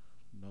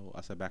 No,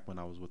 I said back when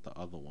I was with the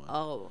other one.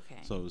 Oh,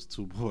 okay. So, it was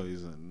 2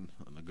 boys and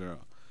a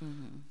girl.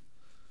 Mm-hmm.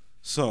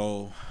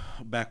 So,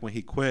 back when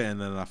he quit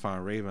and then I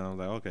found Raven, I was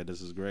like, okay,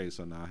 this is great.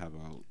 So, now I have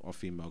a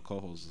female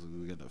co-host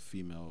to get a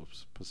female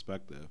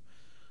perspective.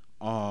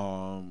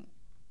 So,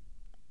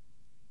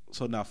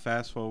 now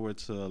fast forward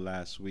to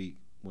last week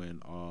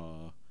when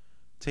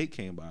Tate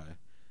came by.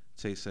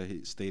 Tate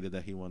stated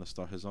that he want to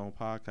start his own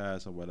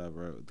podcast or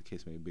whatever the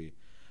case may be.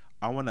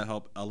 I want to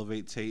help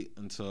elevate Tate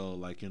until,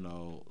 like, you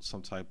know,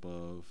 some type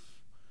of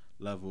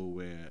level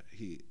where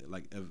he,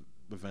 like,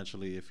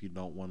 eventually if you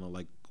don't want to,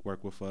 like,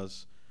 work with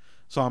us.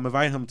 So I'm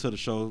inviting him to the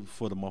show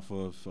for the month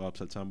of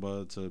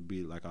September to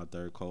be like our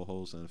third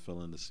co-host and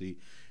fill in the seat.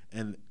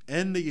 And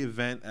in the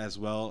event, as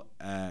well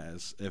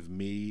as if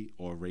me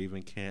or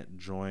Raven can't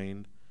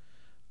join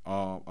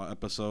our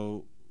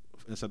episode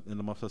in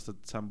the month of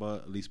September,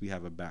 at least we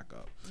have a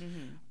backup.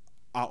 Mm-hmm.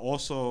 I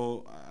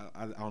also,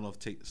 I don't know if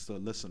Tate's still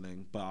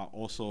listening, but I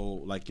also,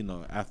 like, you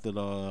know, after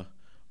the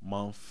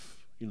month,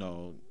 you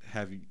know,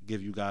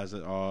 give you guys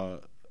I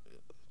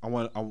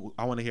want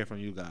to hear from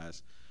you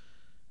guys.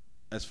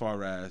 As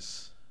far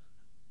as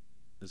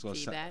it's gonna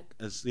feedback,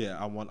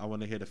 I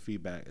want to hear the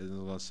feedback. It's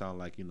gonna sound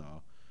like, you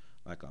know,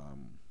 like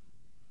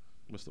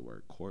what's the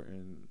word,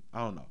 courting?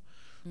 I don't know,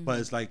 but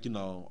it's like, you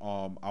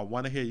know, I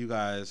want to hear you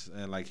guys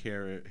and like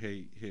hear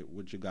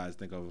what you guys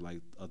think of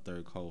like a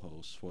third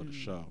co-host for the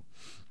show.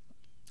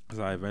 Because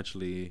I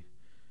eventually,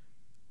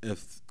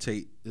 if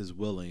Tate is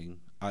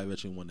willing, I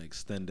eventually want to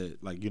extend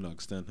it, like, you know,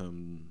 extend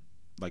him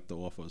like the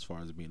offer as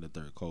far as being the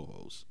third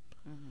co-host.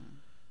 Mm-hmm.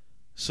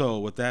 So,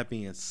 with that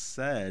being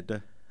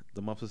said,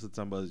 the month of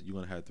September, you're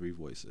going to have 3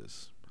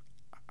 voices.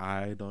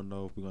 I don't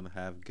know if we're going to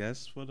have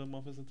guests for the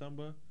month of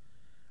September.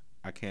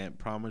 I can't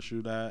promise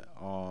you that.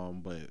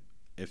 But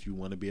if you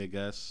want to be a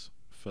guest,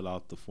 fill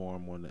out the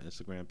form on the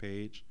Instagram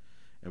page,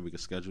 and we can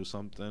schedule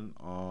something.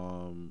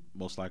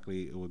 Most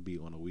likely, it would be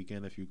on a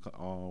weekend. If you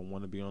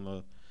want to be on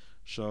a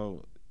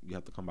show, you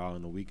have to come out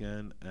on the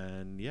weekend.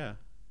 And, yeah.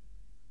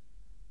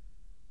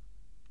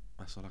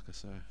 That's all I can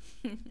say.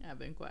 I've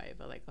been quiet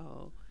for like a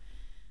whole...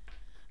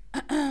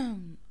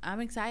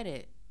 I'm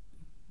excited.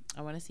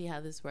 I want to see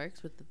how this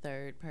works with the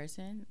third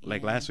person.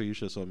 Like last week, you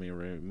should have saw me and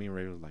Ray. Me and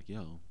Ray was like,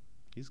 "Yo,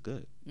 he's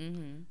good.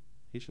 Mm-hmm.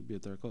 He should be a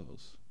third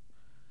co-host."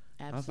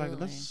 Absolutely. I was like,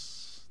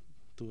 "Let's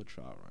do a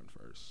trial run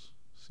first.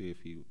 See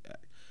if he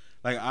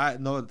like." I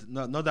no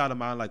doubt in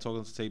mind. Like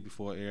talking to Tate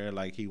before air,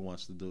 like he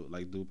wants to do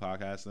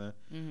podcasting,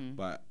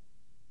 but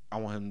I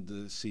want him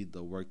to see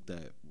the work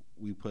that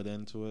we put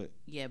into it.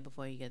 Yeah,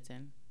 before he gets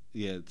in.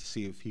 Yeah, to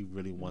see if he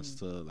really wants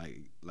to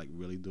like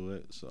really do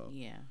it. So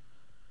yeah,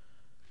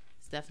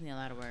 it's definitely a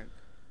lot of work.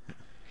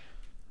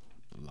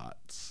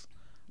 Lots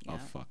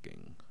of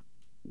fucking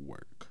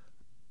work.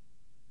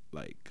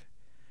 Like,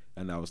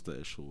 and that was the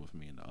issue with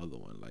me and the other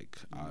one. Like,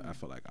 I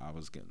felt like I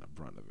was getting the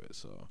brunt of it.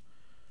 So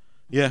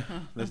yeah,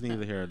 that's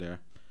neither here or there.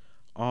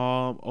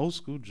 Old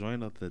school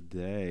joint of the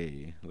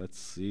day. Let's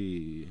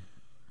see.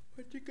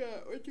 What you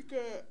got?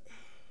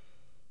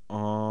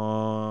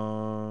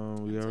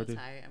 I'm so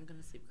tired. I'm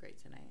gonna sleep great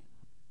tonight.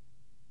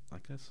 I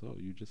guess so.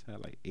 You just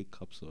had like 8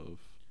 cups of.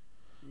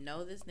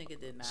 No, this nigga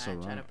did not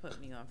try to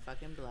put me on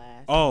fucking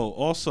blast. Oh,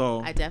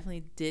 also. I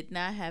definitely did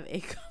not have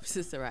 8 cups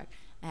of Ciroc.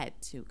 I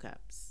had 2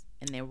 cups,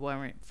 and they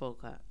weren't full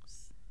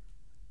cups.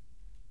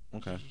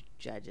 Okay.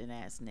 Judging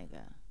ass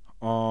nigga.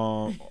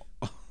 Wow.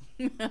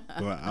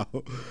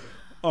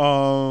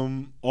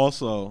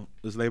 Also,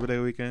 it's Labor Day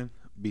weekend.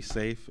 Be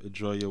safe.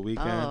 Enjoy your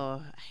weekend.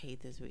 Oh, I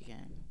hate this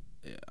weekend.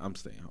 Yeah, I'm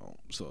staying home,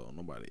 so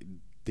nobody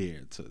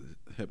dare to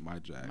hit my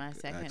jack. My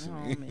second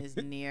home is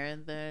near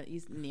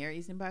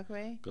Eastern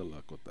Parkway. Good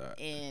luck with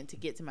that. And to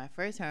get to my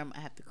first home,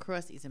 I have to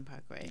cross Eastern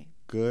Parkway.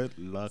 Good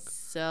luck.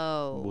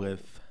 So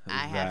with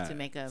I have to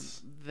make a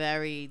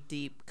very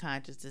deep,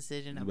 conscious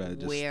decision of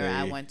where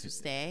I want to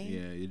stay.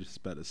 Yeah, you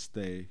just better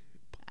stay.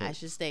 I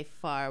should stay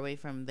far away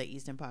from the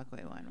Eastern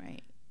Parkway one,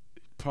 right?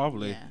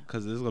 Probably,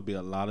 because there's gonna be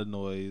a lot of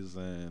noise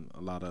and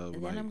a lot of.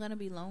 And then I'm gonna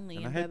be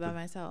lonely and bed by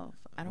myself.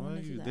 I don't want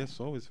to do that. There's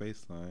always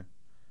FaceTime.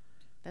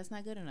 That's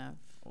not good enough.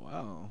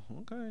 Wow.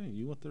 Okay,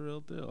 you want the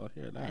real deal? I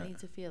hear that. I need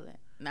to feel it.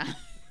 Nah,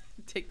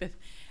 take this.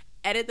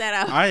 Edit that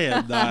out. I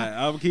am not.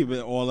 I'm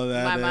keeping all of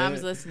that. My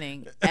mom's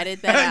listening.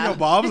 Edit that out. Your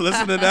mom's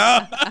listening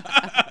now.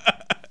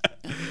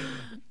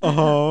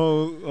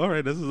 Oh, all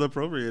right. This is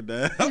appropriate,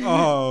 Dad.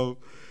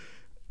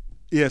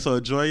 Yeah, so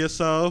enjoy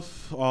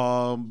yourself.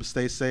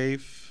 Stay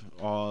safe.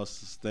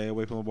 Stay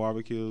away from the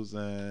barbecues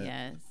and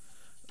Yes.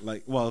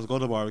 like, well, let's go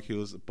to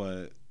barbecues,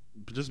 but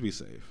just be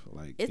safe.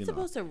 Like, It's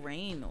supposed to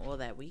rain all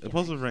that weekend. It's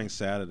supposed to rain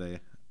Saturday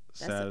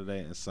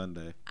and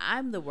Sunday.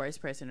 I'm the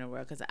worst person in the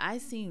world because I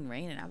seen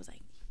rain and I was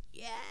like,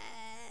 yes.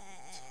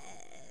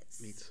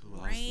 Me too.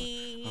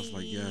 Rain. I was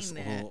like, yes.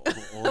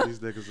 All these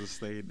niggas are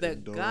staying the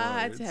indoors.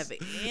 gods have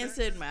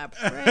answered my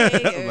prayers.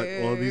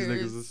 Like, all these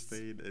niggas are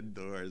staying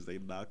indoors. They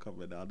not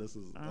coming out. This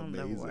is I'm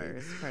amazing. the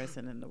worst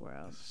person in the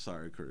world.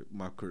 Sorry,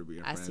 my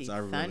Caribbean I friends. see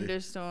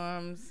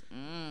thunderstorms.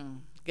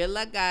 Good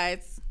luck,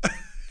 guys.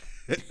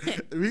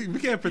 we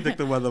can't predict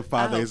the weather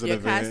 5 days in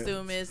advance. Your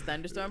costume is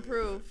thunderstorm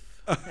proof.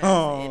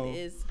 Oh. It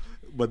is.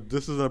 But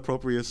this is an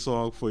appropriate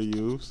song for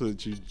you,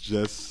 since you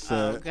just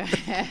said. Okay.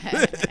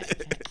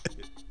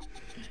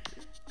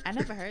 I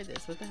never heard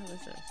this. What the hell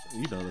is this?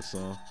 You know the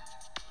song.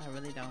 I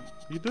really don't.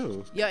 You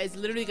do. Yo, it's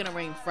literally gonna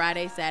rain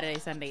Friday, Saturday,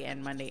 Sunday,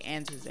 and Monday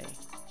and Tuesday.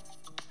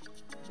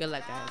 Good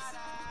luck,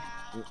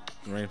 guys.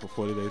 Rain for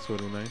 40 days,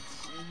 40 nights.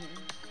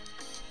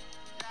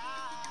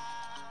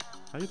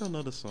 How you don't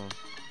know the song?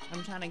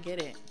 I'm trying to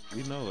get it.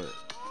 You know it.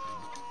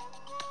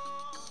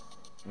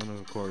 One of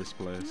the chorus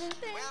plays.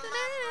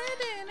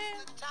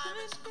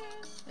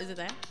 Is it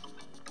that?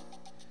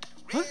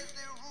 Huh?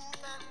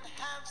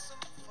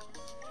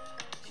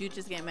 You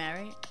just get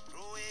married?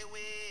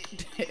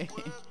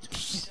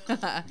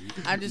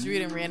 I'm just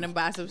reading random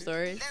gossip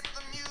stories.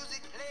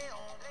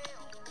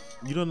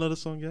 You don't know the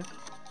song yet?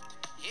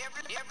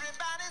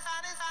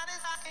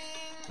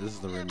 This is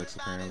the remix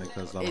apparently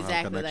because I don't have a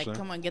Exactly. connection. Like,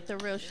 come on, get the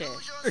real shit.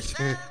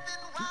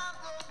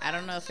 I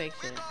don't know fake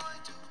shit.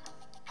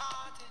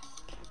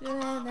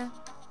 Now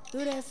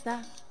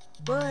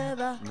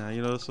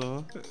you know the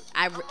song?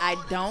 I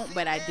don't,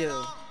 but I do.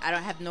 I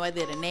don't have no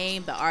idea the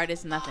name, the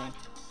artist, nothing.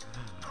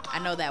 I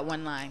know that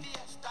one line.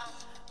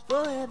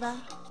 Forever.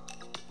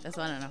 That's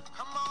all I know.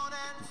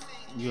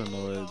 You don't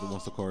know it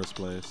once the chorus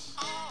plays.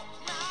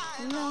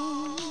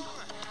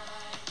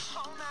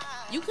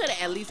 You could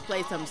have at least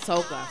played some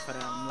soca for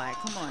them. Like,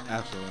 come on.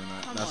 Absolutely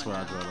not. Come That's on where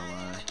I now. draw the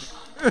line.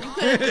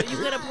 You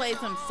could have played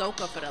some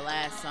soca for the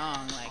last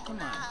song. Like, come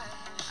on.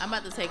 I'm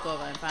about to take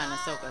over and find a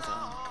soca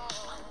song.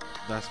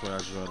 That's where I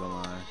draw the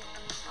line.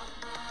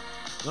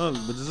 No,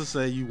 but just to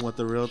say you want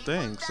the real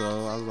thing.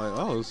 So I was like,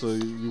 oh, so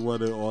you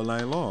want it all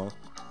night long.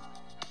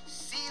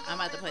 I'm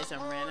about to play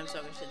some random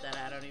soca shit that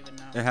I don't even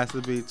know. It has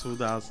to be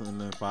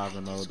 2005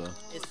 and older.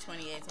 It's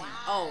 2018.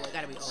 Oh, it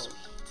gotta be old.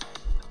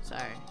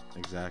 Sorry.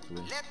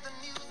 Exactly.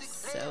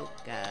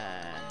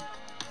 Soca.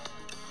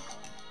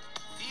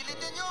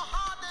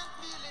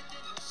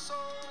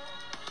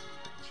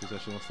 She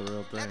said she wants the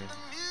real thing.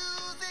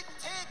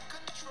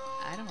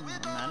 I don't know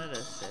none of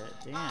this shit.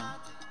 Damn.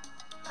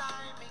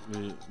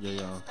 You're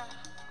young.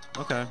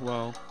 Okay,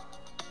 well,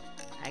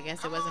 I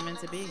guess it wasn't meant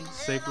to be.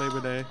 safe Labor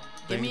Day.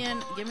 Give me a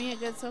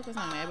good soca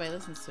song that everybody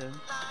listens to.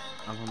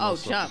 I don't know Oh,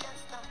 so- Jump.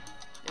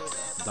 There we go.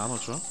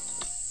 Donald Trump?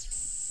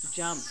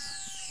 Jump.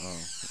 Oh.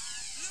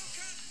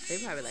 They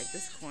probably like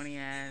this corny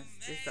ass.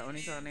 This is the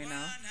only song they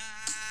know.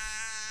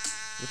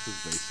 This is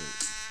basic.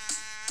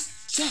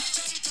 Jump.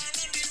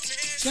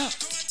 Jump.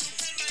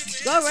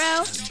 Go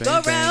round. Bang,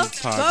 Go bang, round.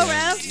 party. Go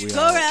round. We Go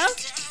out. round.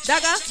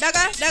 Dugga.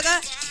 Dugga. Dugga.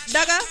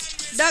 Dugga.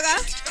 Dugga.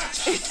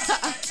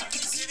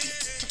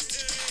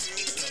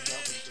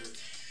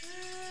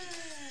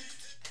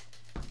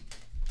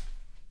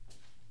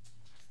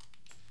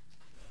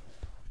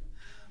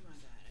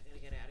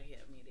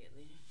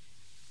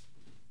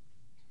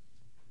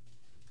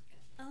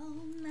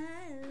 All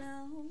night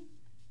long.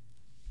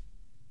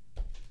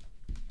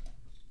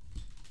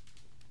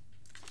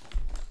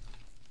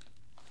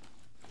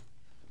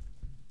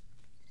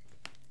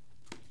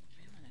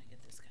 Where am I gonna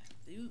get this guy?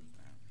 Dude.